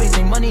that's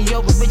everything. Money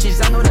over bitches,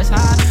 I know that's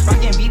high.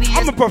 Rockin' BBS.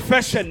 I'm a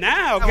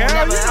professional,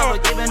 girl. You know,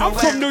 I'm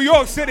from New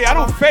York City. I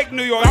don't fake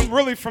New York. I'm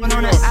really from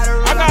New York.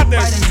 I got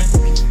this.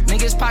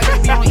 Niggas pockets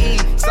be on E.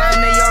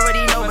 Something they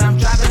already know, but I'm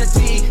driving a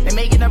T. They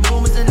making up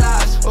rumors and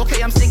lies.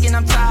 Okay, I'm sick and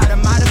I'm tired.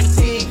 I'm out of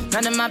fatigue.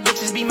 None of my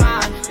bitches be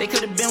mine. They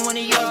could have been one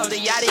of yours.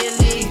 They out of your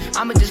league.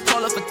 I'ma just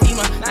call her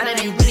Fatima. Now that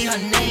ain't really her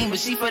name, but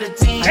she for the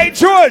team. Hey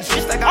George,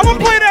 I'm gonna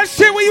play that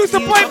shit we used to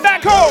play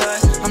back home.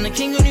 I'm the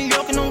king of New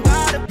York and on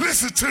God.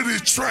 Listen to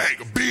this track,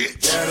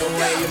 bitch. I'm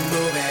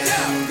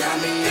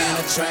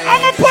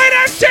gonna play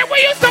that shit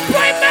we used to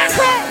play back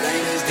home.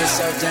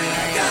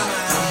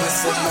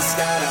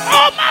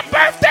 All my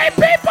birthday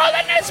people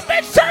in this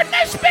bitch, turn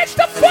this bitch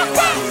the fuck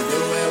up.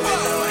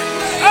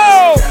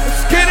 Oh,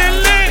 it's getting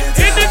lit.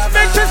 In this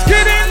bitch, it's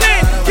getting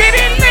lit. Get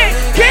it lit.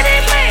 Get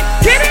it lit.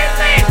 Get it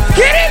lit.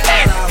 Get it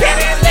lit. Get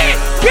it lit.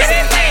 Get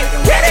it lit.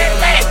 Get it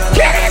lit.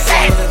 Get it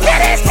lit.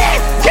 Get it lit.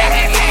 Get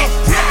it lit.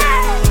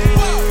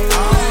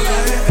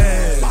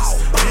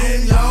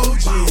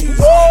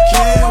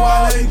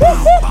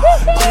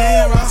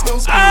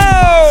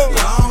 Oh,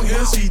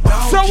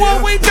 so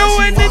what we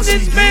doing in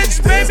this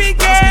bitch, baby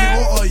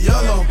girl? Oh,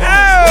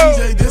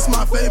 DJ, this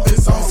my favorite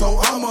song, so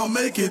I'ma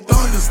make it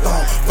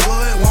thunderstorm.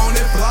 Blow it, want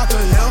it, block a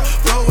hell.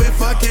 Blow it,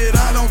 fuck it,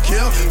 I don't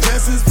care.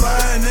 Jess's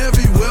flying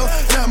everywhere.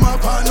 Got my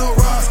partner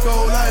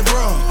Roscoe, like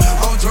bro,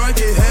 I'm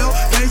drunk as hell.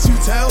 Can't you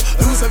tell?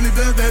 Do 70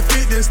 bands that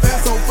fit this stat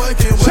so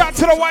fucking well. Shout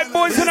to the white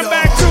boys in the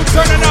back too,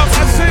 turning up.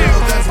 I see you.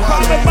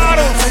 Pop the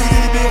bottles.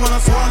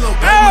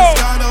 Oh,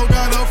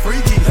 got a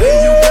freaky.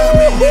 Hey, you got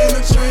me in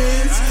the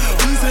trends.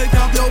 Please take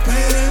off your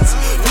pants.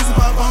 Please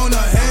pop on the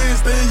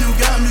hands. Then you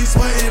got me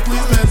sweating.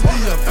 Please pass me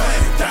a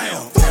fang.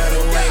 Damn.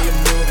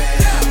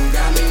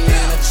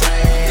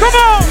 Come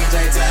on.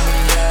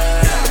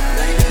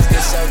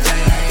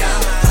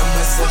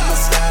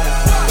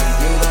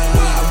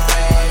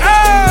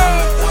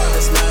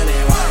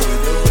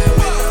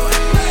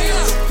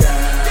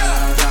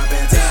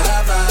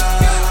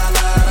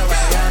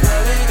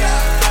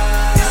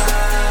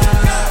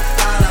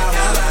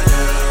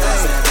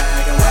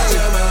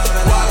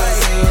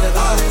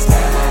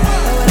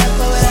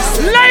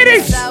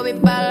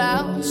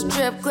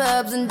 Strip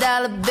clubs and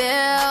dollar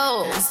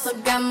bills. I still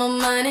got my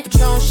money.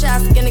 Patron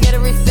shots, gonna get a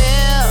refill.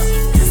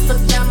 I still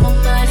got my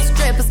money.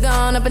 Strippers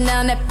going up and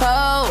down that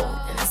pole.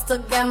 And I still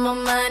got my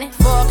money.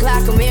 4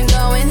 o'clock and we ain't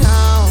going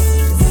home.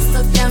 I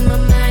still got my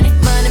money.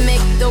 Money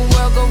make the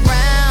world go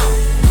round.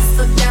 I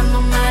still got my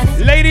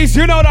money. Ladies,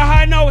 you know the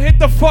high note. Hit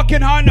the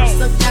fucking high note. I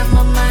still got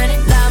my money.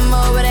 Lot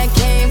more where that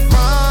came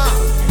from.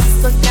 I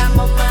still got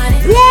my money.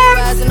 1,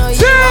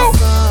 2,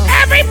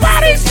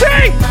 everybody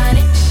sing.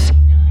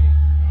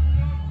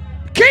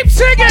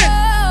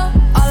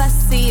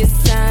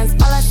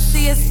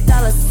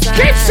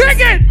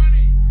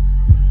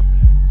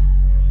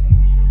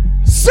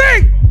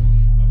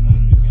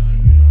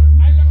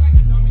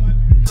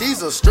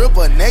 was a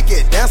stripper,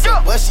 naked dancer,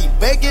 but she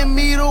begging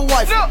me to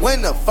wife.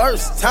 When the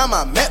first time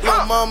I met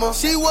my mama,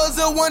 she was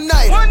a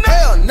one-nighter.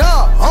 Hell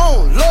nah, I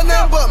don't love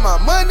nothing but my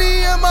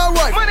money and my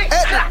right.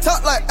 At the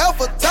top like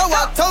Alpha Tower,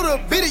 I told her,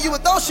 beat it, you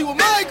would thought she was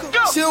Michael.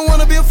 She don't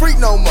wanna be a freak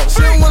no more.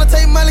 She don't wanna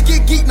take money,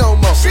 get geek no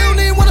more. She don't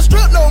even wanna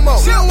strip no more.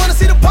 She don't wanna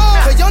see the pole.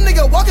 Cause your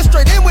nigga walking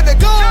straight in with the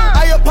gun.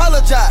 I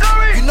apologize.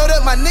 You know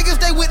that my niggas,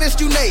 they witnessed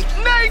you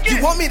naked.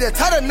 You want me to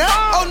tie her now?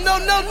 Oh no,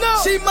 no,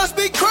 no. She must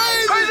be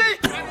crazy.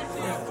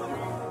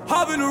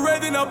 Hop in the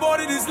Raven, I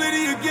bought it, it's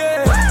Liddy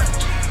again.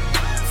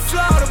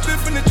 Fly out a bit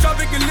in the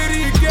tropic and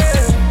Liddy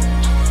again.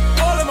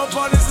 All of my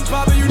partners is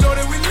poppin', you know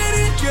that we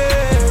Liddy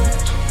again.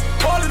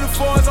 All of the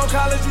fours on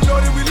college, you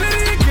know that we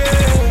Liddy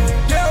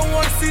again. They don't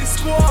wanna see the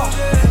squad,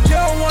 they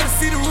don't wanna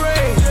see the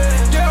rain.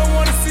 They don't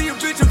wanna see a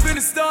bitch up in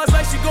the stars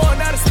like she going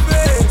out of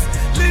space.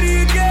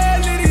 Liddy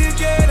again,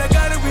 I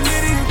got it, we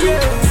Liddy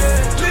again.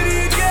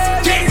 Liddy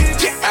again,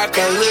 I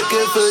can look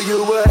it for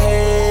you a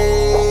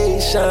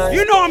Haitian.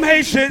 You know I'm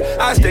Haitian.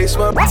 I stay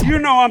smart. You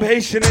know I'm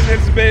Haitian in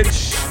this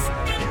bitch.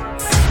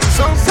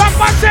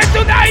 Somebody said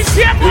to the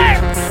Haitian way.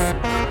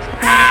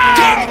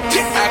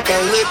 I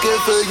can look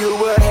it for you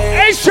a Haitian.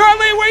 Hey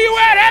Shirley, where you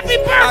at? Happy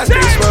birthday! I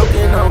stay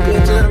smoking on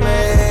good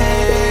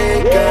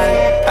Jamaican.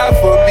 I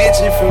fuck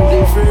bitches from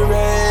different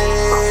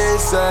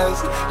races.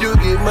 You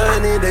get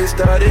money, they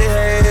started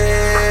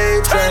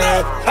hating.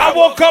 I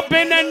woke up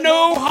in a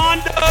new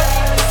Honda.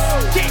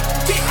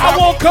 I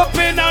woke up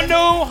in a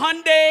new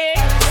Hyundai.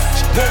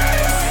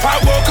 I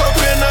woke up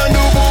in a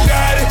new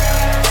Bugatti.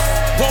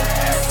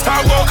 I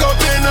woke up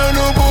in a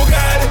new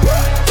Bugatti.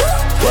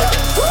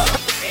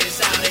 It's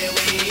all that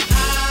we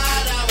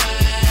all the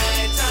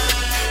way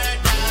turned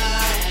up.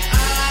 All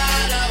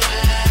the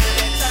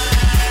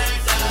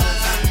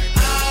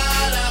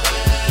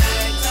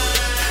way turned up.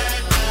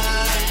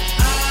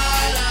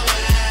 All the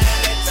way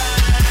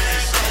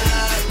turned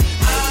up.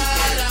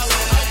 All the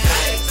way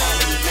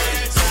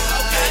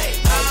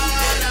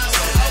turned up.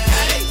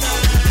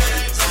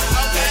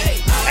 All the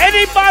way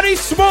Anybody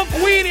smoke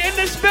weed in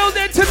this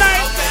building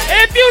tonight?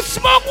 If you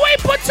smoke weed,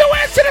 put your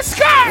hands to the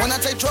sky. When I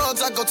take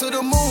drugs, I go to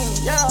the moon.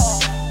 Yeah,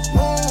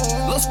 moon.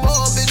 Little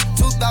spoiled bitch,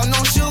 2,000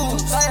 no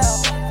shoes.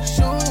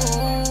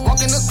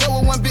 Walk in the store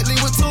with one Bentley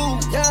with two.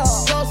 Yeah,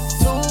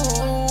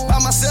 by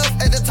myself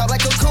at the top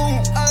like a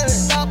cocoon.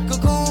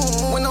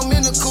 Cocoon. When I'm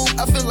in the coop,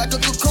 I feel like a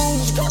cocoon.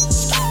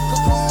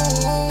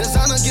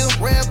 Designer get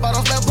red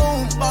bottoms,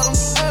 baboon.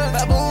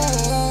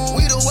 Baboon.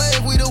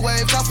 We the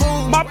wave,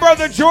 typhoon. My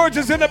brother George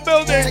is in the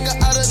building.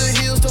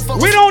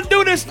 We don't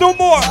do this no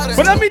more.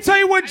 But let me tell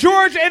you what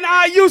George and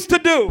I used to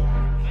do.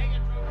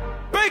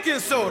 Baking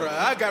soda,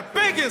 I got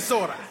baking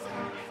soda.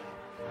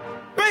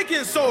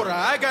 Baking soda,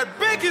 I got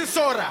baking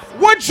soda.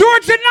 What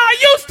George and I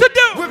used to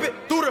do. Whip it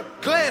through the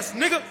glass,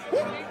 nigga.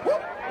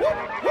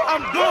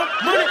 I'm doing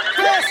money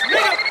fast,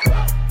 nigga.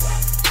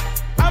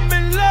 I'm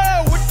in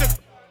love with the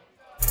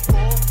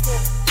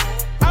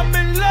I'm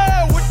in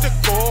love with the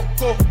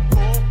coco.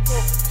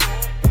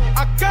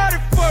 I got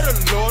it for the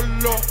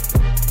Lolo.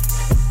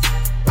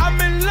 I'm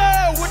in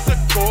love with the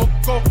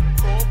coco.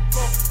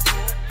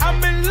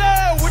 I'm in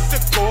love with the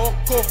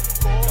coco.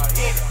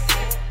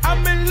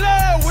 I'm in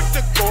love with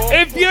the coco.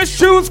 If your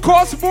shoes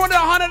cost more than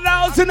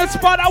 $100 in the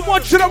spot, I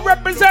want you to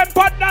represent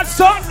Partner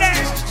Sunday.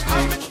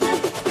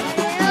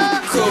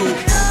 Cool.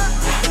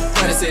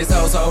 26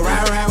 oh, so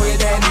ride with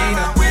that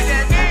Nina.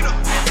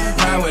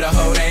 Ride with a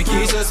hoe named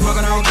Keisha,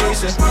 smoking on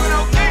Keisha.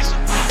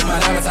 My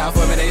diamonds out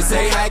for me, they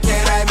say, how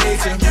can I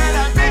meet you?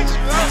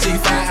 She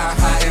fly out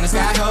high in the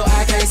sky, ho,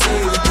 I can't see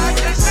you.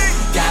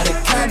 Got a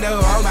condo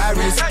on my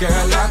wrist, girl,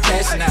 I'm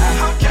cashing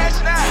out.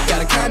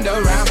 Got a condo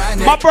around my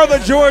neck. My brother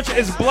George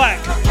is black,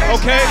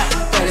 okay?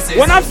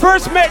 When I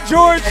first met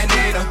George,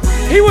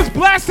 he was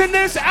blasting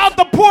this out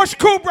the Porsche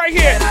coupe right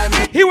here.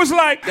 He was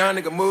like, young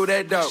nigga move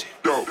that dope.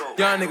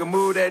 Young nigga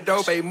move that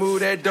dope, hey, move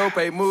that dope,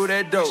 hey, move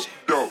that dope.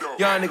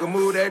 Young nigga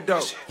move that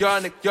dope.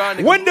 Young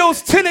nigga.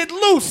 Windows tinted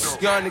loose.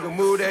 Young nigga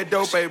move that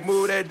dope, hey,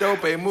 move that dope,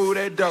 hey, move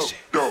that dope.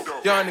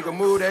 Young nigga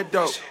move that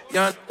dope.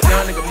 Young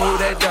nigga move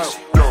that dope.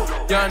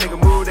 Young nigga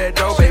move that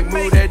dope, hey,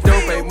 move that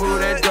dope, hey, move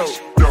that dope.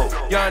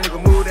 Young nigga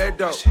move that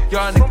dope.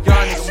 Young nigga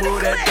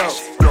move that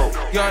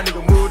dope. Young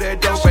nigga move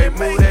that dope, hey,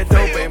 move that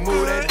dope, hey,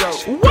 move that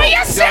dope. What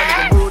you say? Young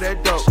nigga move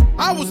that dope.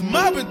 I was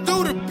mobbing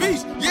through the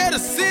beach, yeah, the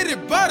city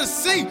by the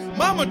sea.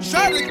 Mama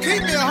tried to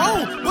keep me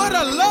home, but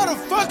I love the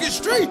fucking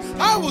street.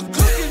 I was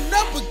cooking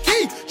up a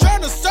key,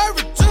 trying to serve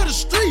it to the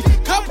street.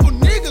 Couple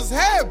niggas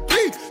had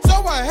beef,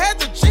 so I had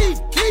the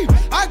chief keep.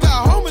 I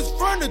got homies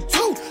from the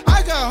 2,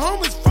 I got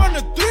homies from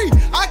the 3.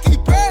 I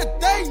keep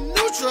everything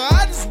neutral,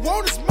 I just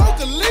wanna smoke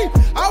a leaf.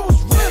 I was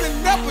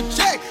running up a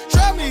check,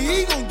 try me,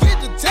 he gon' get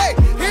the tech.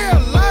 Hear a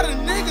lot of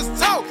niggas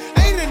talk,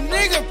 ain't a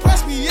nigga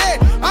press me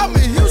yet. I'm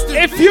in Houston.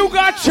 If you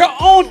got your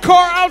own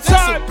car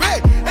outside,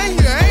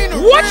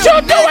 what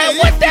you doing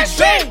with that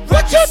shit?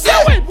 What you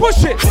doing?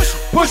 Push it, push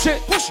it, push it,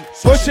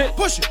 push it,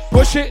 push it,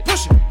 push it,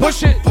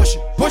 push it, push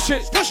it, push it, push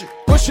it, push it,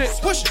 push it,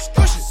 push it,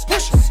 push it,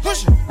 push it,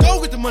 push it.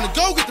 Go get the money,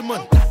 go get the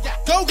money.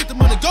 Go get the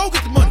money, go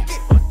get the money.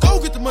 Go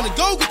get the money,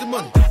 go get the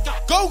money.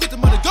 go get the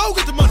money, go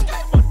get the money.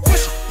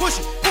 Push it, push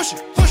it, push it,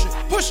 push it,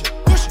 push it,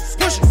 push it,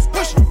 push it,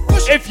 push it,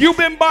 push it. If you've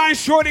been buying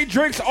shorty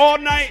drinks all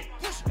night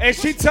and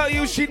she tell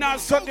you she not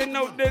sucking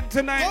no dick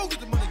tonight,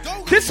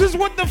 this is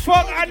what the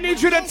fuck I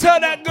need you to tell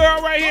that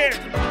girl right here.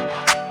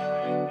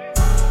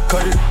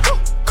 Cut it,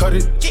 cut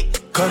it,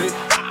 cut it,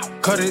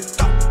 cut it,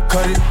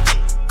 cut it,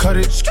 cut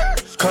it,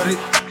 cut it,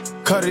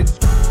 cut it.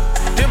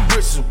 Them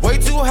bricks is way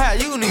too high,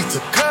 you need to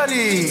cut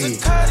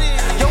it.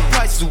 Your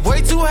price is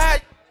way too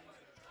high.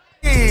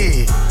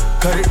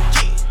 Cut it,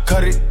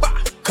 cut it,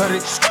 cut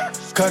it,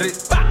 cut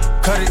it,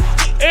 cut it.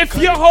 If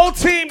your whole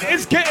team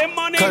is getting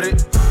money,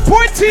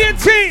 point to your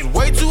team.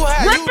 Way too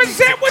high.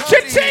 Represent with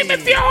your team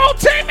if your whole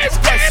team is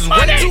getting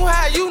money. Way too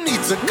high, you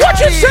need to cut what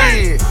you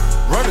say?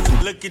 Run it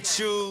through. Look at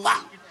you,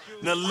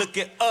 now look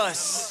at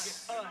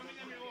us.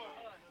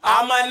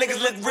 All my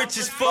niggas look rich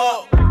as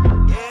fuck.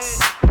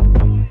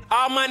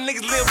 All my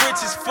niggas live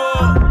rich as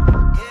fuck.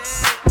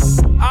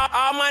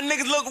 All my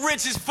niggas look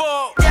rich as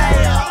fuck. Look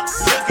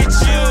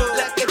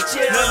at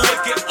you, now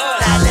look at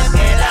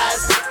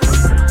us.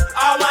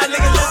 All my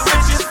niggas look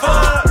rich as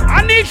fuck.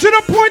 I need you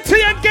to point to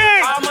your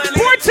gang.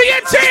 Point to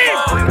your team.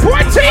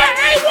 Point to your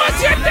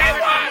A1s, your day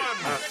one.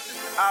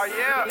 Oh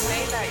yeah.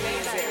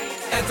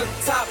 At the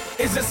top,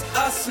 it's just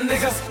us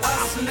niggas,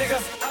 us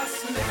niggas,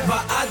 us niggas.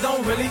 But I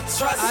don't really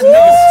trust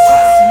niggas,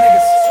 trust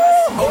niggas.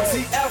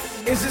 OTF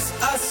is just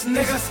us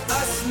niggas,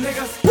 us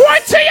niggas.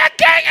 Point to your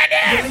gang in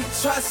there. Really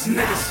trust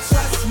niggas,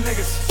 trust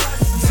niggas.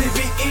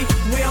 TBE,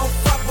 we don't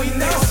fuck with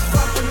niggas,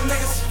 fuck with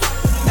niggas.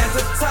 At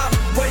the top,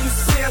 where you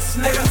see us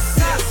niggas,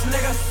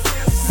 niggas.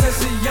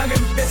 Since a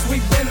youngin' bitch, we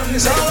been on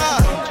this. Hold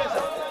up,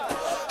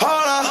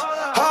 hold up,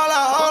 hold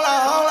up, hold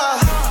up, hold up.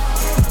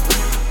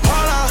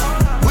 Hold up,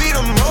 we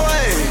them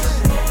boys.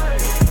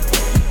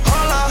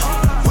 Hold up,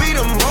 we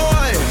them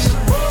boys.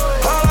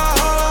 Hold up,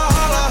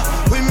 hold up,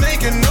 we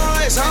making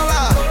noise. Hold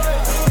up.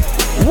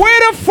 Where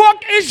the fuck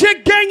is your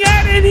gang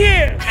at in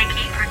here?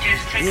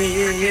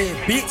 Yeah,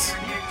 bitch,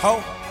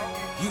 ho.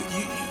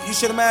 You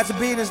should have mind to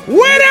business.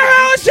 Where the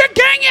hell is your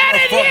gang at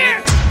in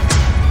here?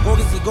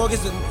 Go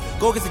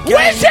get the gang.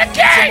 Where's your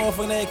gang? Some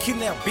motherfucking ass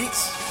kidnap, bitch.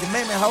 You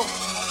made me, ho.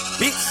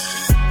 Bitch.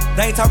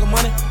 They ain't talking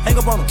money, hang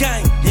up on them.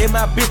 Gang. Yeah,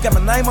 my bitch got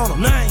my name on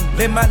them.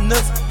 Let my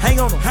nuts hang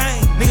on them.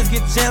 Hang. Niggas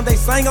get jammed, they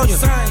sing on you.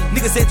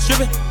 Niggas said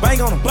trippin', bang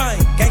on them. Bang.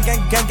 Gang,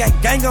 gang, gang, gang,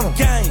 gang on them.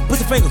 Gang. Put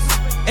your fingers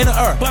in the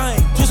earth. Bang.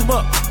 Twist them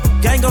up.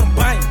 Gang on them.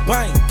 Bang,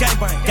 bang, gang,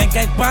 bang, gang,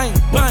 gang, bang,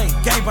 bang,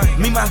 gang, bang.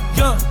 Me, my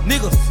young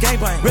niggas, gang,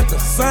 bang. Rip the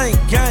same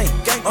gang,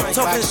 gang, bang. I'm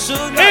talking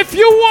sugar. If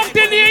you walked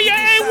in here, your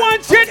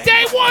A1s, your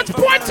day ones,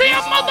 point to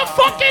your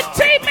motherfucking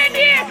team in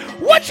here.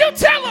 What you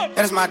tell them?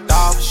 That is my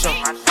dog for sure.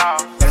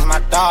 That is my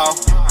dog.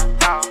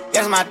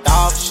 That is my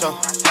dog for sure.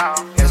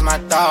 That is my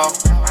dog.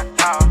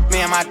 Me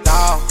and my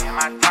dog.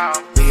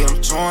 We get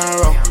them 2 in a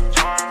row.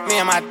 Me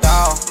and my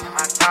dog.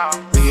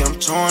 We get them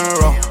 2 in a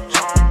row.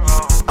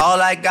 All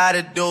I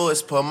gotta do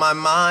is put my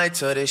mind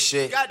to this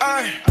shit.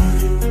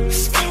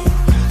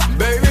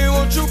 Baby,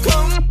 won't you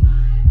come?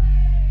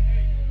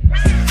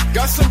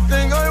 Got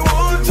something I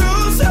want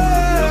to say.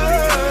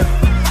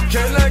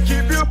 Can I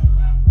keep you?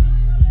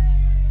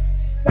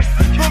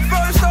 But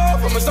first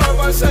off, I'ma start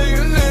by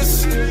saying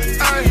this.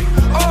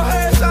 All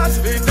headshots,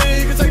 if you think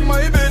you can take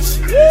my bitch.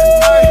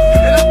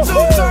 And I'm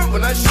too turn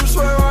when I shoot,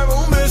 swear I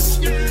won't miss.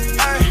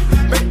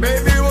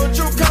 Baby, won't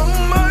you come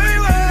my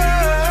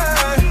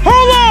way?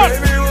 Hold on!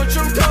 Baby, won't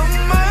you come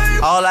my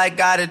way? All I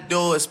gotta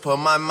do is put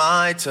my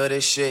mind to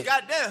this shit.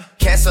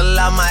 Cancel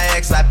out my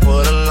ex, I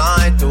put a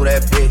line through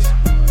that bitch.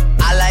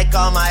 I like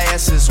all my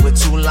answers with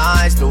 2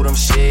 lines through them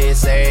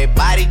shits.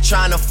 Everybody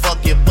tryna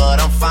fuck you, but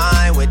I'm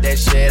fine with that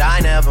shit. I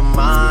never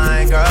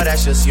mind, girl,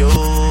 that's just you.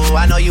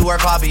 I know you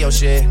work hard for your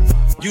shit.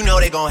 You know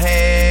they gon'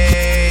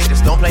 hate,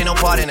 just don't play no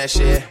part in that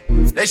shit.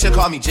 They should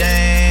call me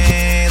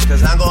James,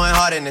 cause I'm going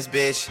hard in this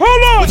bitch.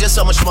 Hold on! We're just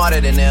so much smarter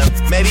than them.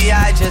 Maybe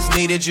I just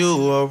needed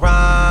you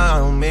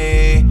around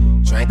me.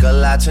 Drank a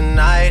lot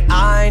tonight,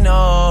 I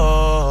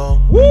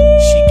know.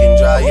 She can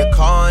drive your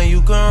car and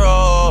you can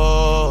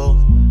roll.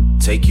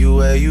 Take you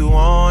where you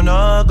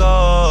wanna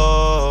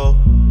go.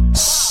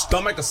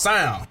 Don't make a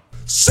sound.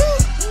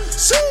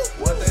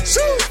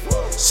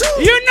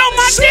 You know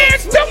my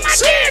dance, do my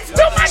dance,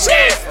 do my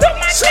dance, do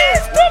my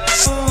dance, do my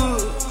dance.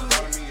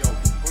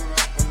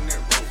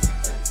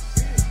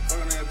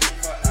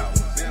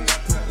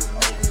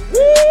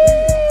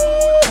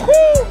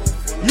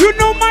 You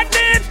know my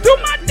dance, do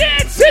my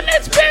dance in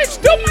this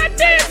bitch, do my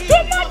dance, do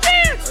my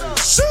dance.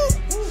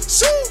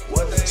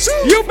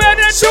 You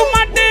better do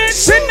my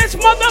dance in this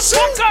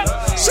motherfucker.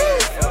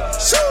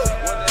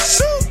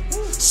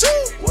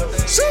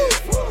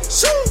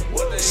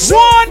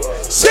 1,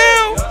 2,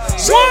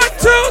 1,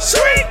 2,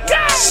 3,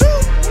 go!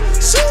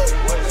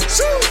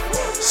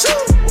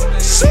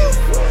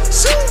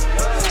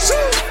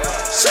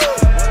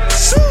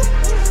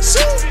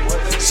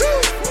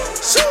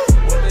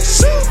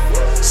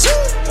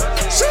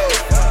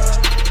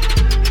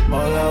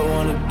 All I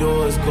wanna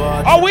do is go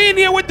out. Oh, we in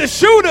here with the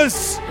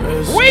shooters.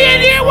 We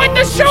in here with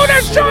the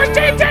shooters, George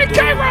DJ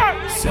K-Rock.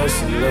 We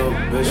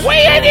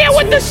in here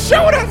with the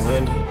shooters.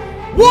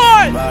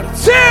 1,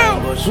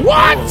 2,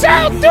 1,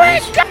 2, 3,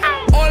 go.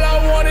 All I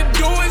wanna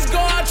do is go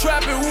out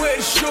trapping with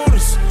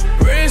shooters.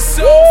 Wrist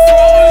so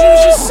froze, you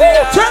should see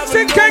how I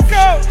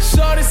maneuver.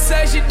 Shorty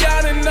say she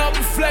down and up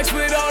and flex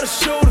with all the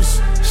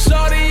shooters.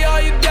 Shorty, all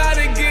you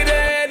gotta get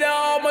ahead of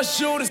all my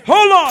shooters.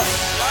 Hold on.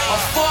 A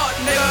fuck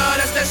nigga,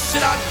 that's that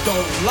shit I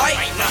don't like.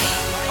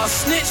 A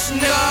snitch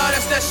nigga,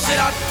 that's that shit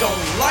I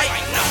don't like.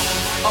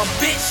 A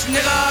bitch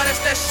nigga, that's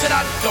that shit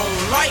I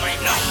don't like.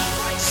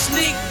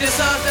 Sneak this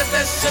up, that's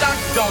that shit I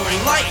don't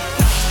like.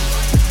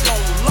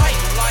 Don't like.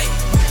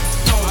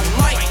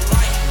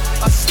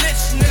 A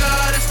snitch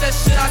nigga, that's that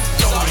shit I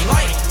don't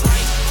like.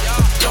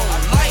 Don't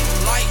like.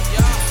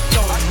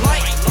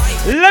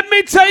 Let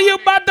me tell you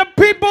about the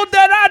people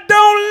that I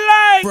don't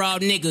like.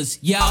 Fraud niggas,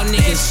 y'all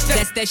niggas,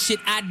 that's that shit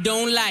I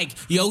don't like.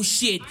 Yo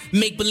shit,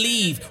 make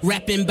believe,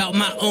 rapping about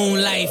my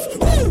own life.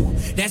 Woo,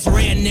 that's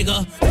rare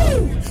nigga.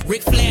 Woo,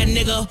 Ric Flair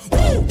nigga.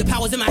 Woo, the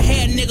power's in my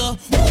hair nigga.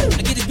 Woo,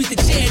 I get to beat the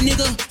chair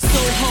nigga.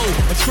 Soho,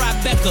 a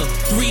Tribeca,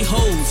 3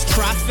 hoes,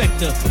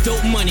 trifecta,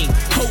 dope money,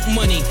 hope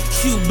money,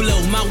 Q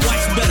blow, my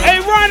watch better. Hey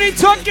Ronnie,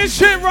 talk your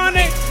shit,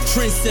 Ronnie.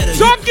 Trendsetter.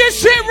 Talk your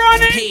shit,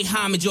 Ronnie. Pay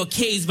homage or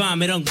K's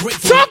vomit,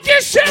 ungrateful. Talk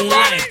your shit, Ronnie.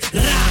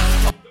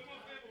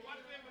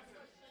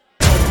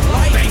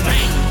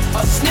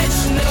 A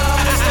snitch nigga,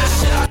 that's that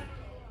shit I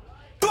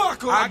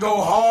I go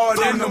hard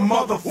in the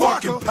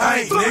motherfucking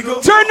paint,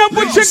 nigga. Turn up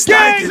with your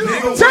gang.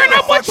 Turn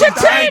up with your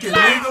tape,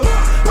 nigga.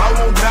 I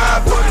won't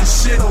die for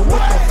this shit or what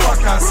the fuck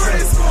I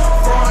say.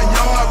 Front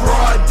yard,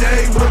 broad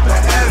day with the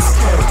SK.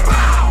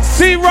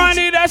 See,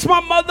 Ronnie, that's my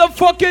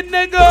motherfucking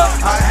nigga.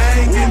 I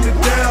hang in the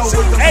Dell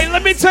with the. Hey,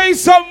 let me tell you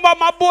something about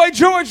my boy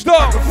George,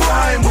 though.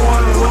 Flying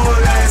on the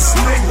hood ass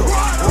nigga.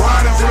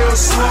 Riding real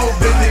slow,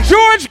 Billy.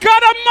 George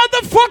got a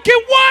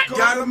motherfucking what?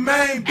 Got a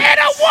main bitch. And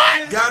a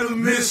what? Got a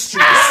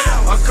mistress.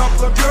 A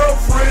couple of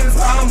girlfriends,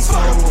 I'm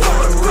so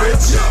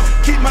rich.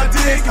 Keep my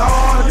dick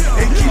hard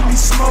and keep me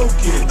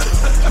smoking.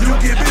 You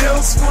get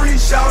bills free,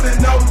 shouting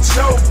no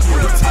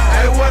joking.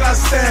 Hey, what I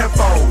stand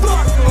for?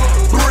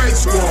 Brick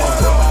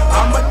Squad.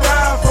 I'ma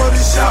die for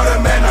this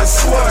shouting, man, I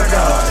swear to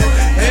God.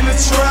 In the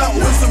trap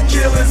with some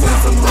killers and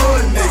some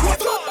hood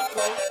niggas.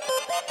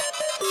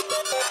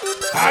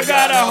 I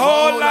got a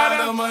whole lot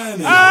of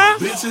money.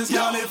 Bitches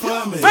yelling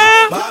for me.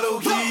 Bottle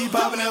key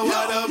popping that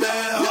water,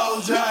 man,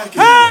 whole jacket.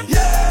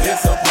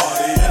 It's a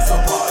party, it's a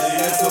party,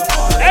 it's a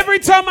party. Every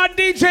time I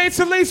DJ, it's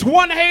at least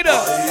one hater.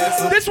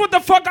 This what the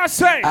fuck I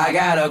say. I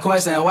got a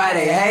question, why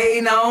they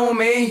hating on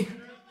me?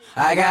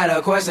 I got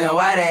a question,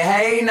 why they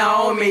hating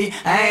on me?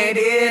 I ain't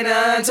did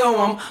nothing to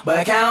them,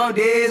 but count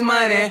this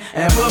money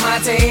and put my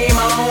team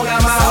on,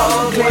 got my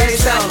whole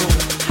place on.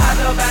 Hop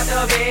up out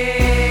the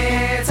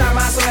bed, turn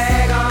my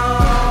swag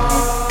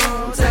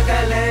on, took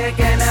a look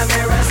in the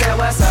mirror, said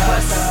what's up,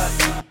 what's up?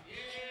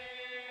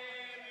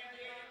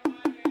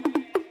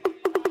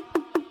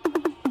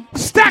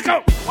 Stack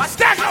up,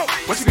 stack up,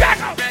 stack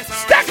up,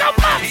 stack up,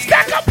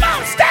 stack up,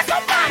 stack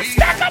up,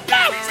 stack up, stack up,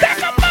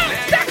 stack up,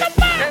 stack up.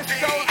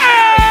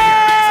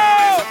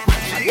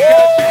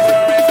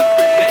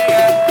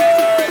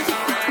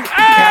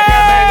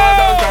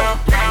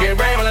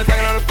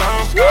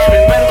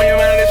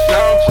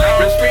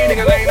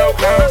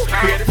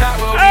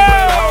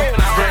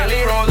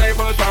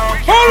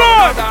 Hold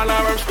on!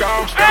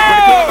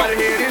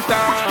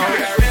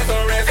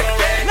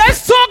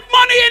 Let's talk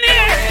money in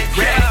here!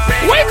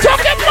 We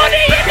talking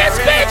money in this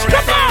bitch!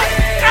 Come on!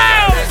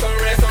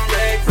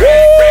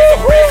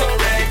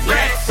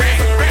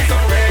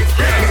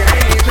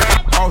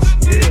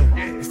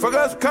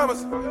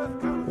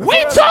 We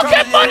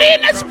talking money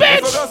in this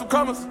bitch!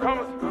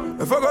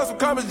 If I got some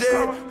comments,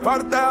 yeah,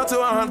 40,000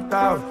 to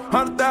 100,000,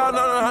 100,000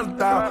 on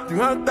 100,000,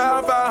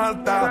 300,000,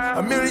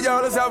 500,000, $1 million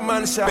out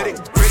money shot. Get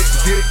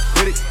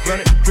it, run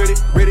it, grit it,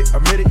 read it,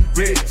 admit it,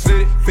 read it,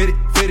 slit it, fit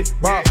it,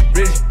 ball,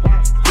 read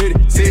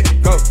it, see it,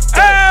 go.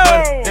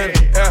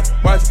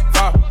 Watch it,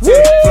 fall, see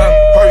it, fly,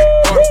 hurry,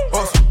 order,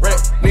 bust, rap,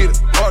 need it,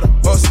 order,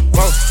 bust,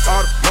 bust,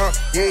 order,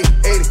 yeah,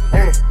 80,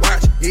 on the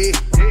watch, yeah,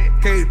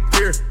 cater,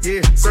 beer,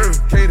 yeah, serve,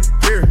 cater,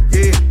 beer,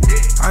 yeah.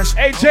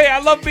 Hey Jay, I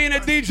love being a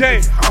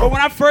DJ, but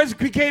when I first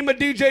became a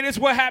DJ, this is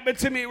what happened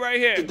to me right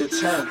here.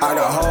 I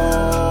got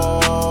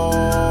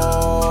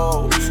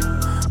hoes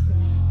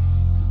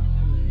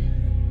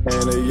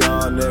and a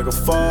young nigga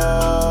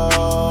fall.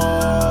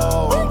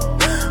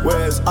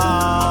 Where's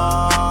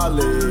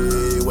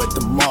Ollie with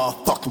the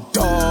motherfucking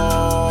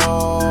dog?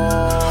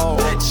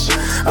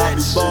 I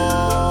be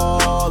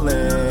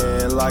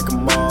ballin' like a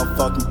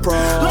motherfucking pro.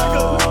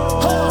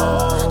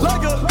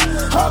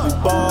 I be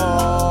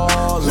ballin'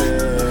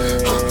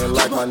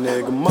 like my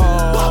nigga Mo.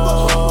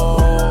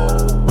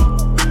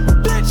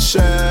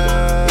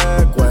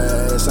 Check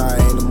West, I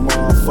ain't a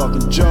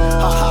motherfucking joke.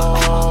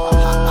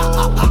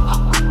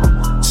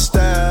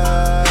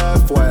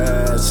 Steph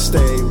West,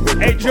 stay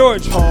with Hey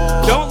George,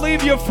 don't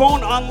leave your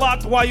phone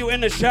unlocked while you're in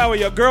the shower.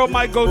 Your girl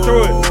might go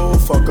through it.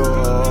 Fuck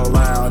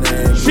around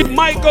and she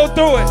might go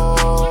through it.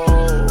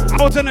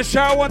 I was in the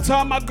shower one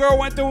time, my girl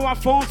went through my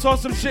phone, saw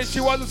some shit she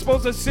wasn't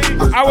supposed to see.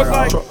 I was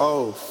like,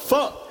 oh,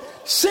 fuck.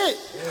 Shit,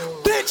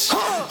 bitch,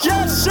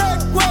 yeah, shit,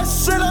 what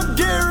shit, I'm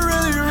getting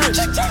really rich.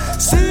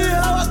 See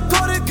how I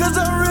got it, cause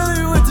I'm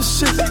really with the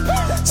shit.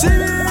 See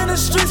me in the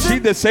streets.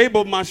 She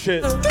disabled my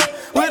shit. With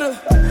a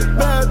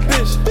bad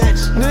bitch,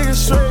 niggas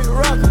straight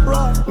rock.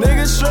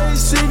 Niggas straight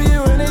see me,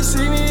 when they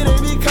see me, they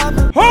be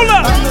copping. Hold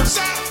up!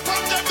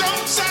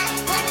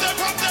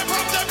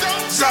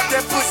 Drop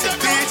that pussy,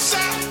 bitch.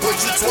 What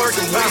you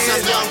twerking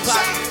with? Young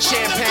pop,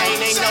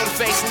 champagne, they know the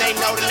face and they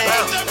know the name.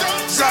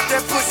 Drop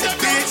that pussy,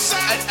 bitch.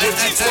 What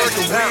you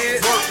twerking with?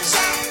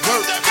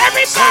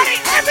 Everybody.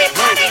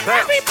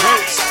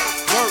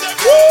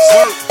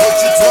 What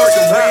you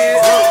twerking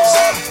with?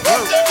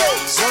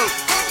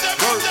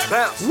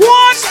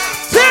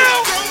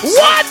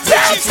 1,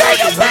 2, say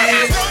you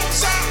better.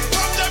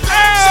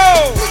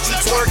 Oh! What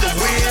you twerking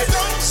with?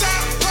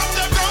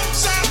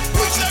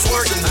 What you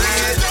twerking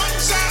with?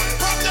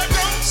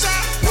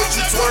 What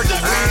you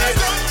twerking with?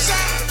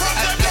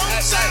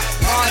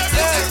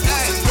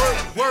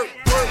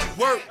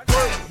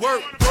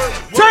 Work.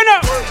 Turn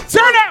up.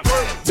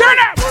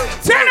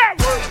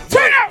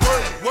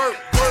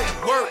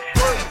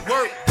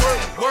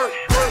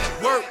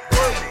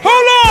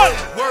 Hold on.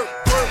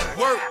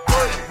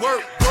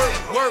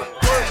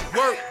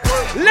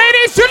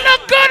 Ladies, you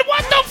look good.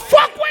 What the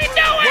fuck we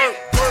doing?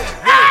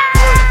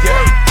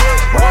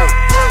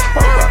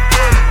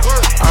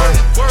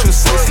 Too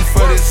sexy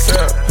for this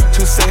girl.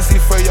 Too sexy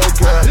for your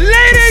girl.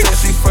 Ladies. Too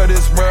sexy for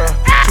this world.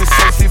 Too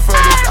sexy for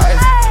this ice.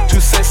 Too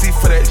sexy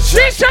for that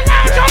jet. She's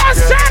allowed on a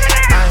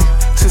Saturday.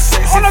 Too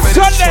sexy on a for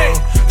Sunday. This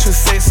too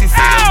sexy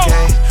for this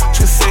game.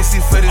 Too sexy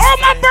for this. All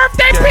my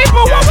birthday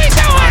people, what we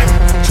doing?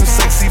 Too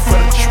sexy for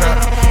the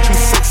trap. Too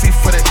sexy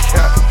for that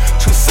cap.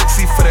 Too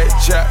sexy for that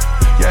jack.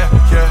 Yeah.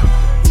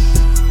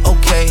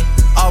 Okay,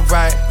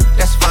 alright,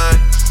 that's fine.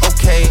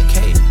 Okay,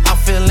 I'm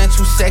feeling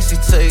too sexy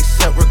to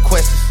accept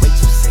requests. Way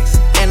too sexy.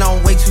 And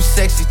I'm way too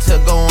sexy to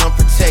go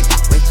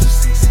unprotected. Way too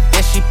sexy.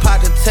 And she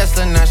popped a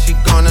Tesla, now she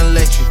gonna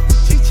let you.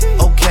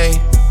 Okay,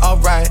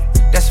 alright,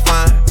 that's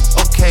fine.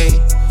 Okay,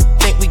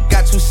 think we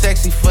got too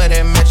sexy for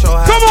that Metro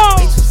House. Come on!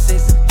 Way too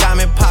sexy.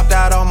 Diamond popped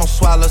out, almost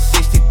swallowed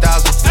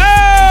 60,000.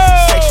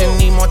 Section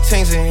need more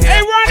things in here.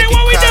 Hey, Ronnie,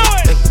 what we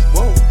doing?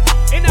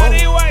 In that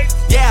way.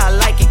 Yeah, I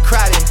like it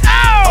crowded.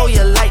 Oh,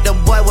 you like the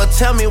boy? Well,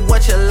 tell me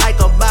what you like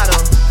about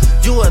him.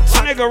 You a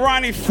my nigga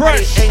Ronnie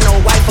fresh. Ain't no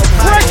wife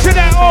about fresh to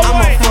that old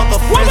way.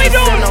 What we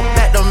doing?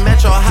 Back to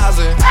Metro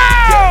housing.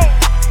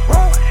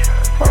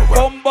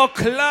 Bomba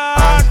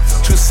clock.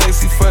 Too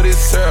sexy for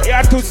this girl.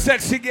 Yeah, too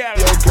sexy girl.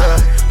 Yo, girl.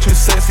 Too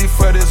sexy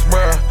for this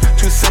world.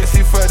 Too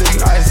sexy for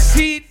this ice.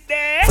 See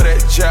there? For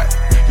that jack.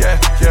 Yeah.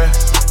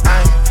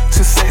 I'm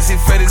too sexy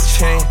for this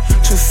chain.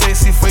 Too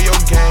sexy for your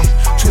game.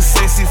 Too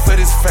sexy for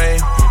this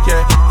fame.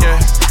 Yeah.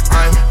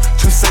 I'm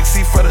too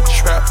sexy for the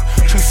trap.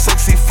 Too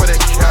sexy for that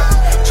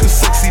cap. Too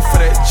sexy for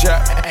that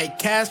jack. Hey,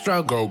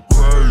 Castro, go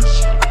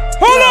crazy.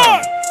 Hold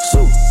on.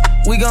 So,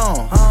 we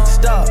gone.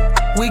 Stop.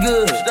 We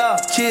good.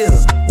 Stop. Chill.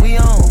 We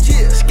on.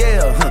 Chill.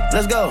 Scale.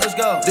 Let's go.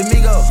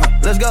 Domingo.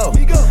 Let's go.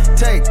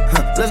 Take.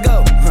 Let's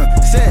go.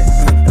 Set.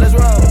 Let's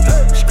roll.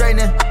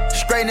 Straightening.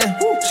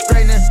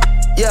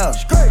 Yeah.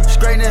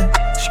 Straightening.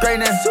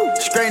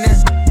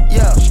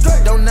 Yeah.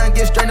 Don't not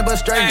get strained but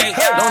straightening.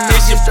 Don't not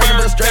get strained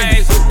but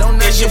straightening. Don't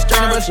not get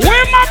strained but straightening.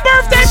 Where my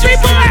birthday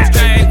people at?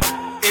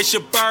 It's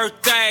your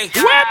birthday.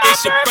 Where my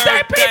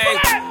birthday people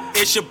at?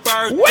 It's your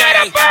birthday.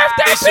 Where the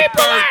birthday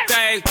people at?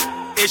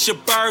 It's your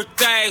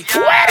birthday.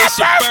 Where the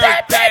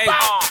birthday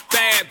people?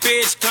 Bad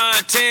bitch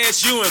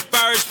contest. You in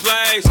first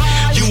place.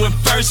 You in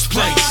first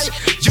place.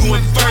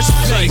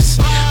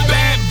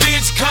 Bad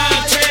bitch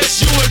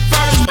contest. You in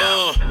first.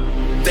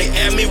 They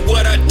ask me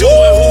what I do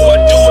and who I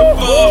do it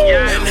for,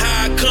 and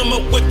how I come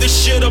up with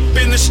this shit up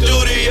in the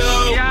studio.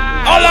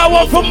 All I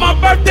want for my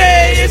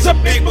birthday is a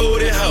big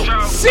booty hoe.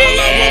 See? All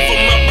I want for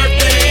my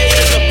birthday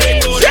is a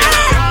big booty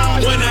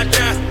hoe. When I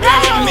die,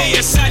 bury me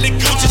inside the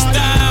Gucci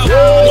style.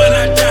 When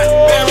I die,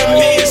 bury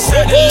me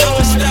inside the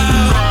Louis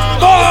style.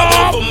 All I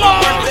want for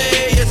my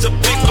birthday is a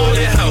big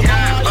booty hoe.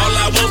 All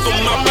I want for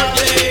my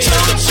birthday is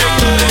a big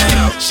booty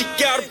hoe. She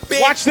got a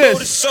big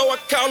booty, so I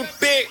call her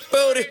big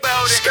booty.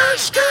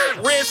 Skirt,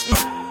 wrist.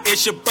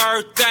 It's your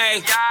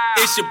birthday.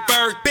 It's your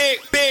birthday.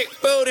 Big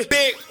booty.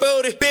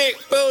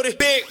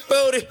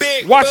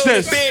 Watch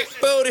this. Big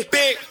booty.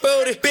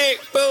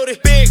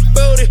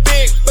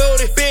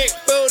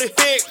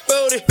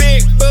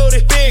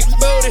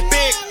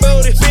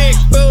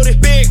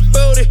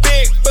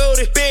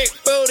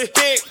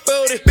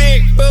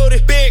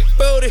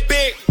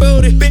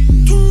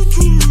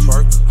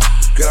 Twerk.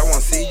 Girl, I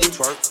wanna see you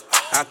twerk.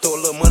 I throw a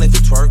little money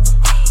to twerk.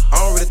 I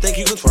don't really think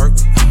you can twerk.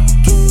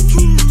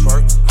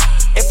 Twerk.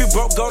 If you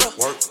broke, go to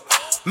work.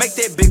 Make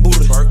that big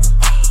booty twerk.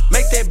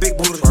 Make that big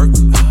booty twerk.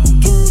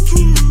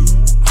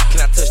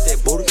 Can I touch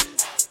that booty?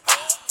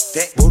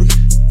 That booty.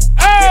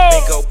 That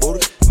big old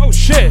booty. Oh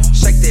shit.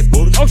 Shake that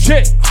booty. Oh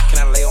shit. Can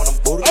I lay on them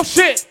booty? Oh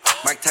shit.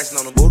 Mike Tyson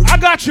on the booty. I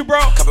got you, bro.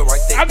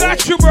 I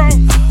got you, bro.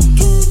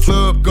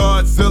 Club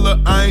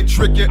Godzilla, I ain't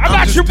tricking. I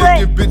got you, bro.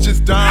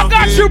 Bitches down, I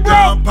got you, bro.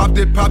 Down, pop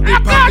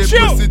that you.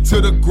 pussy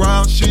to the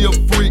ground. She a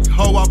freak,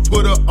 ho, I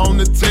put her on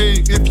the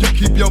team. If you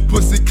keep your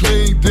pussy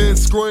clean, then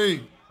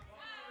scream.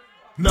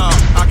 Nah,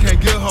 I can't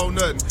give a hoe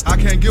nothing. I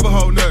can't give a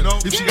hoe nothing. No.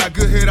 If she got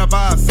good head, I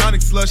buy a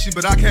Sonic slushy,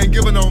 but I can't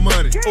give her no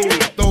money. Ooh,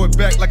 throw it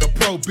back like a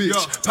pro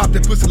bitch. Pop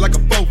that pussy like a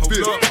faux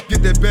fish.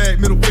 Get that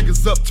bag, middle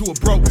fingers up to a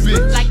broke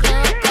bitch. Like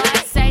Club God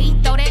say,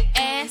 throw that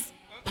ass,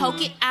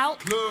 poke it out.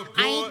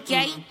 I ain't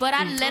gay, but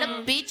I let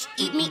a bitch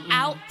eat me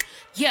out.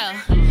 Yeah,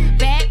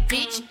 bad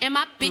bitch, and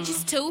my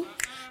bitches too.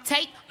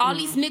 Take all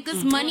these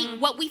niggas' money,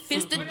 what we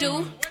finna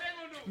do.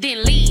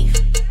 Then leave,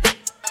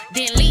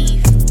 then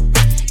leave.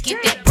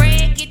 Get that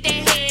bread, get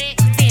that head,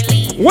 then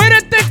leave. Where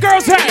the thick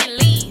girls at? Then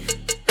leave.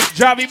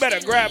 Javi,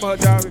 better grab her,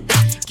 Javi.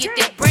 Get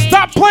that bread.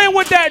 Stop playing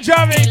with that,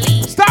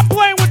 Javi. Stop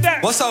playing with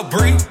that. What's up,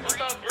 Bree?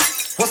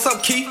 What's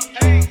up, Keith?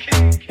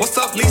 What's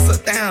up,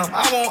 Lisa? Damn,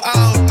 I want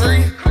all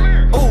three.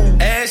 Ooh,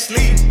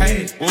 Ashley,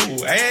 hey.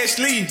 Ooh,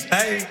 Ashley,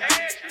 hey.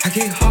 I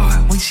get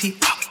hard when she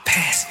walk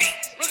past me.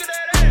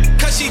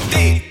 Cause she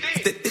thick.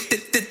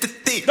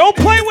 Don't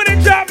play with it,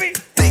 Javi.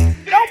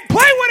 Don't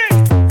play with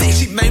it.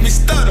 She made me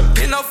stutter.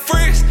 Pin up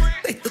friends.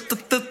 They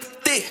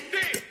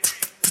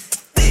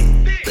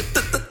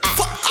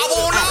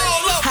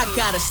I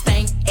got a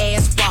stank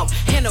ass walk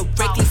and a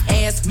reckless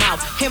ass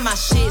mouth. And my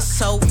shit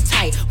so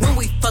tight. When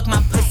we fuck,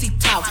 my pussy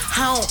talk.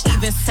 I don't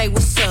even say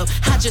what's up.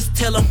 I just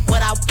tell him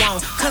what I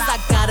want. Cause I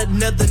got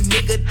another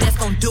nigga that's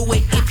gon' do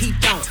it if he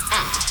don't.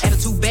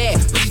 Attitude bad,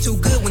 but you too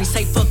good. When he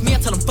say fuck me, I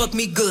tell him fuck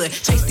me good.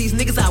 Chase these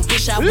niggas, I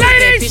wish I would.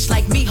 That bitch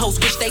like me, hoes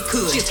wish they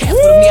could. She's half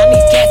with me, I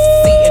need gas to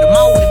see. And I'm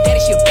on with a daddy,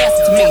 she a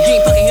bastard to me. He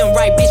ain't fucking him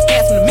right, bitch,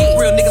 pass him to me.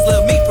 Real niggas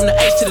love me from the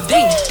H to the D.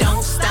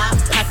 Don't stop,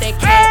 pop that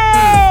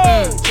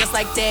cat, just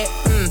like that,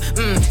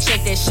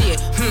 shake that shit,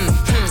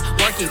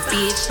 work it,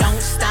 bitch. Don't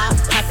stop,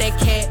 pop that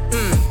cat,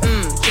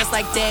 just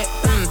like that,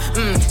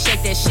 shake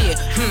that shit,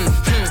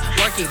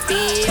 work it,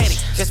 bitch. Petty,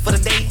 just for the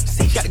date,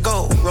 see, gotta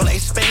go, roll a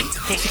spade.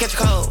 She catch a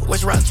cold,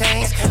 where's your rock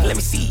chains? Let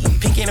me see,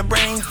 pink in the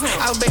brain.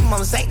 Our baby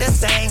mamas ain't the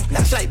same.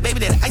 Now she like, baby,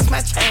 that ice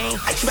my chain.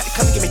 She about to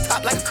come and give me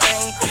top like a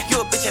crane.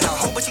 You a bitch and a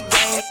whole bunch of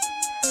game.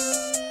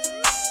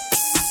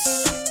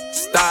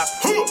 Stop,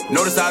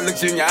 notice how I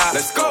looked you in your eye.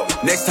 Let's go.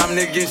 Next time a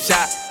nigga getting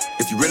shot.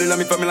 If you really love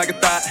me, fuck me like a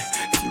thought.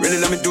 If you really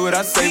let me do what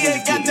I say, when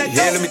you get me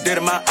here, let me dead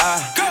in my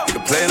eye. Get a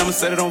play and I'ma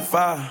set it on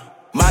fire.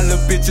 My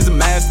little bitch is a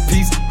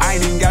masterpiece. I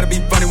ain't even gotta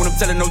be funny when I'm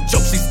telling no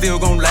jokes. She still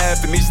gon'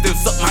 laugh at me. Still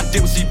suck my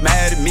dick when she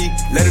mad at me.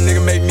 Let a nigga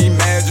make me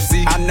mad, you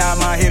see. I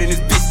nod my head in this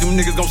bitch. Them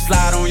niggas gon'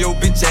 slide on your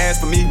bitch ass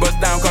for me. Bust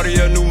down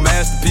Cartier, new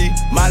masterpiece.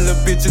 My little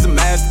bitch is a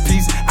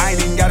masterpiece. I ain't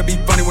even gotta be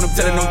funny when I'm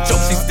telling no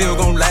jokes. She still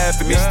gon' laugh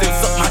at me. Still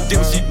suck my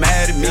dick when she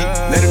mad at me.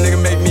 Let a nigga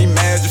make me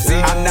mad, you see.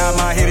 I nod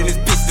my head in this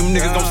bitch. Them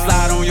niggas gon'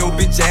 slide on your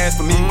bitch ass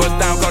for me. Bust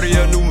down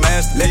Cartier, new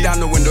masterpiece. Let down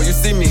the window, you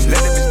see me. Let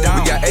that bitch down.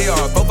 We got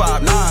AR,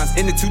 459s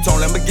in the two-tone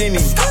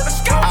Lamborghini.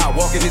 I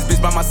walk in this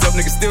bitch by myself,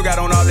 nigga still got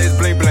on all this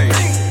bling bling.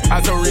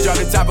 I told Reach on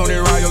the top on that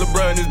ride, your little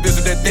brother in this bitch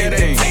with that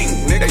thing.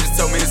 Nigga, they just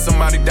told me that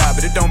somebody died,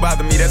 but it don't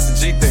bother me, that's the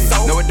G thing.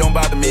 No, it don't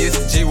bother me, it's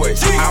the G-way.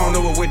 I don't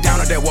know what went down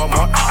at that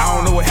Walmart. I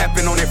don't know what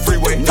happened on that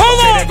freeway.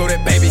 Okay, there go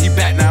that baby, he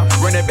back now.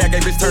 Run that back,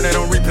 hey bitch, turn that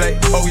on replay.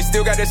 Oh, he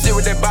still got that shit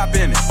with that bop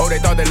in it. Oh, they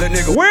thought that little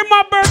nigga. Where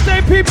my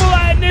birthday people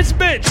at in this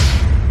bitch?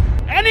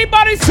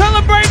 Anybody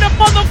celebrating a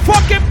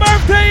motherfucking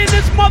birthday in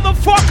this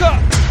motherfucker?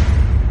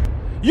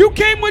 You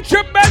came with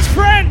your best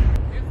friend.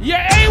 Your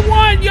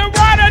A1, your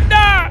ride or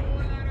die.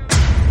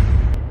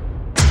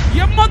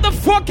 Your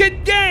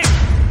motherfucking gang.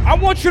 I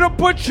want you to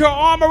put your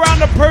arm around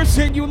the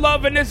person you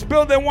love in this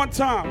building one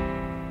time.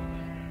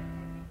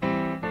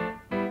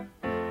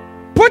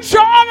 Put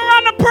your arm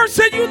around the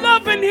person you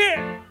love in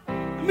here.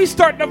 Let me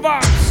start the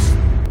vibes.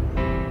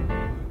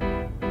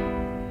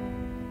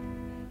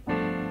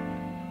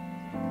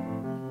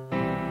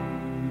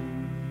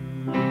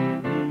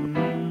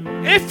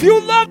 If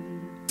you love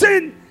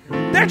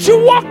that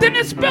you walked in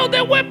this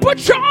building with,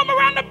 put your arm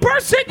around the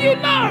person you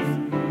love.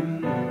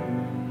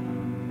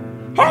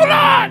 Hold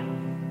on.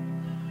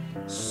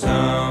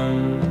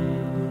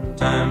 Sometimes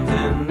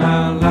in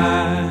our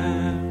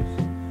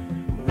lives,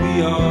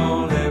 we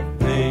all have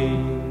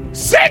pain.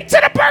 Sing to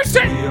the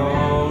person. We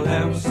all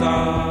have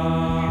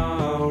sorrow.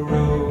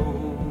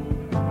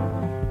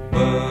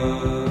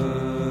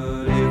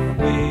 But if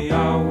we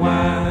are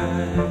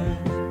wise,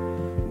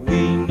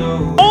 we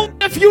know. Only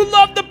if you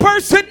love the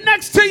person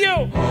next to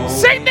you.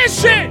 Sing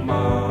this shit.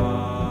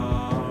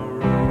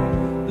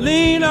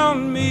 Lean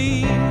on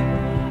me.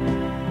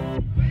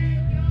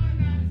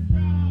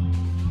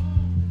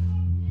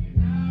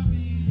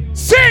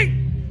 Sing.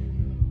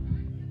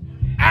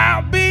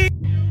 I'll be.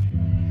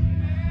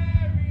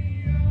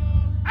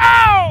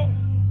 Ow.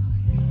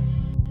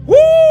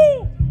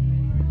 Woo.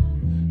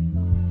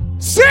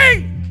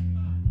 Sing.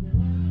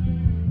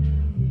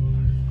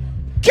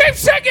 Keep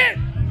singing.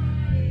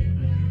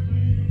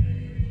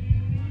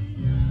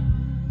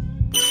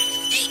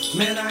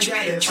 Man, I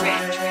got it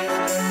right.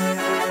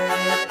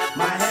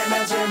 My head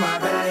matching my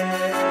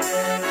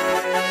bed.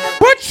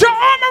 Put your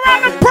arm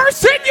around the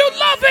person you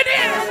love in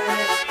here.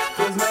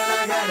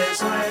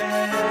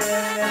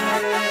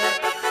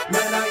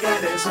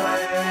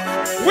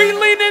 We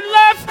leaning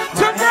left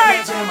to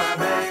right.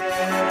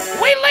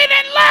 We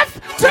leaning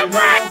left to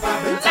right.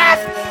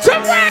 Left to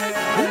right.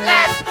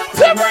 Left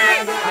to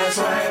right.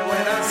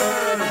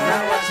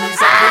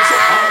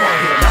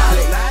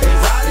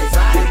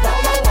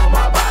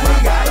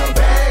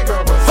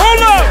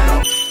 Hold up.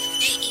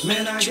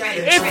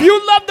 If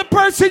you love the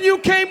person you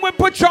came with,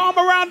 put your arm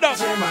around them.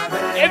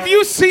 If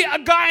you see a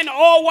guy in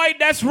all white,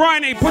 that's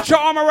Ronnie. Put your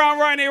arm around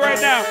Ronnie right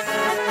now.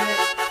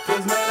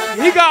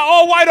 He got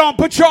all white on.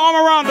 Put your arm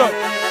around him.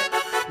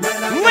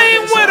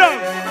 Lean with him.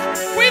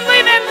 We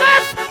leaning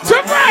left to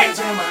right.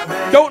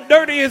 Don't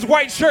dirty his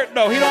white shirt,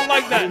 though. He don't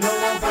like that.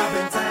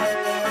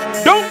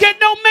 Don't get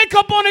no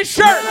makeup on his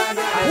shirt.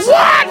 1, 2,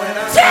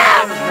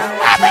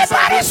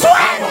 everybody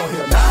sweat.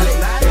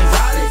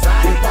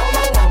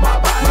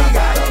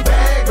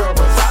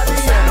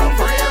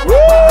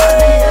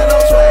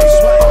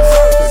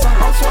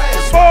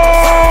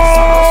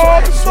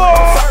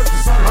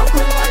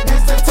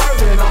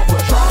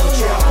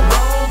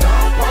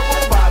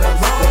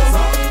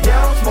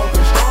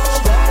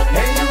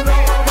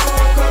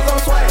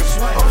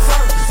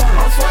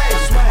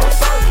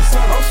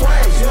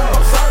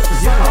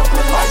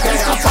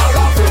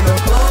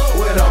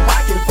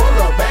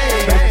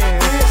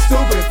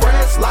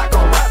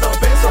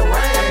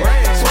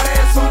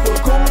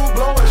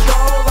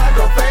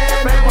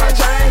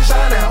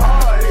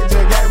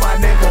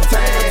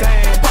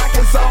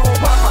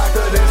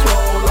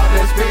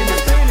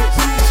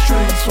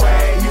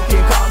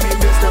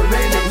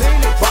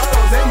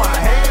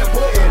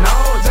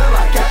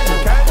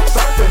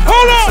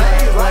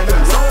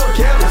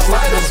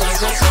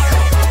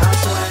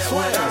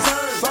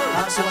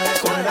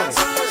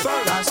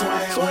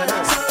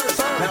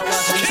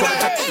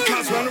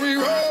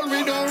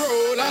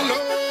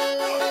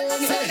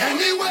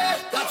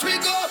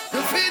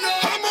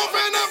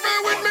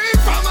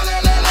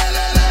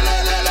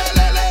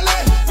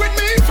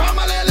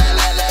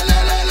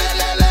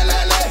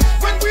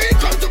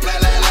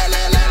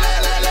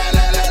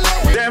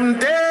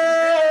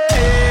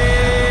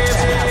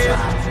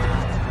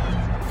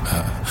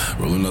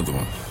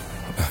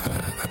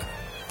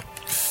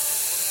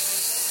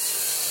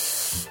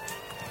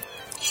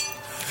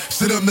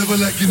 Never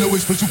like you know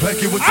it's special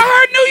packet. I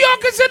heard New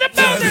Yorkers in the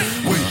building.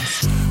 Wait.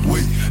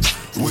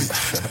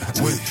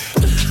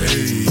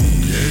 Hey.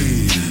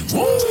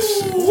 Woo.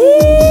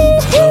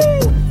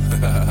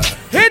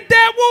 Hit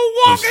that woo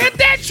walk, hit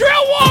that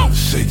drill walk.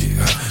 Shake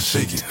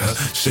it.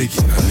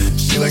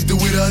 She like the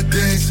way that I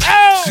dance.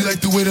 She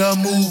like the way that I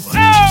move.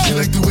 She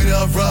like the way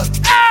that I rock.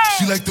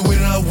 She like the way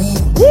that I woo.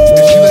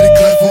 And she let it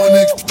clap for a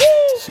nigga.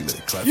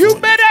 You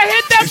better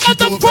hit that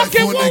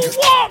motherfucking woo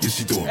walk. Yeah,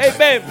 she do it. Hey,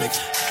 babe.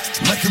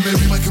 Michael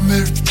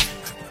Mary.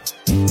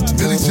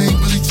 Billie Jean.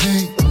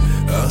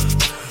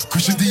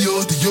 Christian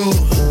Dior.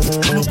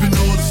 I'm up in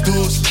all the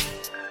stores.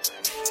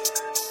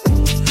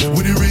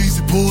 When it rains,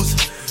 it pours.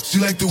 She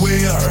like the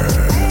way I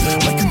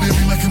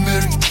Michael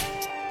Mary.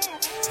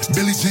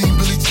 Billie Jean.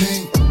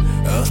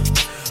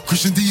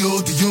 Christian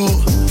Dior.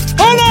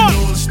 Hold on. Up in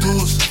all the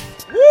stores.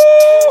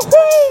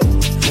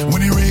 Woo-hoo.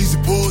 When it rains,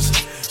 it pours.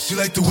 She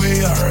like the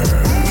way I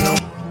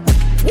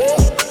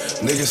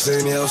Niggas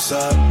saying they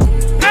outside.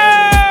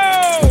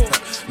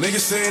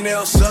 Niggas saying they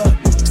outside.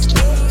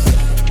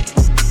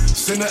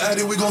 Send the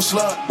addy, we gon'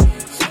 slide.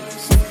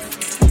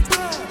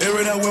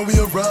 Air it out when we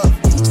arrive.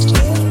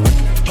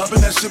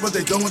 Poppin' that shit, but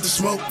they don't want the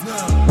smoke.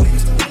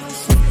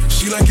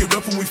 She like it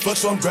rough when we fuck,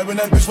 so I'm grabbing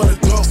that bitch by the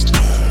throat.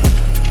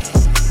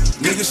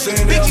 Niggas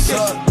saying they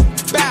outside.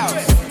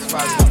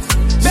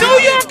 New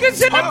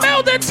Yorkers in the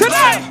building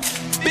tonight.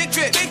 Big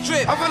drip.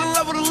 I fell in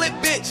love with a lit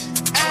bitch.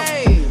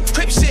 Ayy,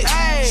 crip shit.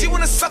 Ayy. She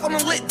wanna suck on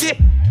a lit dick.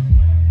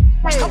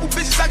 Couple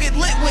bitches I get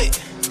lit with.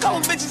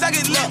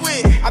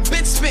 I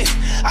been spit.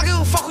 I give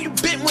a fuck who you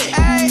been with.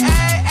 Ayy.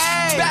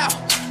 Bow.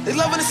 They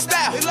loving the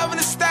style.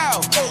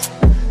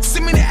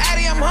 Send me the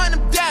addy, I'm hunting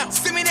them down.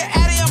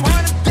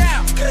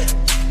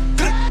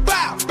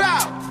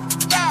 Bow.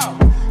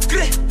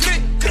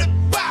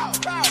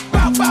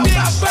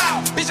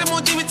 Bitch, I'm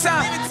on demon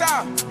time.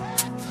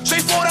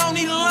 Straightforward, I don't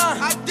need a line.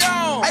 I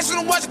just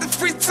wanna watch it the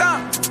free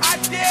time. I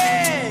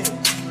did.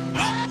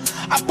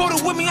 I bought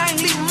it with me, I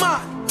ain't leaving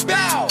mine.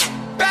 Bow.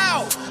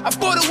 I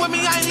bought it with me,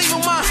 I ain't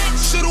leaving mine.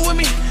 Shoot it with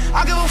me.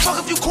 I give a fuck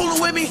if you coolin'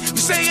 with me. You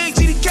say you ain't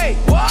GDK.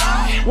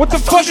 What the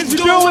fuck is you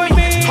doing with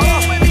me? Hold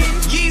on with me.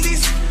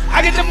 Yeezys.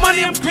 I get the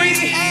money, I'm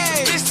greedy.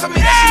 Bitch, tell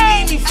me that she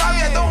need me. Fabi,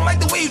 I don't like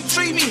the way you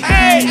treat me.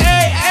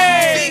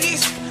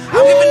 Biggies.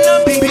 I'm giving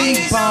them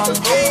biggies.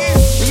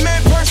 The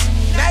man person,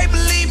 now he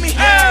believe me.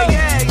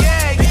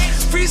 Yeah.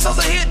 Free souls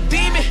are here,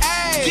 demon.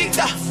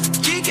 Geeked up,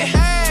 geeking.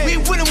 We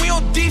winning, we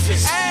on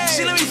defense.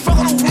 She let me fuck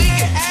on the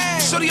weekend.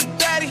 Shorty a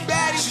baddie.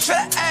 She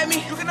try to add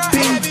me. You cannot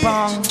have me.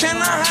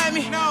 Cannot hide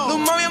me. Little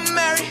mommy, I'm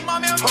married.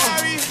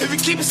 If you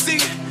keep it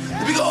secret,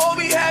 if we can all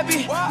be happy,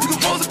 we can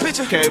pose a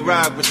picture.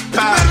 K-Rock with the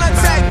power. Better not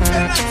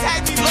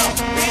tag me. Look,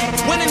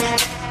 winning,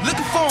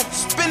 looking for him.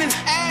 spinning.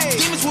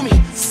 Demons with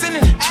me,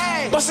 sinning.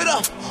 Bust it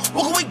up,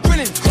 walk away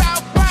grinning.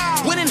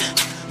 Winning,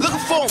 looking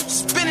for 'em,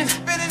 spinning.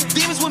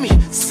 Demons with me,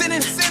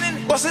 sinning.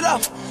 Bust it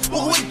up,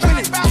 walk away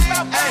grinning.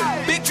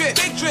 Ay, big drip.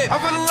 I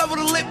fell in love with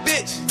a lit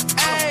bitch.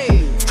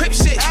 Ay, crip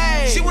shit.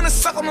 She wanna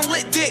suck on the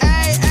lit dick.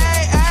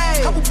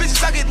 Couple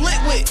bitches I get lit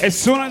with. As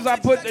soon as I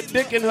put the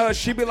dick in her,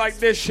 she be like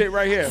this shit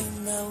right here.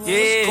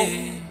 Yeah.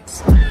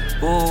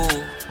 Oh.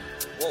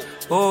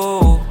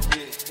 Oh.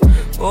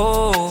 Oh.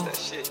 Oh.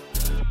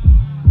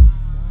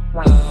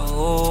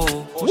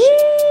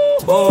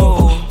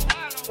 Oh.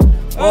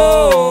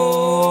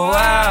 Oh.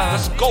 Wow.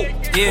 Let's go.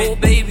 Yeah,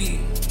 baby.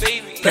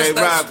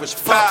 K-Rock with your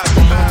five.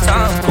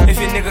 Time. If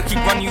your nigga keep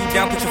running you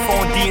down, put your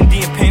phone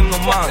D&D and pay him no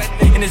mind.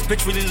 And this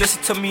bitch really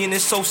listen to me and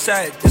it's so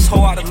sad. This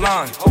hoe out of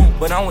line.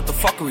 But I don't want the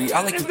fuckery.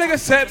 I like this nigga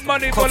said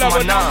money for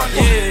my nine.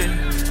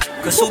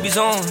 Yeah. Cause Subi's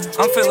on.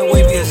 I'm feeling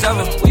wavy as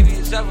ever.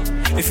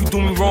 If you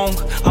do me wrong,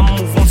 I'ma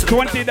move on to the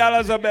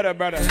 $20 or better,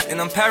 brother. And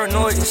I'm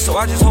paranoid, so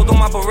I just hold on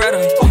my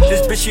Beretta.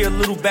 This bitch here a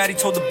little baddie,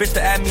 told the bitch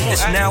to add me.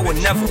 It's now or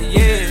never,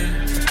 yeah.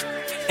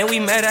 And we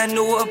met at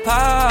New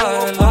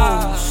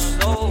Apollo's.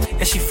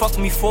 And she fucked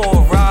me for a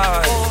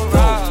ride,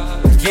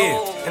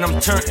 yeah, and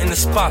I'm turned in the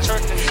spot.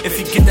 If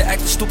you get the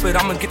acting stupid,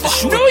 I'ma get the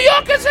shooter. New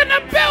Yorkers in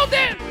the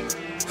building.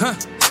 Huh?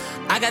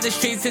 I got the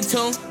streets in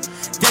tune.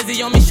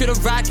 Desi on me, shoot a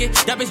rocket.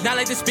 That bitch not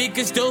like the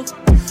speakers do.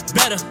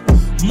 Better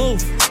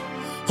move.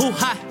 Who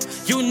hot?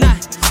 You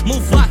not.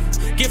 Move what?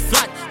 Get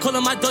flat.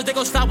 Callin' my doors, they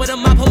gon' stop with a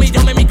mop. Homie,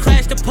 don't make me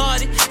crash the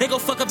party. They gon'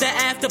 fuck up that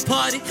after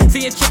party.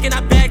 Seeing chicken,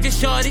 I bagged the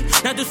shorty.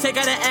 Now do say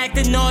gotta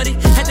actin' naughty.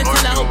 Had to tell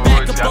her hoe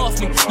back up off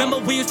me. Remember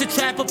we used to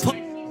trap a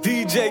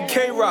DJ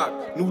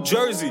K-Rock, New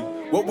Jersey,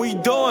 what we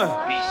doing?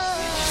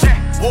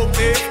 Whoop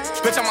it,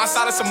 bitch, I'm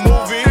outside of some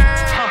movie.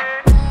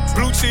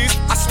 Blue cheese,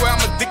 I swear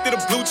I'm addicted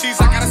to blue cheese.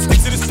 I gotta stick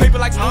to this paper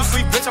like blue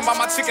sleep. Bitch, I'm by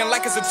my chicken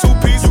like it's a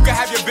two-piece. You can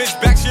have your bitch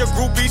back, she a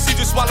groupie. She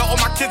just swallow all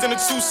my kids in a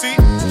two-seat.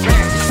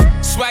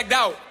 Swagged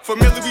out,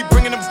 familiar, we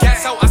bringing them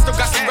gas out. I still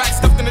got some racks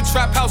stuffed in the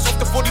trap house.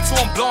 Off the 42,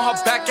 I'm blowing her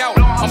back out.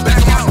 I'm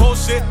back on my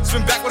bullshit,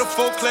 swim back with a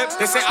full clip.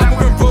 They say I'm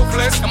moving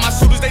ruthless, and my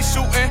shooters they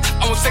shooting.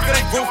 I won't take her,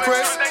 they roof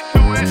Chris.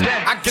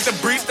 I get the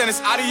breeze, then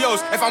it's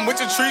adios. If I'm with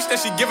your trees, then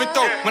she give it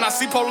though. When I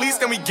see police,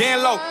 then we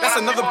gang low. That's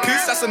another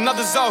piece, that's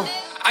another zone.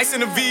 Ice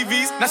in the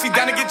VVs, now she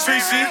down to get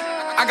treachy.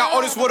 I got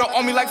all this water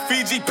on me like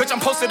Fiji. Bitch,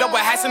 I'm posted up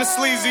with hats and the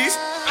sleazies.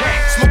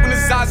 Smoking the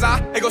Zaza,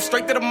 it go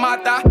straight to the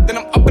Mata. Then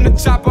I'm up in the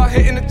chopper,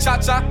 hitting the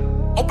cha-cha.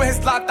 Open his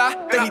lata,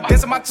 then he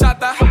dancing my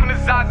chata. Smoking the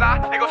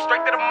Zaza, it go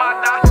straight to the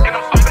Mata. Then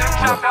I'm up in the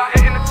chopper,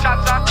 hitting the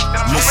cha-cha. Then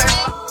I'm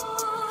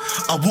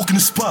I walk in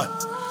the spot,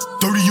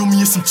 30 on me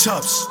and some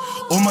chops.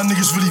 All my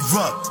niggas really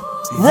rock.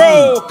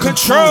 Roll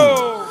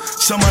control.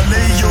 Shout my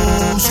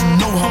Leos, you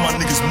know how my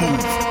niggas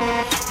move.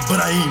 But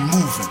I ain't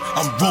moving,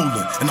 I'm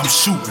rolling and I'm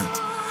shooting.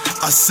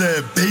 I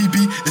said,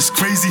 baby, it's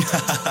crazy.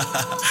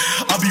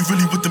 I be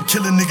really with them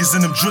killing niggas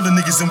and them drilling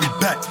niggas, and we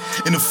back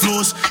in the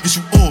floors, get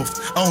you off.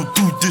 I don't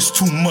do this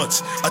too much.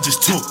 I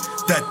just talk,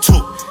 that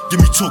talk. Give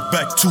me talk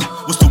back too.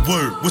 What's the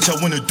word? What y'all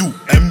wanna do?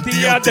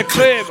 MD out the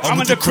clip. I'm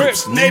with the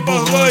Crips,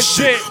 neighborhood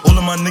shit. All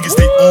of my niggas,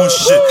 they on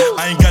shit.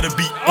 I ain't gotta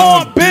be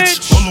on,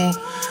 bitch. Hold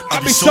on. I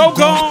be so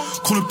gone.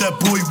 Call up that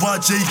boy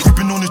YJ,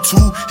 creeping on the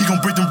tool. He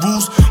gon' break them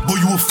rules. Boy,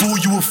 you a fool,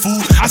 you a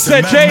fool. I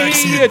said Jay,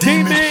 he a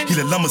demon. He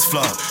let llamas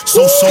fly.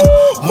 So,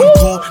 one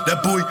call, that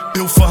boy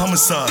built for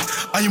homicide.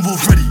 I am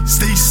already,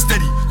 stay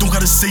steady. Don't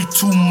gotta say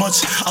too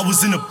much. I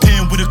was in a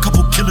pen with a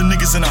couple killer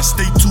niggas and I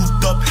stay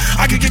toothed up.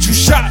 I can get you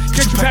shot,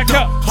 get you back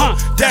up.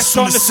 That's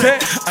on the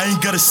set. I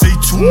ain't gotta say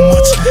too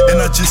much.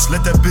 And I just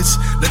let that bitch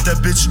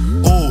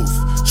off.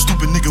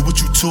 Stupid nigga, what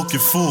you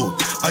talking for?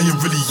 I am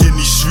really in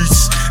these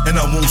streets, and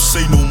I won't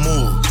say no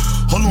more.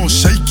 Hold on,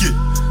 shake it.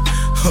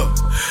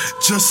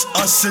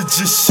 I said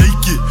just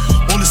shake it.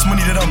 All this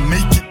money that I'm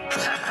making.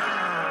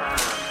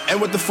 And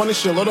with the funny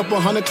shit, load up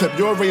 100 clip.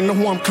 You already know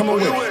who I'm coming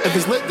with. If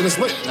it's lit, then it's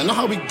lit. I know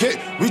how we get.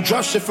 We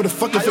drop shit for the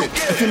fuck of it.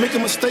 If you make a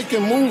mistake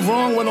and move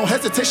wrong with no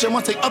hesitation, I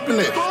might take up in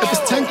it. If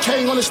it's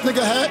 10K on this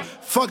nigga head,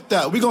 fuck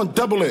that. We gon'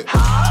 double it.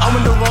 I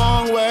went the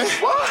wrong way.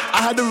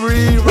 I had to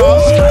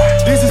re-roll.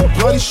 These is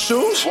bloody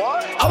shoes.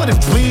 I let it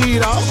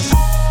bleed out.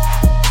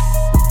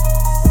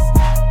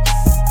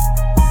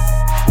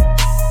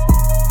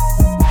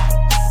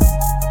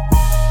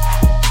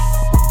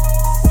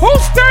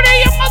 Who's 30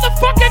 your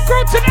motherfucking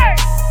crew today?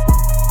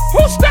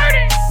 Who's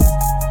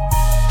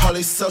 30? All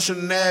these social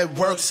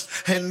networks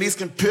and these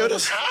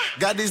computers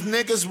got these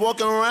niggas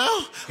walking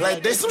around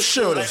like they some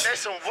shooters.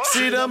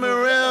 See them in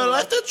real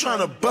life, they're trying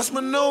to bust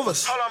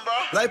maneuvers.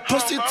 Like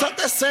pussy talk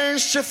that same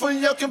shit from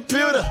your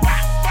computer.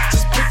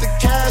 Just pick the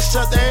cash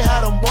up, they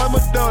had them boy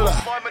Medulla.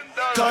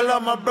 Call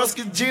up my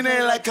broski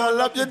Gina like call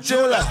up your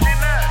jeweler.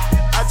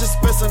 I just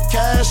spent some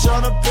cash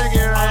on a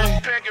piggy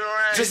ring.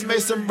 Just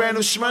made some brand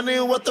new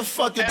shmoney, what the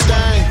fuck you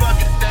think?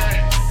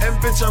 And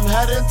bitch, I'm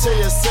heading to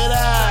your city.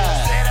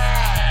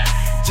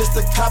 Just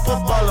to cop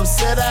up all them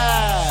cities.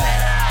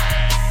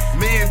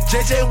 Me and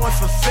JJ went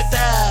for 50.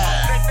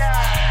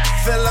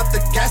 Fill up the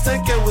gas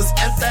tank, it was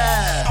empty.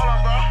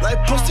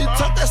 Like pussy,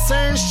 talk that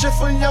same shit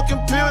from your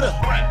computer.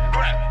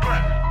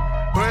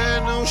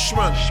 Brand new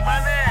shmoney.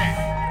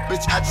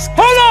 Bitch, I just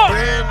got some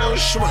brand new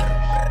shmoney.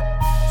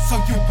 So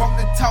you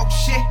wanna talk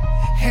shit?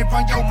 Head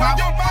run your mouth.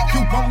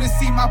 You wanna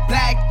see my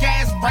black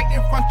ass right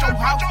in front your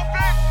house?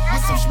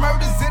 With some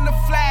schmurders in the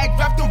flag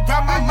wrapped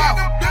around my mouth.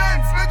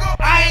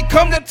 I ain't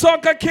come to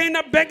talk, I came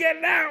to beg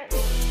it loud.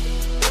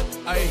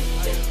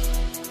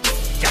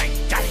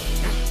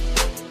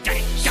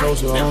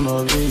 Social on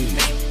the beat.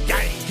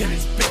 Get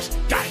his bitch,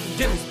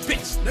 get his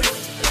bitch,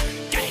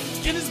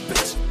 get his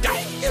bitch,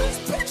 get his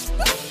bitch.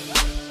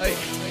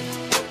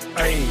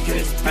 Hey, get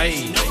his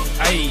bitch.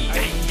 Hey,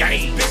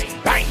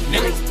 bang,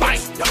 niggas,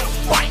 bang,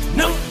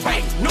 no,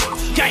 bang, no,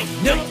 gang,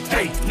 no,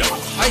 hey,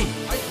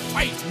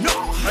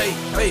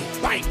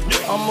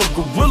 I'm a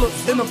gorilla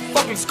in a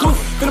fucking scoop.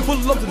 Finna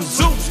pull up to the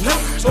zoo,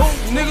 nigga. So,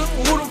 nigga,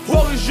 who the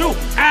fuck is you?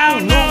 I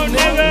don't know,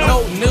 nigga.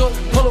 No, nigga.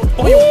 Pull up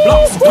on your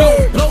blocks. We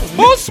gon' blow, nigga.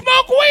 Who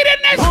smoke weed in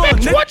this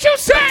bitch? What you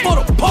say? Put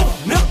a pole,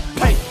 nigga.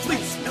 Hey,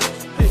 please.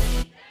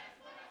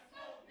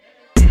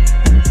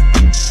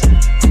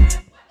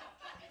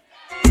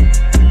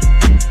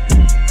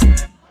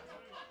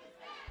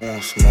 Who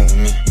won't smoke with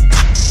me?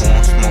 Who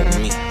won't smoke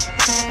with me?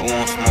 Who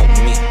won't smoke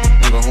with me?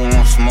 Nigga, who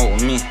won't smoke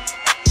with me?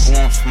 Who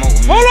won't smoke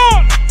with me? Hold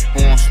on! Who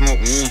won't smoke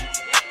with me?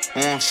 Who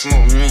won't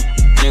smoke with me?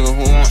 Nigga,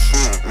 who won't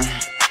smoke with me?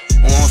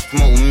 Who won't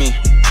smoke with me?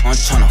 I'm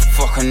tryna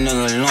fuck a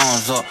nigga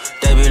lungs up.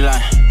 They be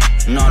like,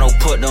 no, don't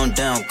put them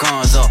damn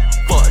guns up.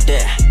 Fuck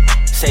that.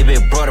 Say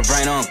big brother,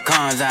 bring them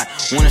guns out.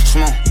 When it's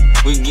smoke,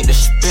 we get the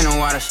spinning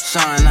while the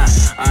sun out.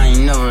 I ain't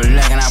never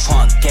lacking, I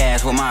pump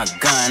gas with my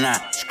gun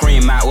out.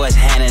 Scream out what's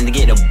happening to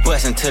get the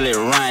bus until it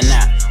run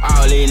out.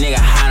 All these niggas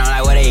hiding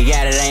like what they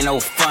got, it ain't no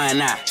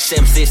fun out.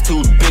 7'6"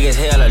 too big as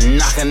hell to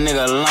knock a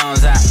nigga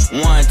lungs out. 1,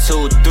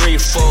 2, 3,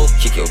 4,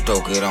 kick your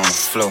dope, get on the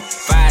floor.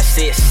 5,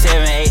 6,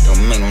 7, 8,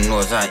 don't make no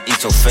noise, I'll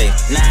eat your face.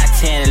 9,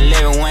 10,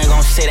 11, we ain't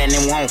gon' say that,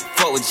 then we won't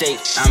fuck with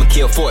Jake. I'ma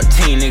kill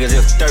 14 niggas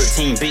if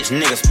 13 bitch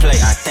niggas play.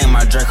 I think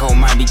my Draco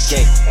might be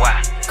gay.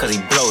 Why? Cause he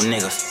blow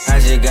niggas. I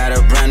just got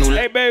a brand new.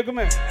 Hey, baby, come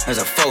here. There's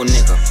a faux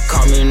nigga.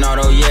 Call me an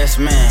auto, yes,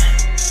 man.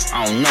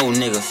 I don't know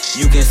niggas.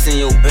 You can send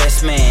your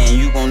best man,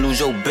 you gon' lose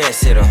your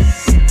best hitter.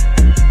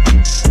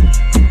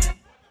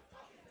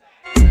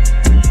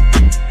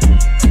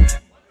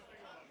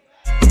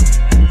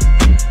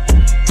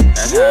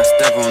 That's how I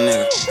step on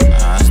nigga.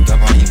 I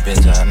step on you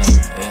bitch ass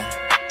nigga. Yeah.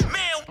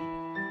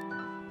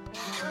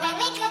 When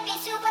we could be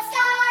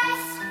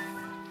superstars,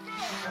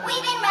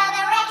 we've been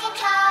rather wrecking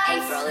cars. Hey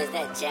bro, is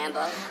that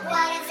Jambo?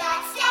 What is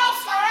that stage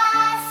for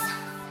us?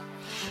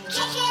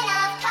 Kicking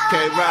up cold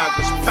K-Rock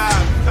was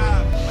pop.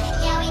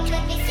 Yeah, we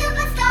could be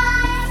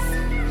superstars,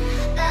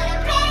 but I'm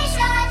pretty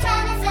sure our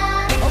time is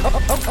up.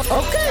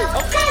 Okay.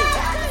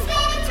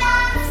 Spinning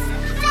tops,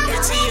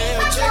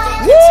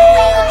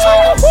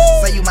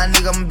 Say you my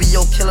nigga, I'ma be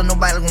your killer.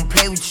 Nobody gon'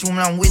 play with you when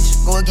I'm with you.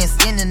 Go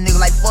against any nigga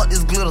like fuck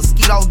this glitter.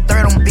 Skeet all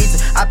dirt on bitches.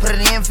 I put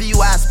it in for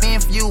you, I spin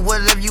for you.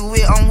 Whatever you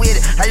with, I'm with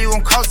it. How you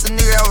gon' cost a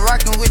nigga out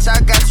rockin' with you?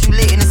 I got you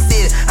lit in the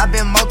city. I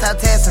been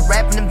multitasking,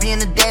 rapping and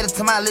being a daddy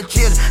to my little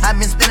children. I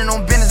been spinning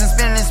on business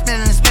and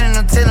spinning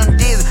until I'm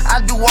dizzy.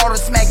 I do all the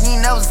smack, you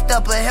ain't never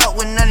step or help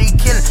with none of you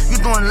killin'. You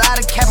doing a lot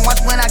of capping,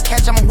 watch when I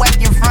catch, I'ma whack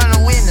you in front of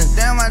the witness.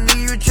 Damn, I knew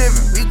you were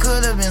trippin'. We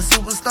could've been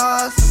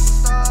superstars.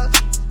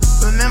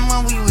 Remember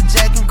when we were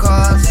jacking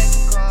cars?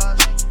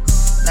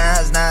 Now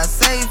it's not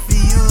safe for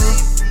you.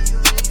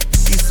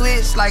 You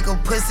switch like a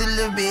pussy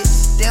little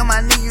bitch. Damn,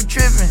 I knew you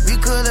trippin'. We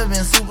could've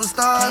been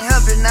superstars. Can't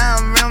help it, now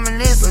I'm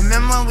reminiscing.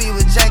 Remember when we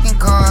were jacking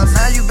cars?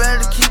 Now you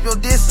better keep your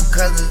distance,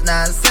 cause it's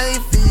not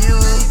safe for you.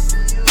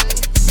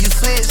 You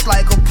switch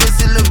like a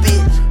pussy little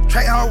bitch.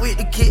 Track hard with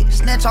the kick,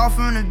 snatch off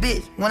from the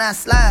bitch. When I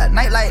slide,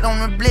 nightlight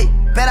on the blick.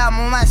 Bet I'm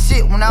on my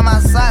shit when I'm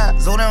outside.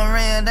 So them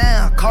ran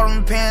down, caught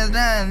them pants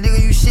down. Nigga,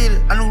 you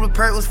shitted. I knew the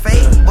perk was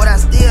fake, but I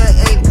still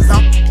ate cause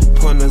I'm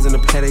Pointers in the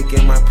paddock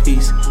in my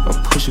piece. I'm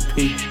Pusha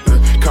P.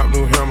 Cop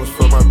new hammers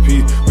for my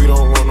piece. We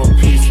don't want no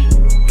peace.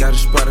 Got a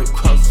spot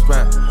across the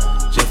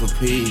spot, just for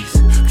peace.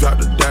 Drop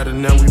the data,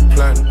 now we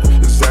plotting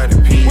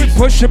exotic peas. We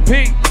Pusha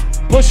P,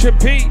 Pusha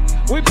P,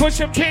 we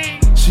Pusha P.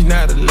 She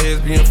not a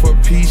lesbian for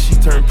peace, she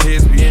turned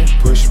lesbian.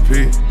 Pusha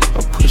P,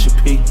 I'm Pusha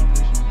P.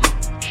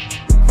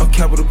 I'm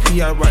capital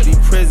P, I write the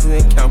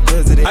president, count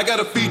president. I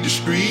gotta feed the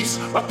streets,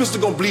 my pistol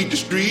gon' bleed the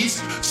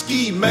streets.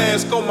 Ski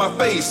mask on my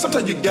face,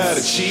 sometimes you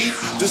gotta cheat.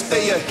 To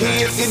stay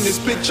ahead in this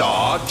bitch,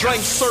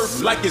 drink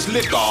surf like it's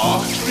liquor.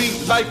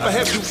 Street life, I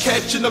have you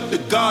catching up to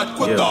God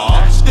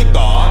quicker.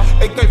 Sticker,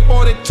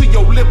 AK-40 to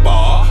your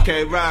lipper.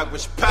 K-Rock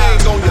was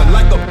bang on you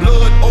like a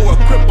blood or a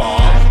cripper.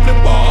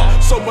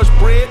 Flipper, so much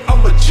bread,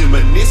 I'm a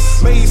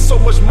gymnast. Made so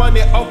much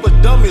money off of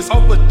dummies,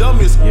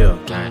 Yeah,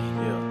 gang.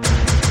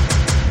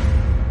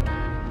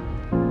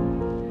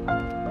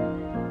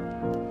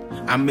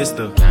 I'm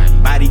Mr.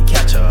 Body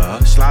Catcher,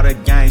 Slaughter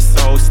Gang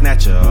Soul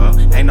Snatcher.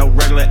 Ain't no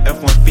regular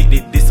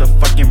F-150, this a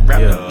fucking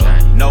rapper.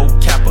 No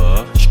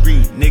capper,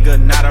 street, nigga,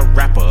 not a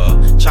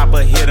rapper.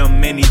 Chopper hit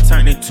him and he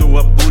turned into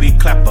a booty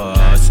clapper.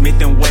 Smith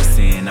 &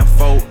 Wesson, a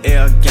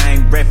 4L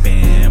gang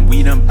reppin'.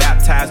 We done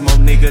baptized more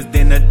niggas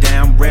than the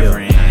damn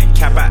reverend.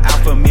 Kappa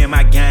Alpha, me and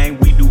my gang,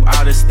 we do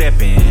all the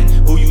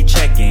steppin'. Who you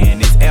checkin'?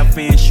 It's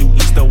FN, shoot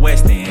east or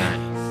west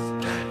end.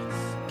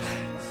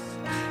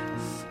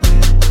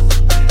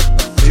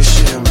 This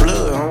shit in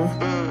blood, huh?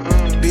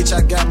 Bitch,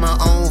 I got my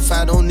own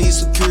fight, don't need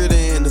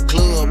security in the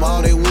club.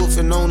 All they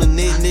wolfing on the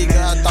net, nigga,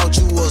 I thought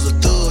you was a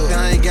thug.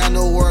 I ain't got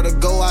nowhere to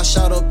go, I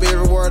shot up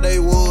everywhere they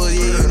was.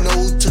 Yeah, you know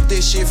who took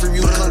that shit from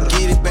you, come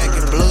get it back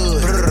in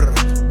blood. Brr,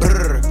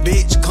 brr,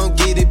 bitch, come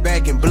get it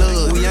back in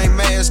blood. We ain't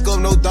mask up,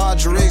 no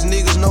Dodger X,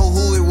 niggas know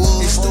who it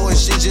was. Extorting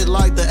shit just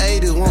like the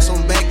 80s, want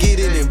some back, get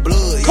it in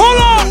blood. Yeah,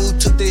 you know who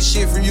took that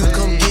shit from you,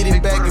 come get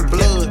it back in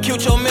blood.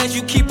 Killed your man,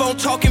 you keep on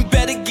talking,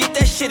 better get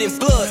that shit in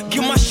blood.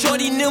 Give my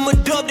shorty them a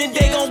dub, then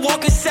they gon'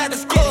 walk inside the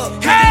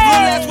club. Hit his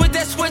little ass with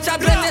that switch, I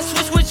bet that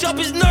switch up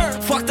his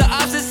nerve. Fuck the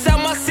ops inside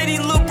my city,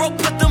 little bro,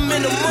 put them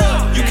in the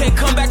mud. You can't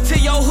come back to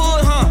your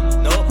hood,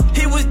 huh? No.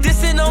 He was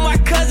dissing on my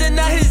cousin,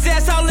 now his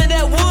ass all in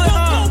that wood,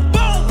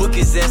 huh? Book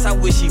his ass, I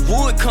wish he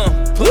would come.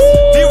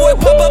 B-Boy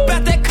pop up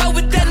out that car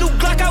with that new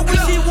Glock, I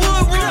wish he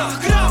would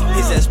run.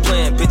 His ass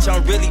playing, bitch,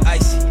 I'm really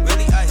icy.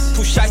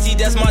 Pooh Shiesty,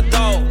 that's my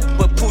dog.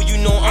 But Pooh, you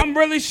know I'm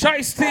really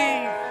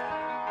Shiesty.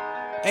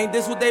 Ain't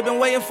this what they been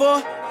waiting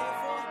for?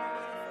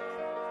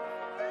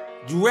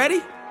 You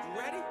ready?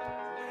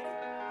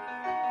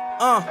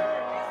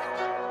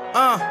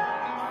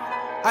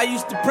 I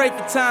used to pray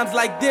for times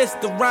like this,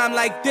 to rhyme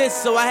like this,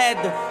 so I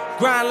had to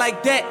grind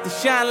like that, to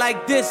shine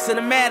like this. In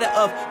a matter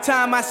of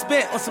time I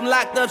spent on some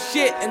locked up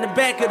shit in the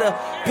back of the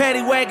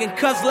paddy wagon,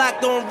 cuffs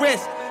locked on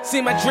wrist. See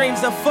my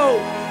dreams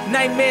unfold,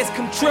 nightmares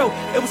come true.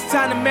 It was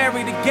time to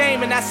marry the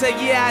game, and I said,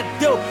 yeah, I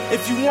do.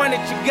 If you want it,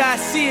 you gotta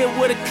see it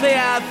with a clear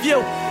eye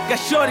view. Got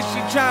shorty,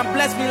 she try and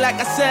bless me like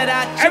I said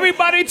I do.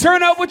 Everybody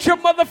turn up with your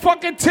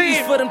motherfucking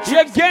team.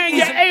 Your gang,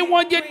 your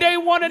A1, your day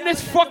one in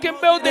this fucking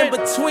building.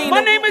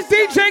 My name is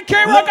DJ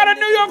K-Rock out of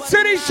New York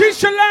City,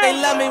 Shisha Lounge.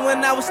 They love me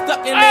when I was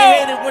stuck and they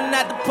hated when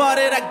I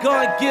departed. I go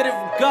and get it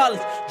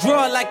regardless.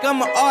 Draw it like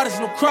I'm an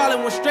artist, no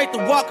crawling. Went straight to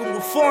walking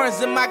with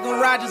foreigns in my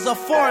garages. Are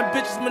foreign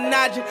bitches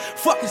menaging,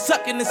 fucking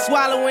sucking and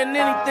swallowing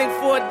anything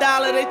for $1.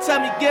 They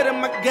tell me get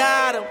him, I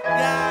got him.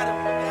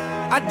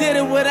 I did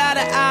it without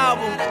an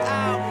album.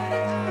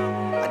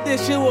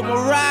 This shit with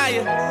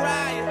Mariah.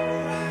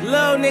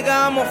 Little nigga,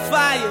 I'm on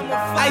fire.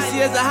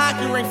 Icy as a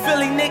hockey ring,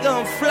 Philly nigga,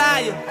 I'm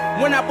flyer.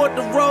 When I bought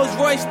the Rolls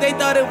Royce, they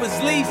thought it was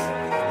lease.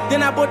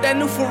 Then I bought that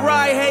new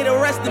Ferrari, hater,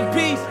 rest in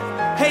peace.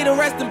 Hater,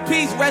 rest in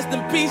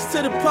peace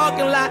to the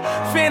parking lot.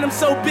 Phantom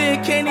so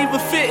big, can't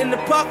even fit in the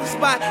parking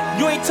spot.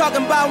 You ain't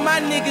talking about my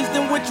niggas,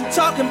 then what you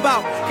talking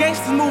about?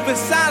 Gangsters move in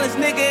silence,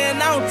 nigga,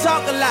 and I don't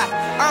talk a lot.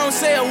 I don't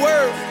say a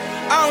word.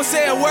 I don't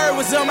say a word,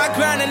 was on my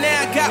grind and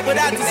now I got what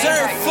I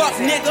deserve. Fuck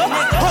nigga,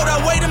 hold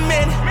up, wait a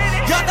minute.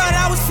 Y'all thought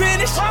I was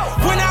finished.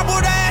 When I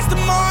bought the Aston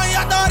Martin,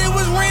 y'all thought it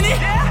was rented.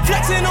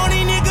 Flexing on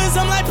these niggas,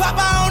 I'm like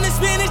Papa on the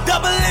spinach.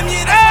 Double M,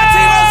 yeah, that's my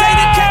team. Rose,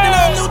 the captain,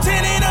 I'm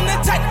lieutenant. I'm the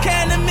type of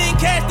can of men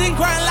cast and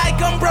grind like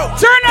I'm broke.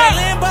 Turn up!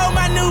 That Lambo,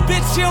 my new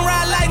bitch, she'll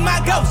ride like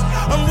my ghost.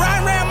 I'm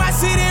riding around my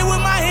city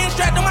with my hands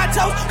strapped on my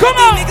toes. Come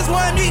on! These niggas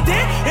want me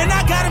dead, and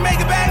I gotta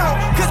make it back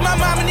home. Cause my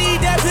mama need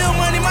that bill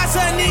money, my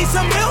son needs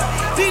some milk.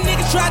 These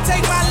niggas try to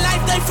take my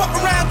life, they fuck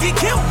around, get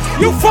killed.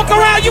 You fuck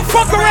around, you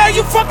fuck around,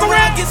 you fuck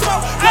around, get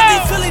smoked.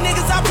 These Philly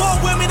niggas I bought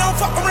with me, don't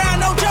fuck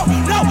around, no joke.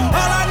 No,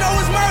 all I know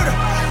is murder.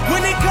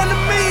 When it come to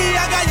me,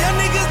 I got young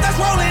niggas that's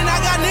rolling, I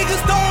got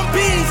niggas throwing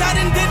bees. I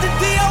done did the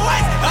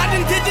DOS, I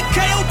done did the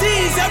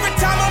KODs. Every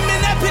time I'm in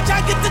that bitch,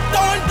 I get to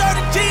throwing 30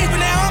 G's.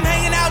 But now I'm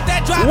hanging out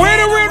that drop. Where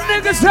the real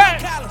niggas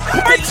at?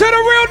 Point to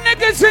the real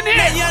niggas in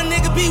here. That young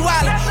nigga be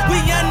wildin', we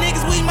young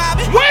niggas, we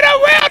mobbing. Where the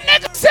real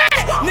niggas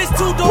at? This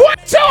two door.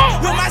 What to?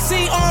 With my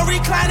seat on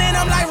reclining,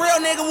 I'm like,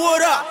 real nigga,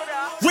 what up?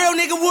 Real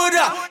nigga, what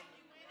up?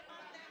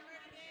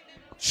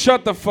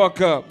 Shut the fuck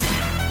up.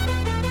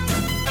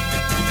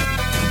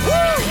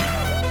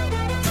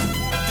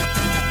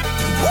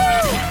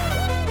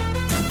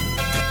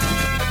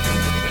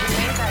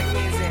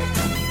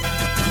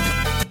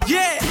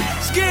 Yeah,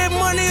 scared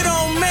money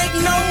don't make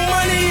no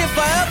money. If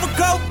I ever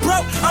go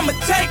broke, I'ma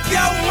take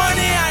your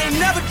money. I ain't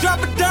never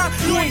drop a dime.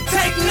 You ain't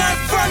take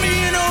nothing from me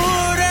in the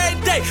hood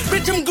every day.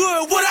 Bitch, I'm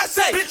good. What I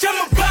say? Bitch, I'm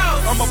a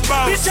boss. I'm a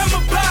boss. Bitch, I'm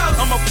a boss.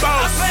 I'm a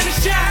boss. I play the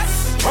shots.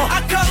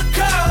 I call the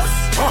calls.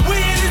 We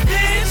in this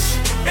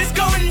bitch. It's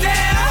going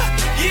down.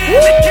 Yeah,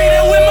 the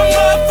kid with my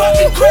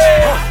motherfucking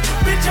crowd.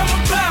 Bitch, I'm a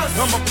boss.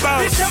 I'm a boss.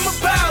 Bitch, I'm a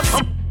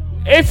boss.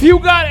 If you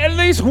got at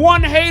least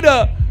one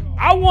hater,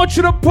 I want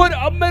you to put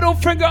a middle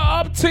finger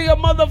up to your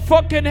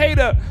motherfucking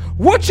hater.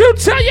 What you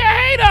tell your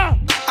hater?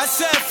 I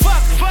said fuck.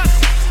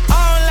 I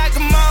don't like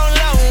them on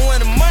low. When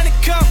the money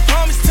come,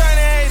 homies turn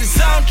to haters.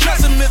 I don't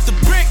trust them. If the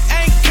brick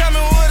ain't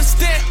coming with a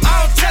stick,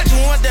 I don't touch them.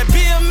 Want that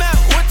BML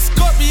with the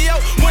Scorpio.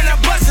 When I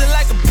bust it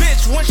like a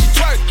bitch when she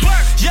twerk.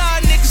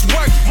 Y'all niggas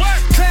work.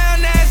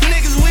 Clown ass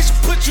niggas, we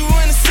should put you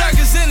in a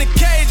circus in a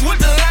cage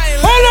with the lion.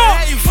 Hold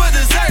on. You for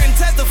dessert and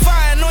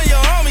testifying on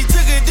your homie.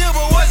 Took a deal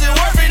but wasn't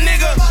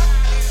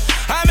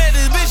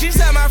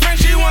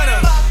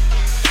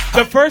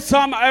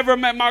time I ever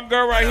met my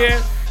girl right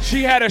here,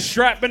 she had a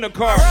strap in the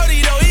car.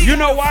 You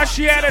know why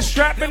she had a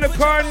strap in the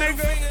car,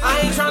 nigga? I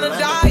ain't tryna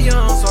die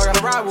young, so I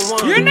gotta ride with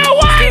one. You know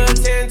why?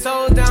 Stood 10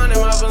 toes down in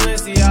my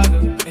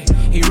Balenciaga.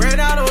 He ran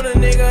out on a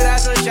nigga,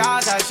 that's a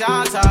shot.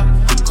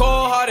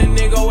 Cold-hearted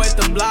nigga with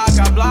the block,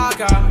 I block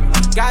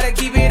her. Gotta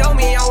keep it on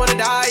me, I wanna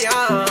die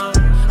young.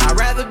 I'd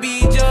rather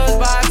be judged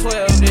by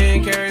 12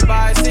 than carried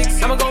by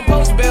 6. I'ma gon'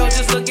 post bail,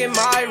 just look at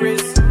my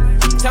wrist.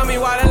 Tell me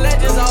why the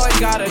legends always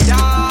gotta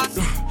die.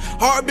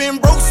 Heart been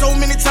broke so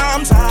many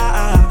times,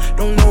 I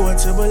don't know what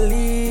to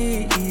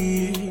believe.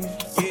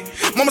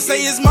 Mama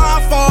say it's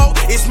my fault,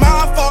 it's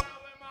my fault.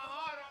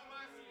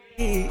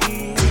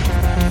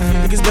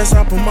 It's best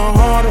I put my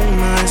heart on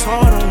ice,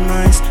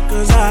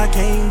 cause I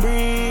can't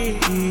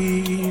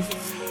breathe.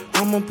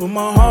 I'ma put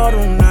my heart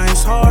on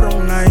ice,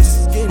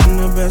 it's getting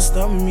the best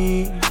of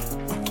me.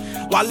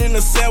 While in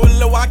the cell with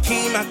Lil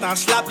Joaquin, after I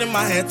slapped him,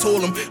 I had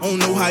told him, I don't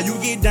know how you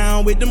get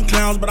down with them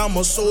clowns, but I'm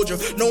a soldier.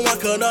 No one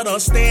could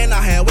understand,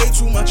 I had way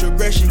too much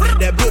aggression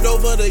that built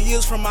over the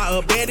years from my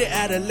abandoned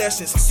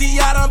adolescence. See,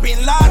 I done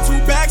been lied to,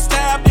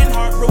 backstabbed, and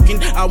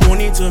heartbroken. I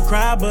wanted to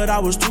cry, but I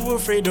was too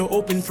afraid to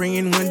open,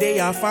 praying one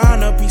day I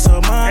find a piece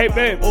of mind. Hey,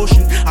 babe.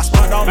 Ocean. I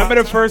spent all remember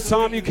the first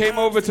time you came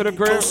over to the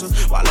crib?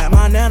 While at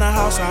my nana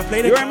house, I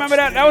played You remember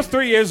that? That was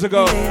 3 years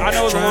ago. I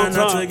know it was a long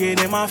not to time. get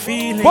in my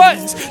feelings, But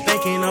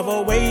thinking of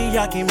a way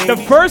I can make the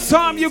first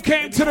time you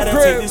came to the take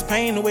crib, this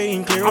pain away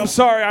and clear I'm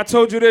sorry, I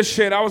told you this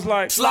shit. I was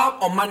like,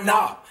 Slop on my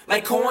knob,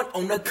 like corn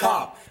on the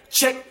cob.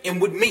 Check in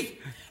with me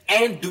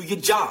and do your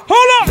job.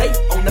 Hold up. Lay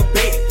on the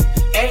bed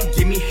and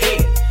give me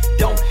head.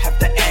 Don't have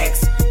to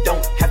ask,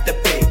 don't have to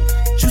beg.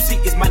 Juicy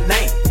is my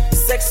name,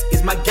 sex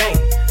is my game.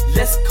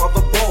 Let's call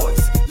the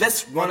boys,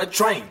 let's run a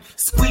train.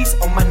 Squeeze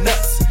on my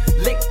nuts,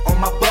 lick on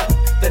my butt.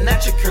 The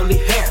natural curly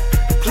hair,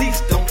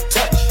 please don't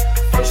touch.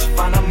 First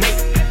find a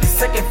mate,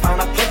 second find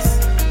a place.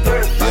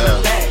 Third find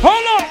a bag.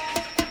 Hold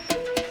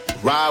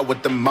on. Ride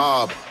with the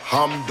mob,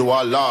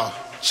 hamdulillah.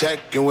 Check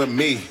in with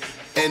me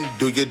and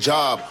do your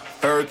job.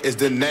 Ferg is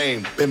the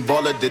name, Ben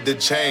Baller did the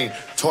chain.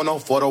 Tono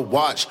for the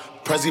watch,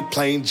 Prezi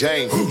plain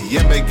Jane.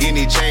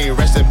 Yamagini chain,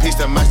 rest in peace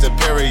to my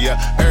superior.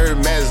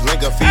 Hermes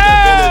Linker, feed a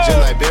village in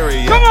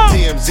Liberia.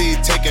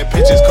 TMZ taking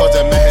pictures,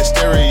 causing my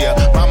hysteria.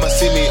 Mama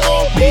see me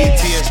on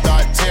BT and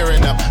start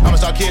tearing up. I'ma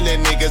start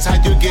killing niggas, how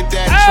you get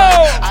that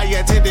track? I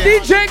attended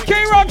DJ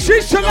K-Rock,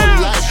 she's tonight.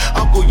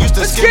 Uncle used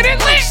to Let's skip get it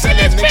work, lit in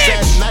selling this nicks bitch.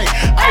 at night.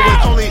 I was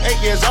only 8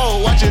 years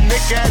old, watching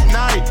Nick at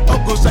night.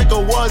 Uncle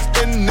Psycho was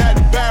in that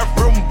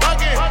bathroom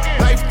bucket.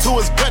 Knife to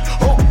his gut,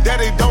 hope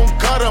daddy don't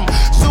cut him.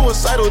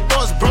 Suicidal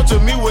thoughts brought to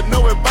me with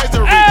no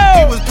advisory.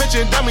 He was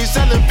pitching dummies,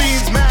 selling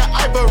fiends, mad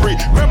ivory.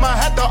 Grandma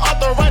had the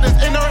arthritis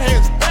in her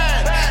hands,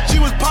 bad. She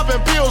was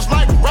popping pills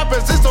like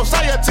rappers in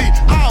society.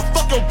 I'll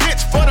fuck your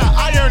bitch for the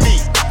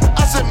irony.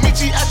 I said meet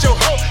you at your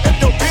hoe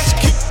if your bitch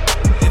keep.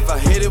 If I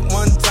hit it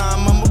one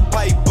time, I'm a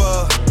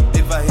piper.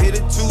 If I hit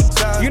it 2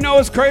 times, You know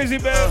what's crazy,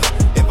 babe?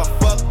 if I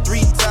fuck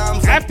 3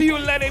 times, After you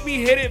let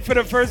me hit it for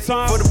the first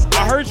time,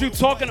 I heard you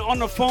talking on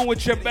the phone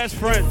with your best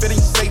friend.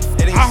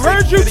 I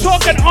heard you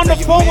talking on the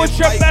phone with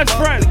your best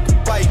friend.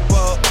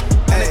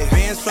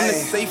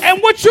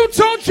 And what you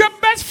told your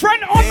best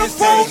friend on the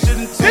phone,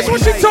 this is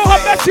what you told her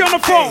bestie on the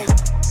phone.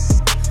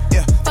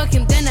 Fuck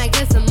him, then I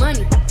get some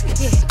money.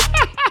 Yeah.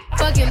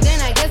 Fuck him,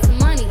 then I get some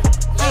money.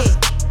 Yeah.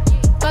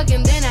 Fuck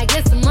him, then I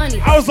get some money.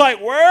 I was like,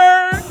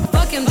 word.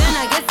 Fuck him, then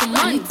I get some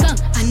money.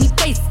 I need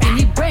face, I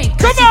need brain.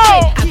 Come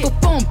on. I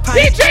perform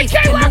DJ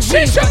K-Rock,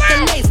 she's Fuck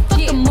the lace,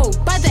 fuck the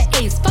move, buy the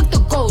ace, fuck the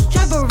goals,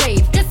 drive a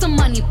rave, get some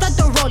money, fuck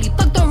the rollie,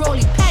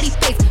 patty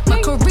face.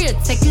 My career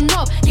taking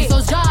off, these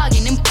hoes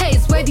jogging in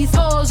place. Where these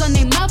hoes on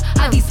their mouth,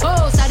 are these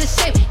hoes out of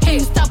shape? Can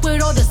you stop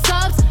with all the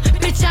subs?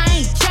 Bitch, I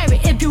ain't cherry.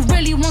 If you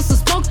really want some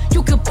smoke,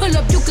 you can pull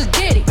up, you could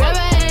get it. Grab a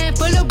hand,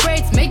 pull up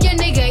braids, make your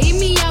nigga eat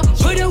me out.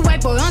 Put a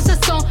white boy on the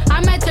song, I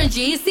might turn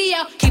GEC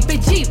out. Keep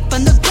it G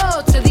from the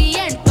go to the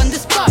end, from the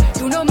start.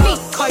 You know me,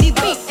 Cardi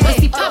B,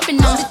 pussy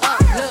popping on the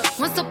look.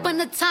 Once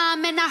upon a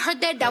time, and I heard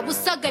that I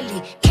was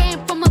ugly. Came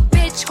from a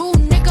bitch who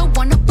nigga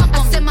wanna fuck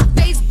on. I said my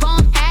face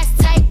bomb, ass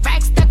tight,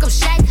 rack stuck up,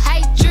 shack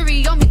height,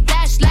 jury on me,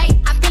 flashlight.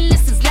 I've been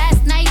listening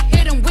last night,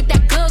 hit him with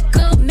that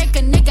good, make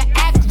a nigga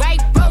act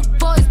right. Broke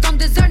boys don't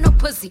deserve no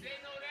pussy.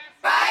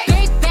 Right.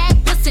 Big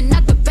bag, bustin'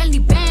 out the belly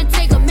band,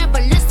 take a man,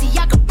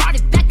 Balenciaga brought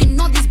it back, and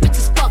all these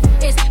bitches fuck.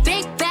 It's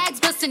big bags,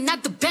 bustin'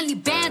 out the belly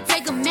band,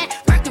 take a man,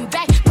 working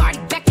back, party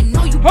back, and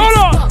know you Hold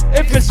on.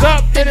 If it's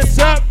up, then it's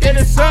up, then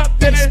it's up,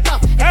 then it's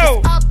up.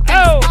 Oh, oh,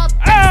 oh,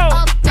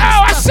 oh.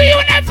 I see you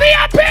in that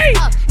VIP.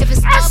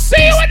 I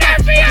see you in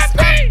that VIP.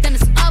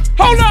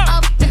 Hold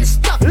up.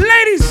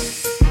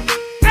 Ladies.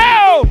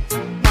 Oh.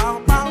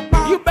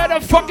 You better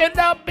fuck it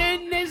up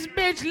in this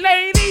bitch,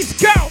 ladies.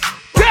 Go,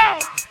 go,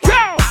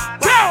 go,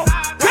 go,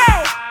 go,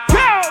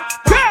 go,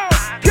 go,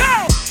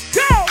 go,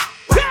 go,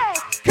 go,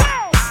 go,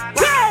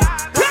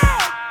 go,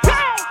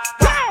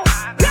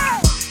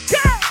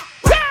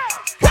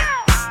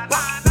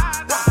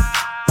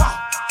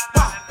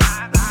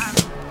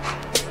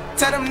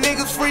 tell them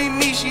niggas free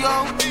me, she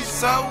on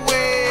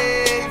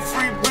Subway,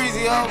 free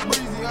breezy on.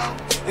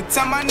 And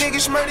tell my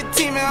niggas murder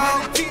team and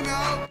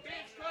ho.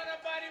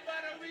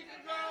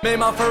 Made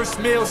my first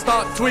meal,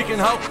 start tweaking,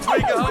 ho.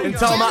 And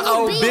tell my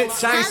old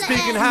bitch I ain't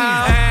speaking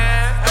how.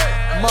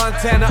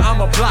 Montana,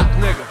 I'm a block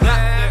nigga.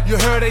 You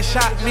heard they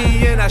shot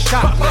me and I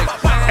shot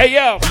nigga. Hey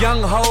yo,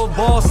 young hoe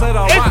boss at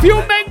a if you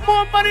make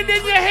more money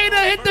than your hater,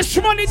 hit the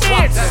shmoney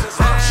dance.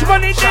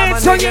 Shmoney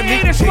dance on your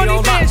hater,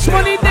 shmoney dance,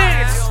 shmoney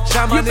dance.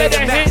 You better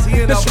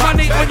hit the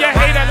shmoney on your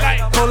hater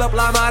like. Pull up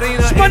La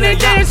Marina. Shmoney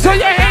dance on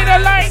your hater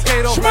like.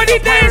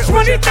 Shmoney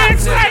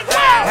dance like.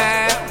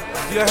 Wow.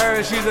 You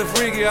heard she's a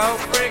freaky hoe.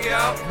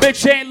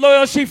 Bitch ain't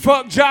loyal, she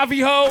fuck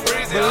Javi ho.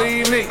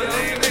 Believe me,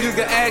 you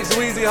can ask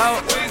Weezy ho.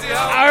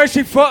 I heard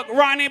she fucked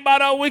Ronnie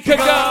about a week ago.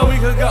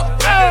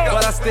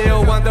 But I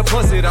still want the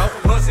pussy though.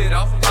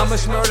 I'ma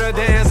smurder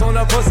dance on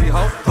the pussy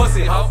hoe.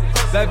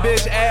 That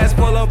bitch ass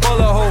full of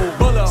bullet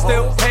hole.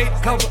 Still paid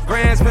couple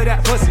grands for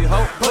that pussy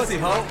hoe.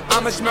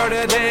 I'ma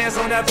smurder dance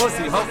on that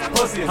pussy hoe.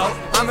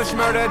 I'ma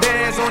smurder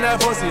dance on that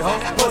pussy hoe.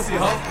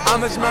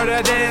 I'ma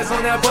smurder dance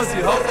on that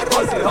pussy hoe.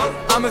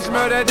 I'ma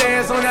smurder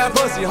dance on that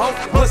pussy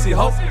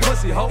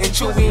hoe. And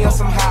Chewy on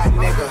some hot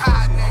nigga.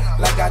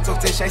 Like I told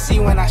Tish, I see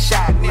when I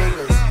shot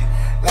niggas.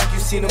 Like you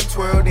seen him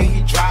twirl, then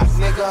he drop,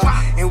 nigga.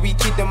 And we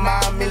keep the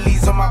mind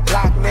millies on my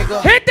block,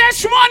 nigga. Hit that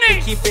shmoney!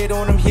 Keep it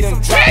on him, he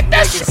done drop Hit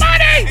that niggas.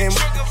 shmoney! And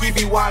he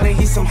be wildin',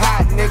 he some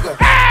hot nigga.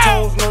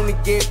 Tones known to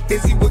get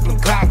busy with them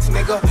Glocks,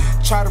 nigga.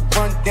 Try to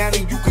run down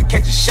and you could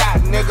catch a shot,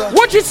 nigga.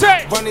 What you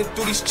say? Running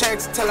through these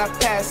checks till I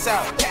pass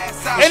out.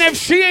 And if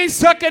she ain't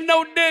sucking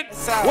no dick,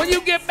 when you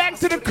get back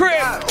to the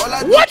crib,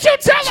 what you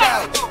tell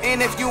her?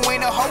 And if you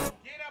ain't a hoe.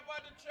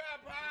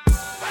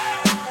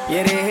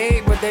 Yeah, they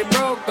hate, but they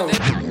broke though. Yo,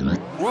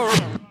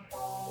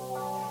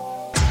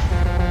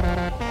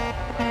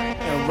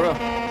 bro. I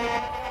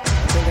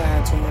think I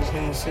had too much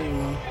Hennessy,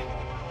 man.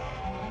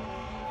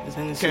 This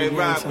Hennessy getting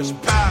to me.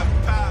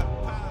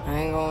 I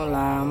ain't gonna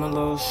lie, I'm a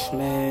little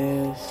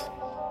smashed.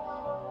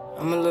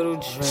 I'm a little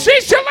drunk.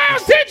 She's your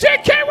lounge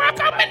DJ K-Rock,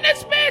 I'm in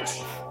this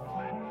bitch.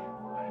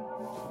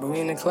 But we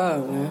in the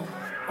club, man.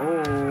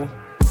 Oh.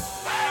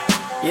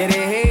 Yeah,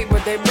 they hate,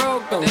 but they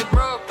broke though.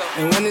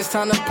 And when it's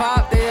time to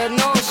pop, they had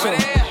no show.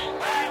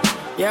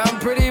 Yeah, I'm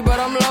pretty, but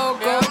I'm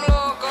loco.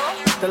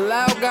 The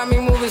loud got me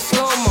moving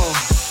slow-mo.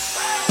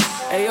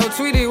 Hey, yo,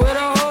 Tweety, where the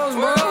hoes,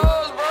 bro?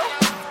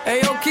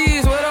 Hey, yo,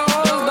 Keys, where the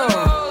hoes,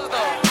 though?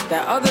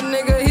 That other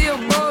nigga, he a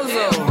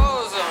bozo.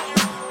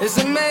 It's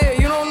a mayor,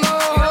 you don't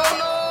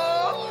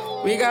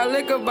know. We got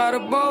liquor by the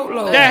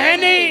boatload. The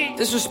Henny.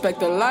 Disrespect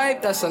the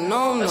life, that's a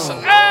no-no.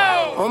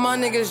 Oh. All my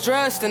niggas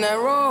dressed in that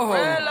rojo.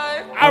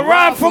 I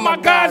ride for my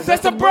guys,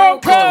 that's a bro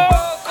code.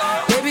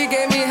 Baby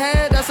gave me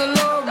head, that's a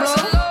low blow.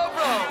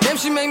 Damn,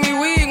 she make me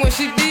weak when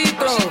she deep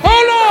throw.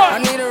 Hold on. I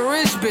need a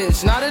rich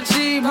bitch, not a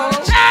cheap hoe.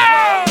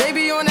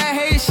 Baby on that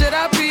hate shit,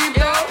 I peep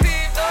though.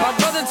 My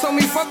brother told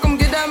me fuck him,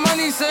 get that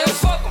money,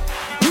 sis.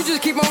 You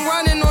just keep on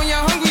running on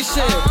your hungry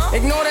shit.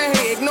 Ignore the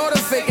hate, ignore the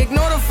fake,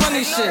 ignore the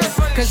funny shit.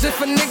 Cause if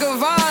a nigga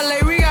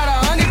violate, we got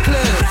 100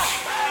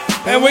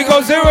 clips. And we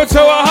go 0 to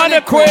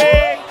 100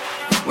 quick.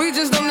 We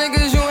just them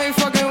niggas you ain't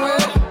fucking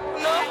with.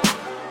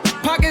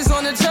 Pockets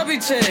on the chubby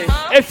chick.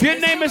 If your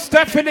name is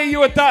Stephanie,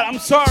 you a thought. I'm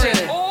sorry.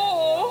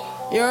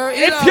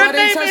 If your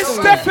name is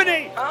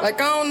Stephanie.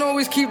 Like I don't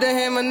always keep the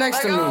hammer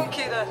next to me.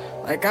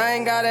 Like I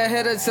ain't got a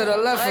header to the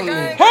left of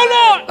me. Hold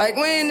on. Like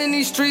we ain't in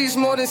these streets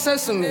more than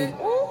sesame.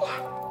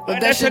 But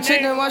that shit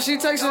chicken, why she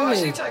texting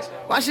me?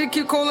 Why she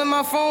keep calling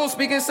my phone,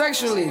 speaking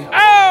sexually?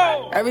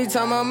 Oh! Every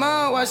time I'm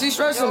out, why she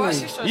stressing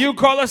me? You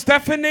call her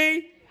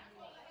Stephanie?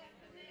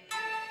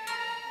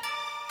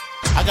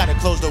 I gotta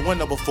close the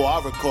window before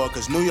I record,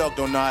 cause New York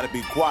don't know how to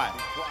be quiet.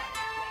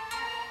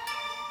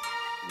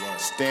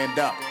 Stand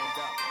up.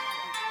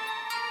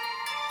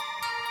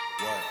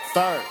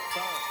 Third.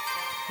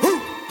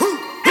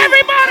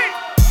 Everybody!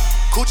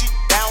 Coochie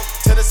down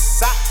to the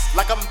socks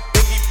like I'm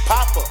Biggie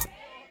Papa.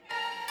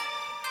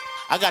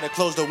 I gotta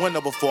close the window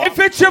before. If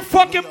it's your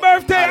fucking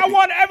birthday, I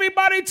want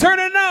everybody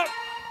turning up.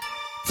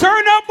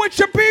 Turn up with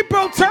your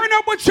people. Turn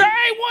up with your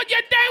A1,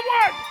 your day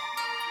one.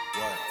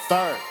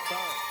 Third.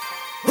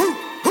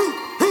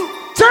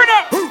 Turn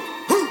up.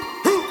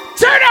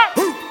 Turn up.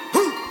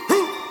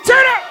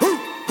 Turn up.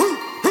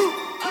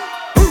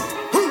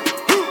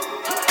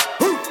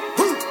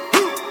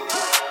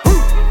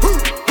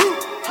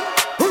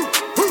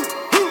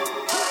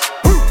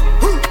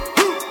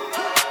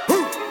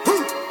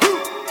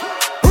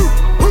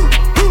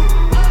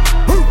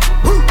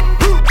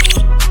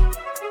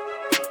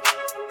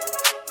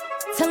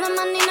 Tell him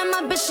I need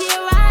my bitch, she a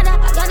rider.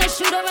 I got a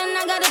shooter and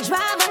I got a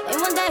driver. They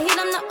want that heat,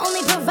 I'm the only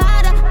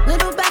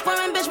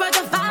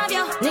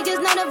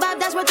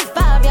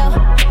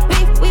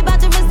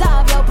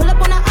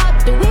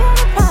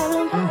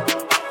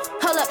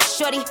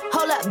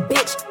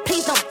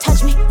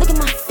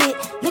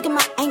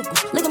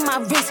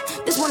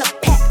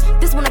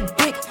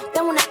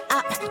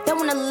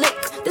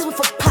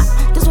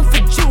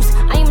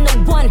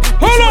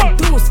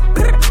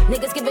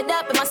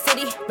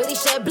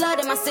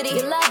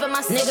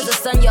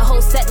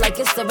like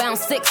it's around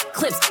 6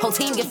 clips. Whole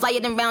team get flyer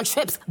than round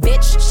trips.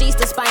 Bitch, she's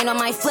the spine on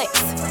my flicks.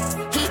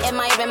 He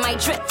admiring my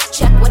drip.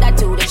 Check what I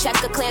do to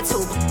check a clear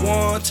tube.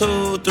 1,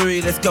 2,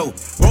 3, let's go.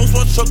 Rolls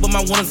Royce truck, but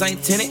my winners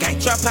ain't tenant.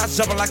 Trap house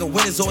jumping like a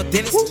winner's or a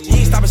dentist. He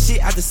ain't stopping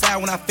shit, I decide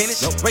when I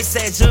finish. Race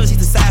ass judge, he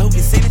decide who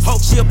can sentence.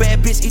 Hope she a bad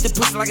bitch, eat the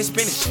pussy like a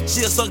spinach.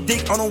 She'll suck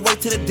dick on her way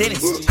to the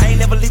dentist. I ain't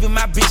never leaving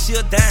my bitch, she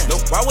a dime.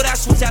 Why would I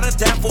switch out a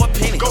dime for a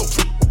penny? Go.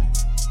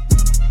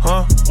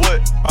 Huh?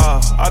 What?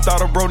 I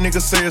thought a bro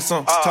nigga said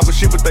something. Talkin'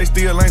 shit, but they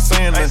still ain't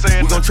saying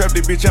nothing. We gon' trap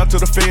this bitch out till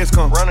the feds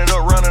come. Run it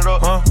up,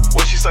 Huh?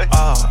 What she say?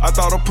 I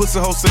thought a pussy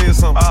hoe said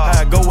something.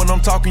 How I go when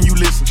I'm talking, you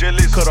listen.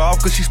 Cut her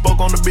off cause she spoke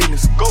on the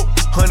business. Go.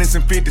 100s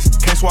and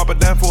 50s. Can't swap it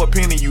down for a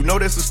penny. You know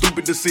that's a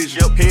stupid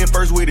decision. Head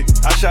first with it.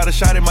 I shot a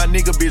shot at my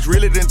nigga, bitch.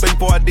 Really didn't think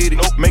before I did it.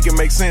 Make it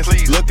make sense.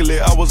 Please. Luckily,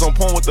 I was on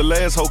point with the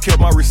last hoe. Kept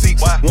my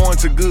receipts.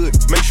 Warranted good.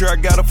 Make sure I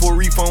got her for a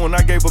refund when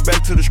I gave her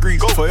back to the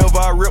streets. Go. Forever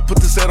I rip, put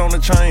the set on the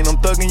chain. I'm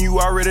thugging, you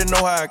already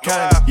know how I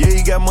came. Yeah,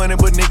 he got money,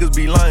 but niggas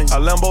be lame. I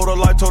Lambo'd her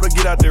life, told her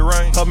get out that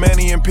rain. Her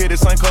manny and pitty,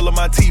 same color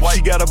my teeth.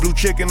 She got a blue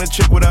chick and a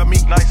chick without me.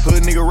 Nice.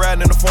 Hood nigga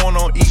riding in the phone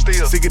on E.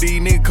 Still. Sick of these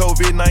niggas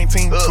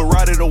COVID-19.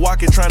 Karate to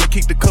walk it, trying to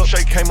kick the cup.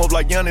 Shake came up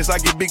like Giannis, I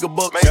get bigger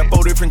bucks. Got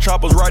 4 different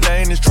choppers right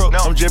there in this truck.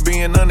 I'm just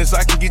being honest,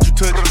 I can get you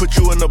touched. Put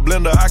you in the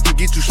blender, I can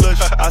get you slush.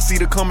 I see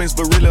the comments,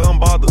 but really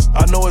unbothered.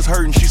 I know it's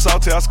hurting, she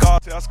salty, I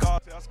scarred.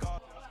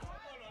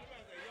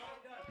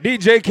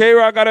 DJ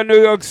K-Rock out of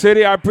New York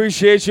City. I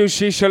appreciate you.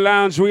 Shisha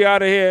Lounge. We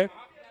out of here.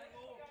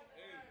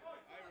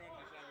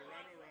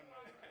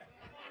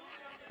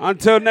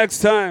 Until next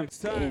time.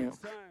 Damn.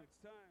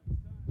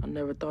 I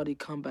never thought he'd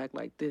come back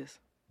like this.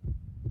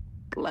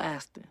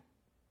 Blasting.